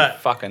interrupting you. Well,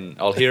 that-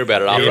 I'll hear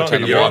about it after I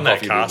turn the mic you're on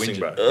off. that You'll be casting, whinging.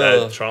 bro.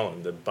 That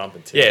trolling, the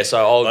bumping tip. Yeah,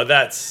 so Like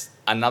that's...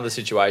 another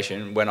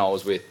situation when I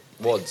was with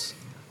Wads,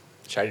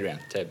 Shady Round,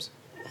 Tebs.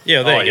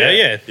 Yeah, well, there Oh, you go.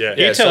 yeah. Yeah.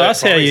 Yeah, You tell so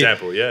us how prime you.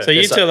 example, yeah. So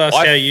you Yeah, tell us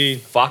I how you.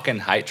 fucking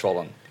hate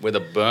trolling with a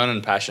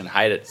burning passion.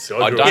 Hate it.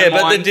 So I I grew don't up- Yeah, but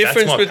the mind.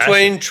 difference my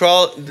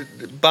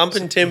between bump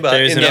and timber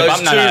There is in a- those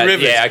bump- no, two no,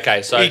 rivers. yeah,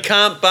 okay, so- you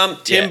can't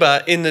bump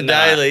timber in the No,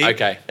 daily.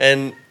 okay.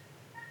 And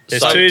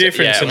There's two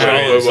different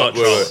scenarios.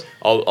 scenarios.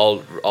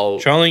 I'll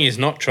Trolling is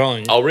not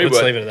trolling. I'll reword.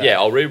 Let's leave it at that. Yeah,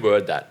 I'll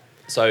reword that.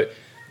 So,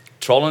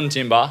 trolling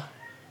timber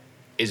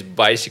is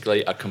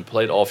basically a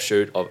complete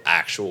offshoot of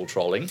actual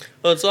trolling.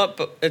 well,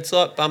 it's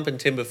like bumping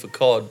timber for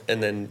cod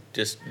and then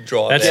just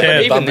drive That's out how- and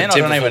Even bumping then, I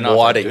timber don't even for know if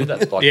whiting. they do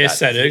that like Yes,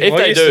 that. they do. If I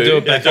they used to do do,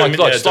 it back like, home.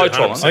 like slow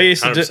trolling. I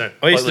used to 100%.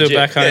 do it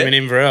back home Yeah. in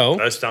Inverell.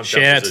 Those stump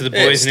Shout out jumpers to the are-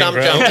 Yeah, boys in stump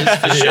Inverell. jumpers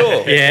for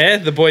sure. Yeah,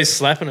 the boys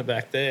slapping it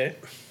back there.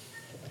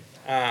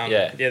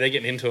 Yeah. Yeah, they're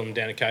getting into them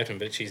down at Coton,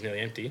 but she's nearly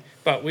empty.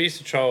 But we used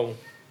to troll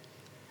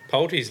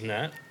poultries and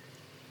that.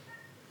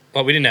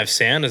 Well, we didn't have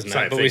sounders and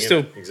Same that, but thing, we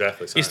still innit?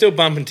 Exactly. you're same. still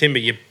bumping timber.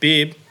 Your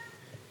bib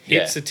hits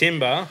Yeah. the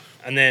timber,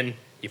 and then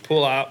you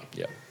pull up.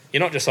 Yep. You're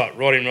not just like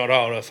rod in, rod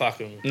out, or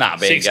fucking Nah,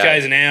 being 6 go.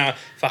 k's an hour,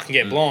 fucking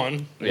get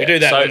blind. We Yeah, do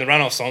that so- when the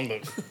runoff's on,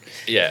 but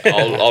Yeah,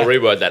 I'll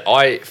reword that.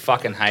 I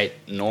fucking hate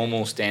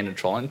normal standard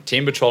trolling.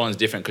 Timber trolling is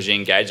different because you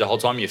engage the whole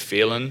time. You're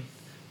feeling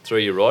through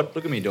your rod.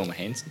 Look at me doing my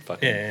hands.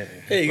 Fucking. yeah.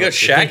 Yeah, you got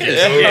shackers.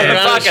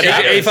 Yeah, fucking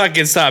hell. he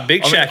fucking start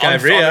big shack I'm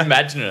over here.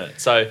 imagining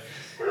it. So,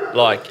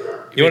 like,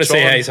 You want to see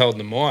how trolling- he's holding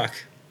the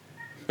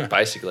mic?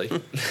 basically.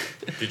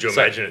 Did you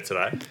imagine it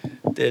today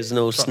There's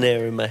no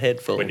snare in my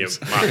headphones. when you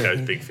marked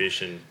those big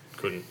fish and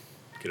couldn't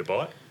get a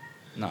bite?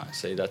 No,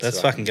 see, that's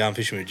That's fucking going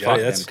fishing with Fuck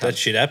Jody. them That cunts.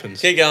 shit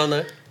happens. Keep going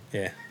though.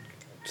 Yeah.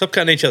 Stop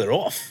cutting each other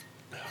off.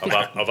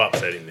 I've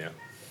upset him now.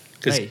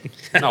 'Cause- Me.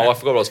 No, I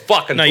forgot what I was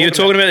fucking. No, you're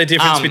talking about the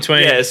difference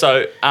between. Yeah,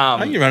 so.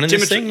 Are you running this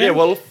Timothy- thing, Yeah, man?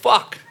 well,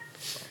 fuck.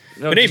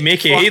 No, We need just Mick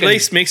here. At fucking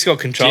least Mick's got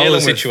control of the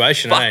dealing with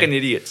situation. Fucking eh?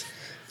 idiots.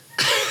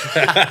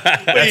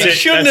 That's You it,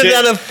 shouldn't that's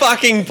have it. done a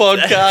fucking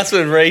podcast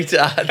with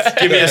retards.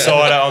 Give me a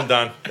cider. I'm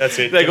done. That's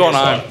it. They're Give me a gone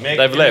cider. home. Meg,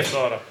 They've give me a left.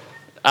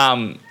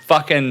 cider.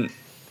 Fucking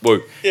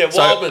woo. Yeah, so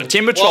Wildman.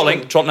 timber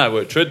trolling,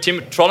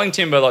 Wildman. trolling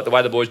timber like the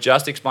way the boys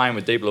just explained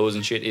with deep lures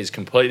and shit is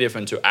completely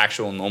different to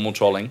actual normal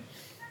trolling.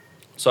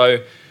 So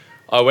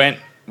I went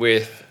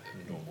with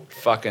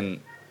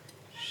fucking.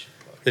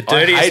 The I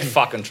hate dirtiest.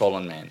 fucking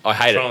trolling, man. I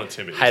hate Trolling it.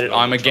 timber is Hate it. normal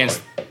I'm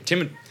against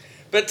timber.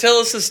 But tell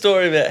us the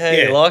story about how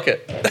Yeah. you like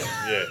it.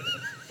 Yeah.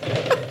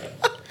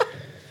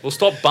 We'll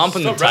stop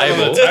bumping Stop the rattling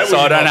table, the table, so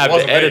I you don't mug. have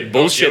Wasn't to me, edit not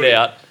bullshit you.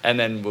 out, and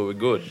then we're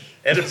good.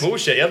 Edit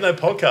bullshit. You have no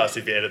podcast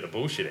if you edit the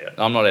bullshit out.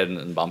 I'm not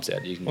editing bumps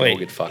out. You can Wait. all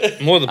get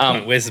fucked. More to the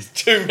point, where's the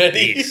Too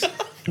many. dicks?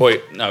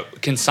 Wait, no.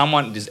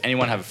 Does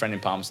anyone have a friend in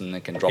Palmerston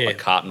that can drop Yeah. a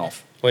carton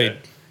off? Wait,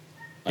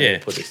 I need to Yeah.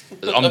 put this.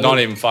 I'm not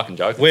even fucking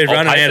joking. we're I'll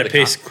running pay out for of the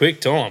piss cunt. quick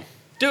time.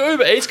 Do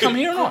Uber Eats come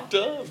here or not?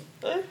 Dumb.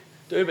 Eh?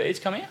 Do Uber Eats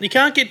come here? You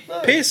can't get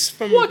piss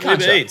from Why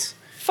can't Uber you? Eats.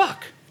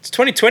 Fuck. It's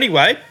 2020,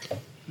 Wade.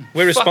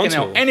 We're Fucking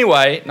responsible. hell.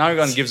 Anyway, no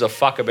one gives a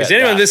fuck about Is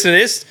anyone that. listening to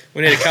this?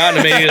 We need a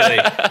carton immediately.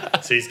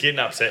 So he's getting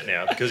upset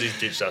now because he's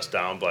ditched us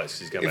Darwin blokes.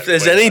 He's going If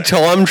there's any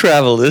time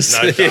travelers,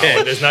 no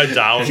Darwin, there's no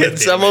Darwin. can left in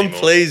someone anymore.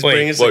 please Wait,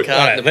 bring us wait, a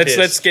carton Alright, of let's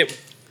piss? get.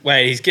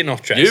 Wait, he's getting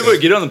off track. You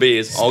get on the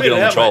beers, I'll Spit get it on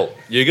the out, troll.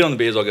 You get on the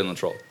beers, I'll get on the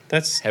troll.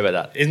 That's How about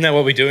that? isn't that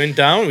what we do in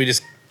Darwin? We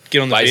just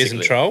get on the beers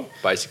and troll.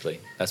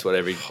 Basically, that's what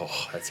every.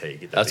 Oh, that's how you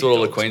get that. That's big what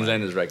all the dogs, mate.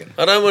 Queenslanders reckon.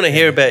 I don't want to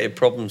hear about your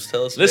problems.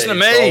 Tell us. Listen to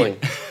about your me.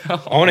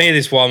 trolling. I want to hear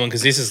this wild one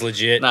because this is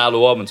legit. Nah, the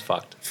Wildman's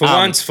fucked. For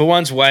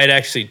once, Wade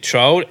actually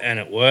trolled and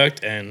it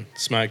worked and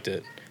smoked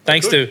it.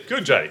 Thanks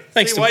Good, Jay.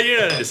 Thanks See, to- why you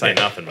don't need to say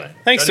nothing, mate.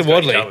 Thanks to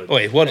Don't just Wadley. go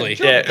covered. Wadley.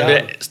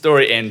 Yeah,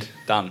 story end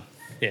done.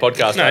 Yeah.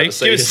 Podcast No,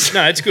 overseas.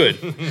 no, it's good.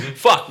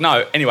 Fuck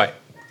no. Anyway,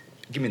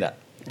 give me that.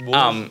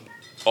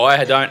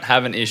 I don't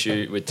have an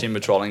issue with timber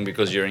trolling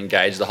because you're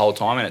engaged the whole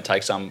time and it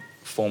takes some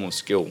form of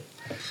skill.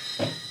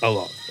 A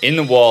lot. In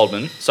the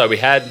Wildman, so we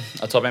had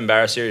a top end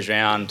Barra Series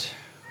round.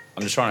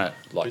 I'm just trying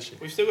to like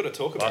We've still got to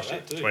talk about Last year,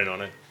 that too.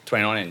 2019.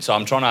 2019. So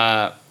I'm trying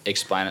to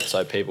explain it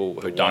so people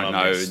who don't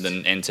I know missed. the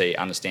NT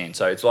understand.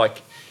 So it's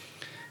like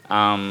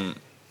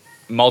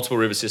multiple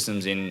river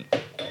systems in.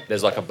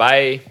 There's like a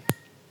bay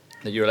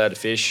that you're allowed to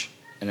fish,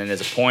 and then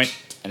there's a point,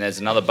 and there's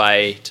another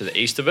bay to the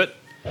east of it,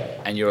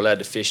 and you're allowed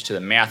to fish to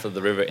the mouth of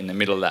the river in the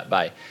middle of that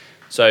bay.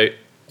 So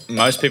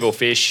most people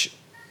fish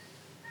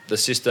the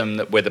system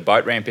where the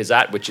boat ramp is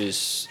at, which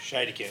is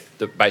Shady Camp.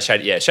 the bay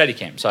Shady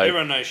Camp. So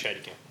Everyone knows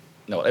Shady Camp.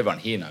 no, everyone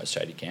here knows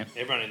Shady Camp.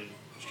 Everyone in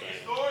Australia.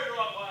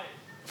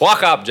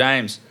 Fuck up,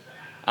 James.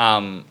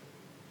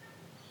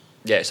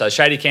 So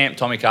Shady Camp,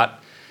 Tommy Cut,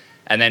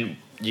 and then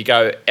you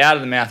go out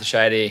of the mouth of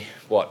Shady,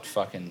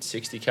 fucking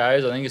 60 Ks?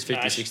 I think it's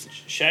 50, 60.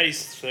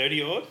 Shady's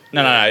 30 odd.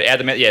 No, out of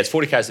the mouth, it's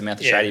 40 Ks the mouth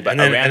of Shady, but and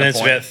then, around and the then it's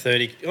point. about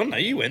 30. Oh, no,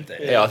 you went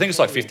there. Yeah, I think it's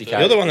like 50 Ks.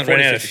 You're the one that 40,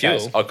 ran out of 50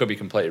 Ks. fuel. I could be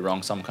completely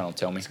wrong. Someone can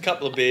tell me. A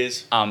couple of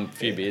beers.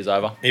 Few beers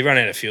over. He ran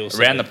out of fuel.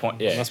 Around the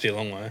point, yeah. Must be a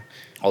long way.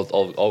 I'll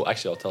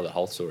tell the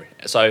whole story.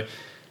 So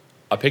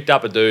I picked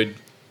up a dude,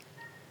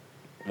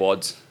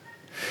 Wads.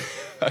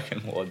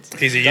 Fucking Wads.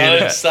 He's a Don't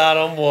unit. start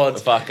on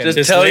wads. Fucking- Just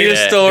Just tell leave your it.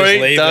 Just story.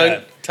 leave Don't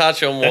that.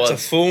 touch on That's a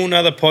wads. full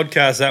another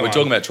podcast, that We're one.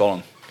 talking about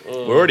trolling.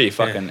 We're already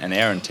fucking an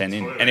hour and 10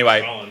 in.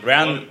 Anyway,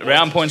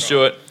 round Point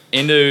Stewart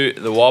into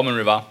the Wildman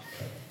River,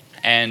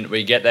 and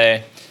we get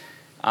there,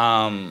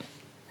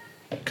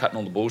 cutting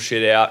all the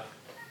bullshit out.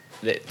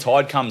 The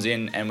tide comes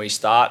in, and we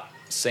start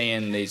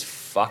seeing these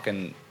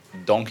fucking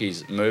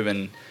donkeys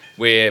moving.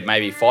 We're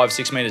maybe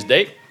 5-6 meters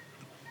deep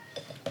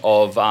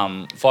of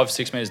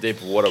 5-6 meters deep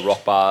of water,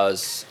 rock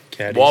bars.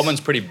 Caddies. Wildman's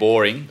pretty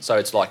boring, so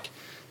it's like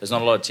there's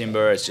not a lot of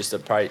timber. It's just a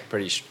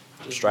pretty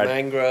straight.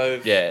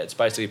 Mangrove. Yeah, it's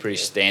basically a pretty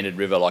standard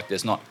river. Like,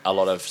 there's not a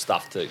lot of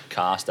stuff to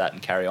cast at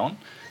and carry on.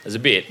 There's a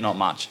bit, not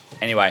much.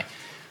 Anyway,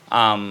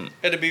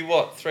 It'd be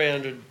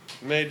 300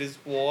 metres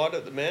wide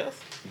at the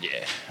mouth?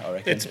 yeah, I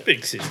reckon. It's a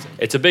big system.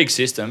 It's a big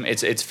system.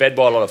 It's fed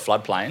by a lot of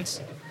floodplains.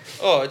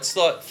 Oh, it's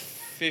like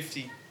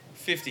 50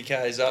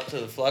 Ks up to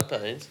the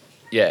floodplains.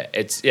 Yeah,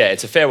 it's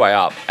a fair way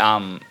up.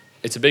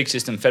 It's a big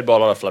system fed by a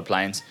lot of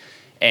floodplains,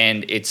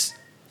 and it's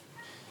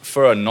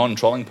for a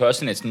non-trolling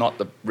person. It's not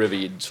the river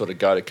you'd sort of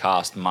go to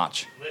cast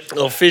much.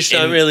 Well, fish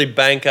don't really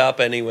bank up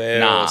anywhere.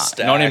 Nah, or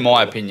stack not in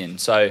my or- opinion.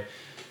 So,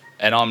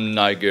 and I'm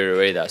no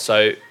guru either.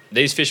 So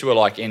these fish were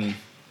like in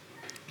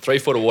 3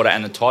 foot of water,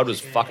 and the tide was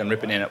fucking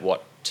ripping in at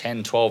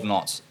 10, 12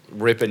 knots,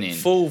 ripping in.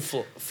 Full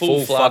flood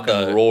fucking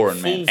though. roaring,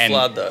 full man. And,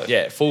 flood though.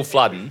 Yeah, full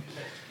flooding.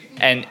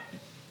 And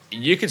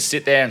you could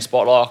sit there and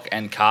spot lock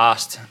and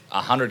cast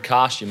 100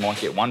 casts, you might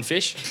get one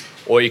fish.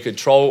 Or you could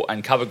troll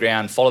and cover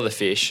ground, follow the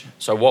fish.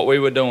 So what we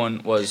were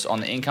doing was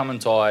on the incoming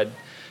tide,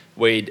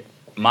 we'd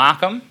mark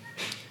them,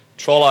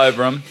 troll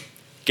over them,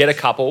 get a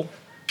couple,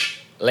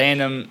 land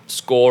them,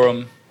 score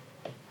them,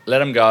 let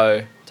them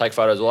go, take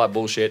photos, all that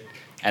bullshit.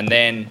 And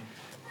then,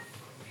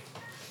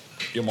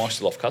 your mic's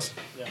still off, cuss?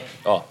 Yeah.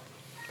 Oh,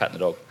 patting the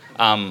dog.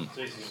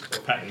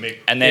 Pat and Mick.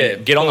 And then Yeah,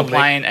 get on the poor Mick.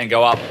 plane and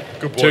go up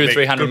Good boy, 200-300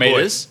 Mick. Good boy.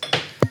 meters.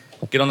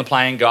 Get on the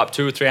plane, go up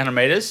 200 or 300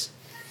 meters,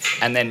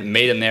 and then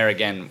meet them there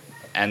again,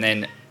 and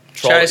then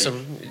Chase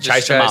 'em. Just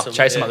chase them up, chase 'em,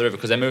 chase them yeah. up the river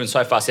because they're moving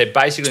so fast. They're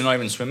basically not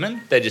even swimming;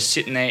 they're just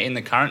sitting there in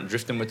the current,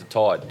 drifting with the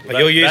tide. But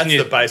you're using That's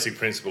your, the basic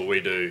principle we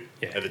do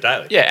at the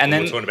daily. Yeah, and We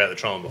then- were talking about the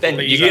trolling before. then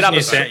but you you're, get up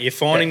using the- your you're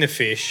finding the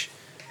fish,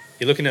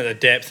 you're looking at the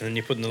depth, and then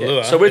you're putting the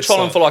lure. So we're It's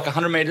trolling like- for like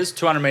 100 meters,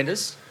 200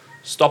 meters,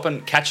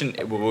 stopping, catching.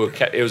 It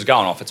was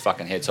going off its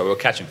fucking head, so we were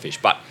catching fish.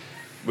 But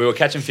we were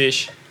catching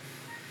fish,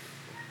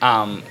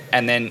 and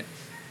then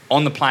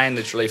on the plane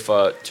literally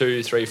for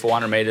 200, 300,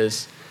 400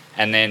 meters,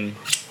 and then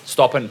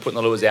stopping, putting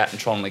the lures out and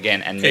trolling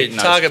again and meeting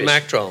those target fish.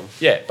 Mac troll.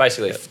 Yeah,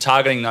 basically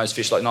targeting those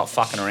fish, like not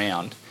fucking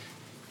around.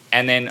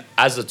 And then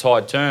as the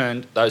tide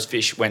turned, those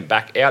fish went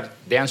back out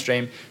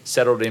downstream,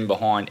 settled in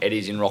behind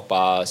eddies, in rock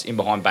bars, in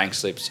behind bank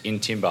slips, in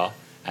timber,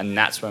 and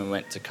that's when we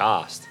went to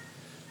cast.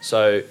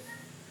 So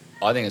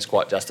I think it's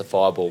quite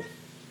justifiable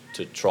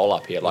to troll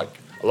up here. Like,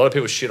 a lot of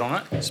people shit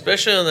on it.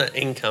 Especially on that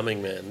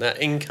incoming, man.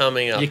 That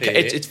incoming up here.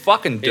 It's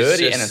fucking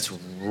dirty and just- it's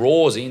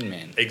roars in,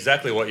 man.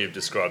 Exactly what you've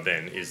described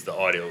then is the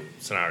ideal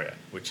scenario,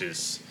 which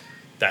is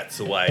that's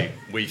the way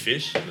we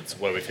fish. It's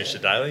the way we fish the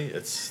daily.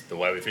 It's the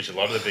way we fish a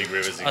lot of the big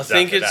rivers. Exactly I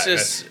think it's that.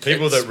 just- And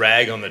people it's- that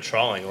rag on the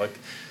trolling. Like,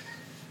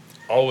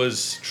 I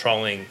was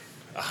trolling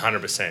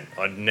 100%.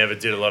 I never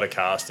did a lot of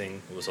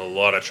casting. It was a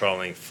lot of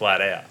trolling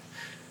flat out.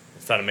 I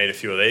started to meet a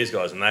few of these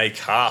guys, and they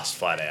cast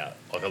flat out,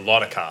 like a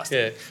lot of casting.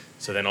 Yeah.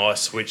 So then I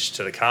switched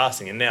to the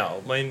casting, and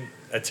now, I mean,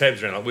 at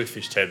Tebs, like, we've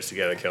fished Tebs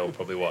together, Kel,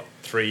 probably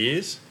 3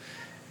 years?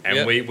 And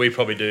Yep. we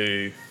probably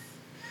do,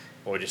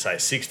 what would you say,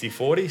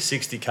 60-40?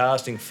 60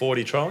 casting,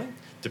 40 trolling,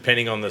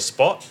 depending on the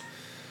spot.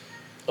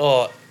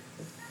 Oh,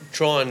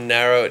 try and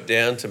narrow it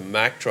down to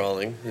mac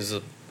trolling.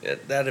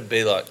 That'd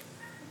be like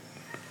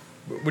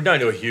We don't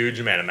do a huge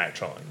amount of mac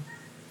trolling,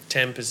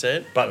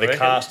 10%. but I the reckon.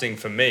 casting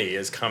for me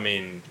has come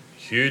in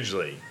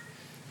hugely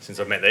since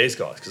I've met these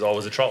guys, because I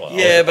was a troller.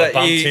 Yeah, I but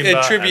bumped you timber,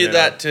 attribute and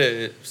then that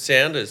to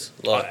sounders.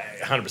 Like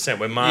 100%.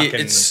 We're marking.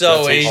 it's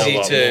so the fish a easy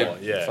lot to- more,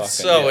 yeah. Fuck.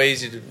 so yeah.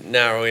 easy to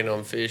narrow in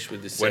on fish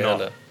with the We're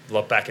sounder. not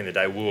like back in the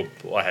day.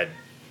 I had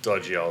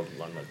dodgy old,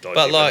 well, not dodgy,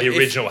 But, like, the if-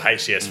 original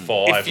HCS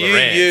 5 If you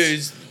Lorentz.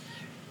 use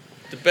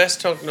the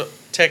best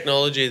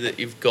technology that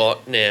you've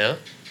got now,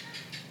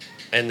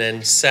 and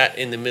then sat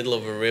in the middle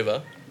of a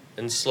river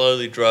and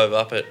slowly drove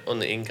up it on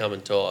the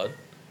incoming tide,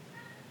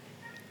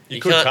 You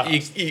could can't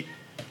cast.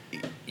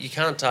 you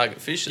can't target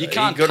fish. You though.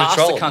 can't You've got cast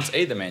to the troll 'em. cunts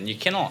either, man. You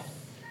cannot.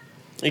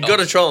 You've got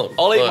to troll them.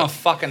 I'll eat my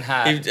fucking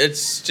hat.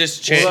 It's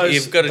just Well, those-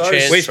 you've got a those-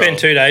 chance. We spent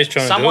 2 days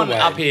trying Someone to do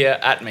it. up Wade. here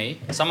at me,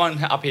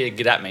 someone up here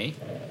get at me,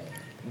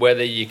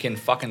 whether you can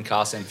fucking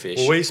cast them fish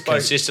Well, we spoke-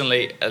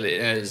 consistently and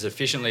as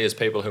efficiently as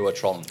people who are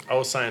trolling. I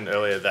was saying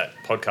earlier that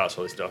podcast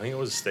I listened to, I think it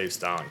was Steve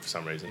Starling for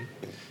some reason.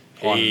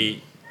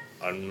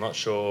 I'm not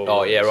sure.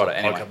 Oh, yeah, what right, the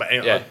anyway. podcast- But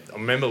anyway, Yeah. I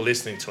remember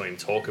listening to him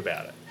talk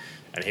about it,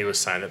 and he was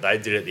saying that they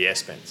did it at the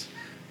Espens.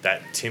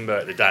 That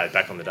timber,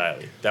 back on the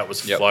daily, that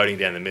was Yep. floating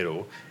down the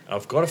middle. And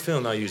I've got a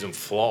feeling they use them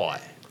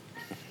fly.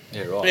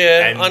 Yeah, right.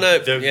 Yeah, And I know.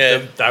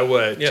 they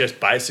were Yep. just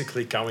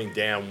basically going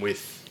down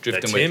with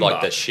Drifting the with timber,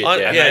 like that shit. I-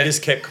 Yeah. and Yeah. they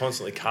just kept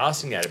constantly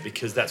casting at it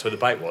because that's where the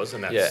bait was,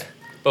 and that's Yeah.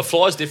 But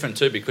fly's different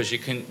too because you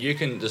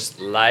can just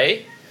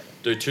lay,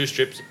 do 2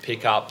 strips,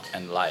 pick up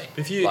and lay.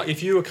 If you Like,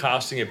 if you were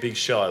casting a big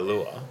shallow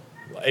lure,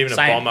 like even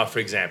Same. a bomber, for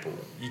example,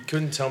 you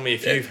couldn't tell me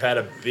if Yeah. you've had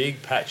a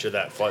big patch of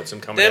that flotsam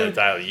coming Them- out of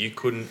daily, you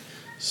couldn't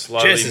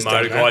slowly Jess has done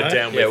motor that, guide mate.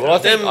 down Yeah, with well, I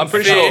it. think- Them I'm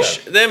pretty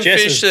fish, sure- them Jess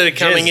fish has- that are Jess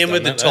coming has in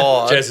with the done that,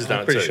 though. tide. Jez has done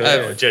I'm it pretty too. sure, Yeah.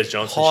 yeah. Jez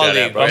Johnson, Highly shout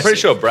out, bro. I'm pretty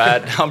sure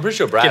Brad.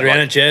 Get around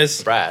it,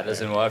 Jez. Brad,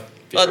 as in wife.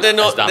 Like they're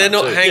not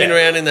hanging Yeah.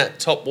 around in that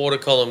top water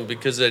column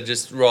because they're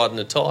just riding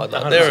the tide.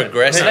 Like they're 100%.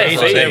 aggressive. They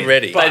Like, feed. they're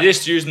ready. They're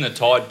just using the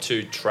tide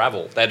to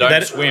travel. They don't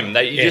That- swim.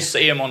 You yeah. just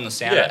see them on the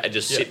sounder Yeah, and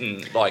just yeah.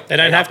 sitting like. They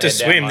don't head have up, to head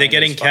down, swim. mate, They're and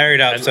getting just carried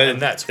up, And, so and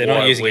that's they're why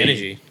not using we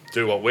energy.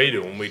 do what we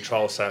do, and we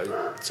troll so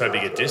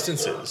big at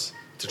distances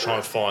to try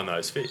and find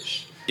those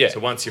fish. Yeah.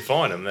 So once you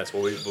find them, that's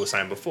what we were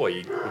saying before.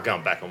 We're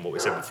going back on what we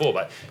said before,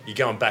 but you're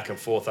going back and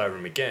forth over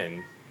them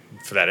again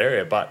for that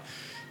area. But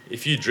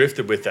if you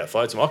drifted with that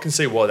floatsam, I can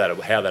see how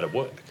that'd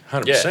work.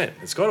 100%.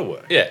 It's got to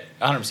work. Yeah,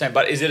 100%.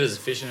 But is it as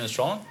efficient as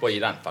trolling? Well, you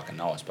don't fucking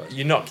know, I suppose.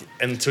 You're not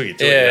until you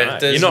do Yeah, it. You know.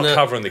 there's You're not no-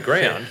 covering the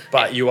ground,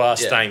 but you are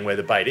Yeah. staying where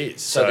the bait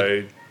is. So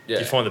So, yeah.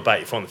 you find the bait,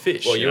 you find the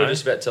fish. Well, you know? were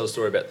just about to tell a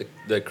story about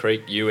the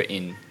creek you were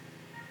in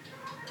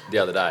the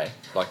other day,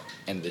 like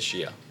end of this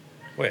year,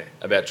 Where?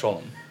 about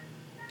trolling.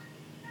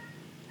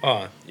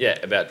 Oh, Yeah,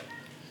 about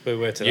we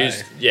were today.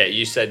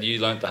 you said you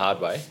learnt the hard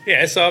way.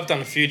 Yeah, so I've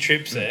done a few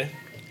trips there.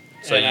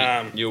 So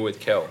And, you were with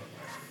Kel.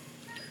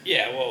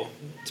 Yeah, well,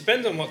 it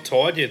depends on what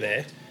tide you're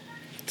there.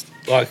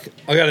 Like,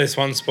 I go to this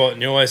one spot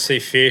and you always see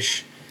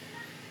fish.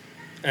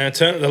 And it's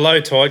the low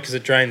tide because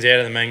it drains out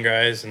of the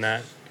mangroves and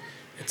that.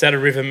 It's at a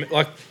river.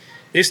 Like,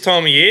 this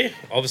time of year,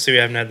 obviously we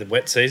haven't had the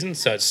wet season,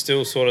 so it's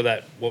still sort of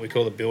that, what we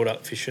call the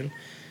build-up fishing.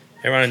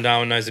 Everyone in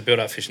Darwin knows the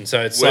build-up fishing.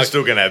 So it's We're like,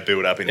 still going to have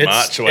build up in It's-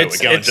 March, the way we're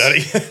going,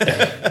 Jody.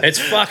 it's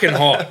fucking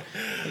hot.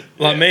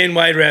 Like, me and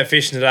Wade were out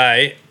fishing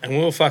today, and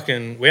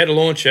we had to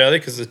launch early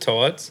because of the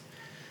tides.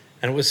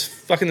 And it was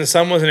fucking, the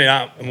sun wasn't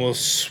up, and we were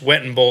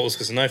sweating balls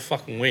because there's no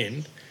fucking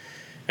wind.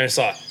 And it's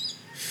like,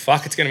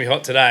 fuck, it's going to be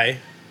hot today.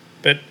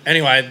 But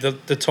anyway,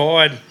 the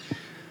tide,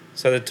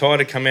 so the tide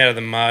had come out of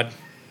the mud,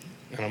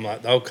 and I'm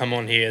like, they'll come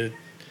on here.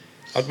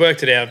 I've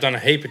worked it out. I've done a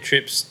heap of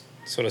trips,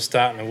 sort of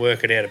starting to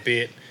work it out a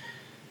bit,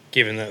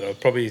 given that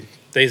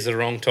these are the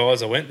wrong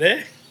tides I went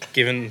there,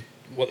 given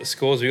what the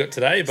scores we got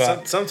today.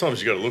 But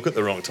Sometimes you got to look at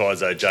the wrong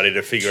tides, though, Juddy,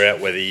 to figure out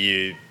whether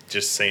you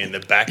just seeing the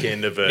back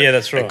end of Yeah,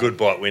 that's a right. good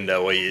bite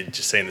window or you're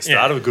just seeing the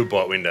start Yeah. of a good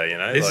bite window, you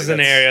know? this Like, is an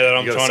that's- area that you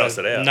I'm gotta trying suss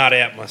it to out. nut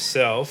out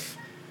myself,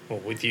 well,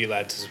 with you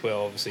lads as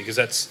well, obviously,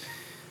 because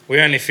we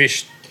only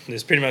fish.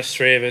 There's pretty much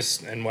 3 of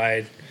us and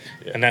Wade,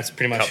 Yeah. and that's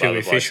pretty much Couple who we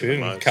other fish blokes at with, the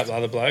and a most. couple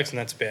other blokes, and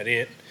that's about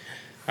it.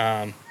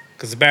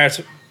 Because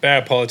the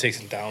Barra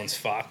politics in Darwin's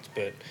fucked,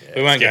 but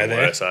we won't It's go getting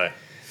there. worse, eh?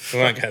 We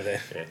won't go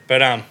there. Yeah.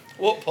 But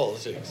What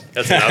politics?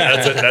 That's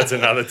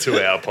another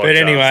 2-hour podcast. But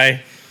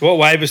anyway, what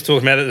Wade was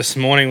talking about this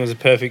morning was a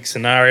perfect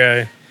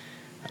scenario.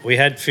 We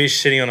had fish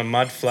sitting on a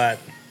mud flat,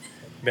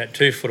 about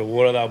 2 foot of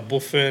water. They were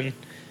buffing,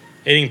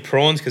 eating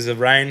prawns because of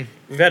rain.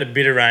 We've had a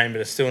bit of rain, but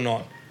it's still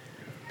not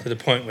to the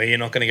point where you're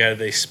not going to go to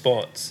these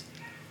spots.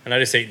 And they're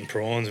just eating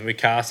prawns, and we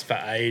cast for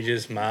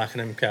ages, marking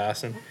them,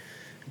 casting.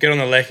 Get on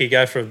the lecky,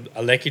 go for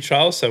a lecky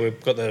trail. So we've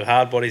got the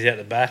hard bodies out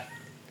the back,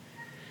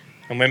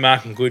 and we're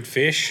marking good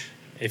fish.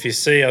 If you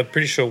see, I'm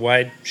pretty sure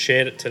Wade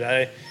shared it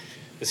today,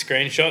 the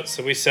screenshot.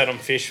 So we sat on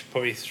fish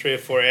probably 3 or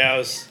 4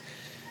 hours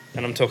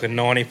and I'm talking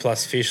 90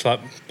 plus fish, like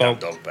Dumb bulk,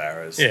 dog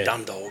barrows. Yeah.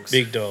 Dumb dogs.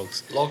 big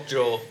dogs.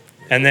 Lockjaw.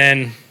 And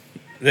then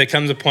there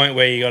comes a point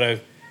where you got to,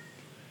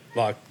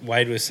 like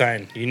Wade was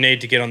saying, you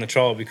need to get on the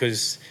troll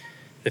because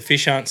the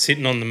fish aren't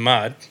sitting on the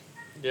mud.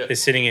 Yeah. They're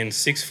sitting in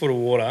 6 foot of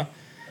water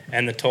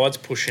and the tide's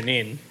pushing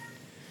in.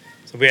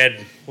 So we had,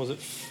 I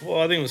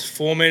think it was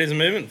 4 metres of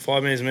movement,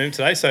 5 metres of movement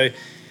today. So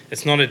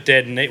it's not a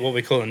dead neat, what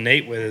we call a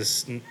neat, where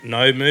there's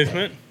no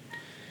movement.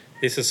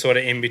 This is sort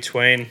of in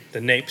between. The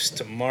neeps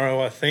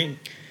tomorrow, I think.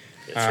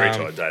 Yeah,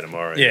 3 tide day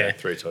tomorrow. yeah.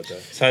 3 tide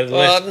day. So the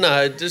Well,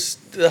 no,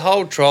 just the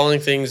whole trolling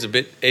thing's a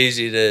bit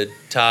easy to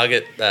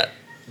target that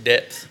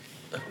depth.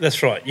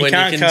 that's right. You when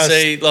can't you can cast.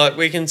 see, like,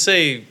 we can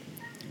see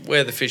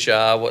where the fish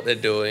are, what they're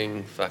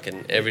doing,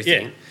 fucking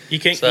everything. Yeah, you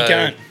can. So, you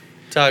can't.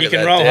 Target You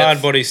can that roll depth.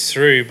 hard bodies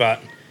through, but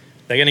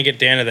they're going to get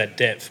down to that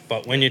depth.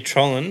 But when you're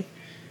trolling,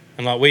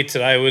 and like we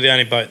today, we're the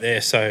only boat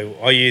there, so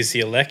I use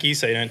the Alecki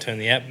so you don't turn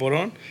the outboard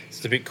on.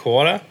 It's a bit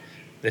quieter.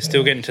 They're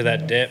still getting to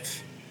that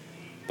depth,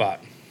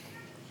 but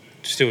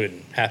still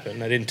didn't happen.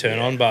 They didn't turn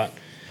on, but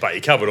But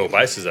you covered all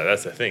bases though.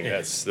 That's the thing. Yeah.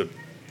 That's the.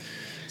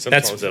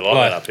 Sometimes That's they're like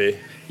like- that up here.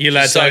 you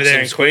lads Soak over there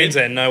some in squid.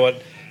 Queensland know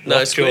what No,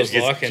 lockjaw's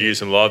squid. like, Do and you use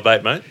some live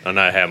bait, mate? I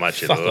know how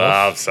much you Fuck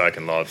love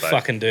soaking live bait.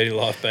 fucking dirty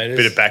life baiters.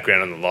 Bit of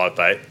background on the live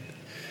bait.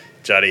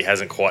 Juddy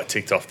hasn't quite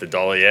ticked off the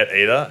dollar yet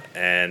either,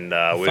 and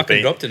we've Fucking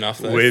been dropped enough,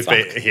 though. We've Fuck.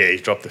 been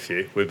he's dropped a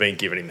few. We've been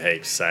giving him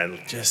heaps, saying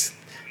just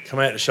come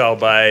out to Shoal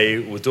Bay.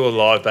 We'll do a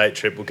live bait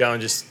trip. We'll go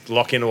and just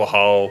lock into a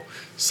hole,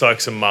 soak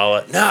some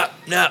mullet. Nah,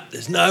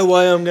 there's no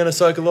way I'm going to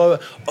soak a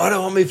live bait. I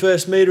don't want my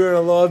first meter in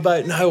a live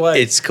bait. No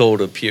way. It's called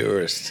a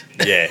purist.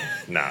 Yeah,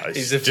 no,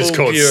 He's it's a just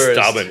full called purist.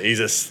 stubborn. He's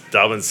a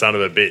stubborn son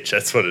of a bitch.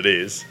 That's what it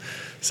is.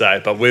 So,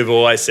 but we've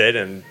always said,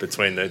 and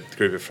between the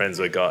group of friends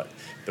we got,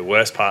 the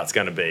worst part's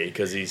going to be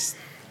because he's,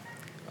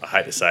 I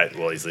hate to say it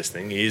while he's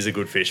listening, he is a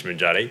good fisherman,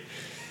 Juddy,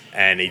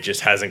 and he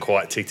just hasn't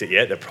quite ticked it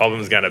yet. The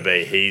problem's going to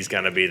be he's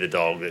going to be the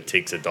dog that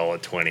ticks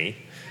 $1.20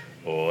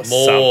 or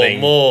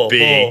something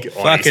big on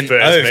Fucking his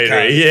first oath, meter.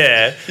 cunt.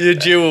 Yeah. Your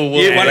dual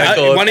world One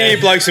record. of you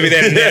blokes will be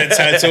there,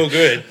 so it's all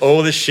good.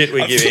 All the shit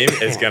we give him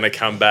is going to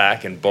come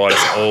back and bite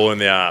us all in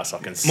the ass. I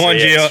can see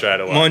it straight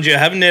away. Mind you, I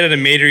haven't netted a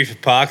metery for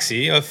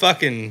Parksy. I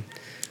fucking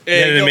Yeah,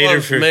 netted you a got metery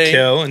one for for me.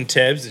 Kel and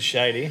Tabs, the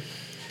shady.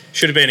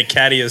 Should have been a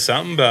caddy or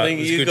something, but I it think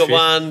was you good got fish.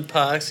 one,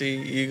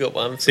 Parksy, you got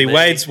one for See, me.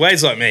 Wade's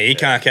like me. He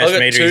can't catch I got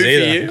meteries two for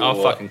either. you. I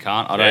fucking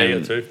can't. I Yeah, don't you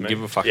got two for even me.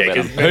 give a fuck Yeah, about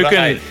 'cause them. remember,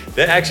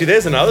 hey, actually,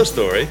 there's another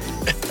story.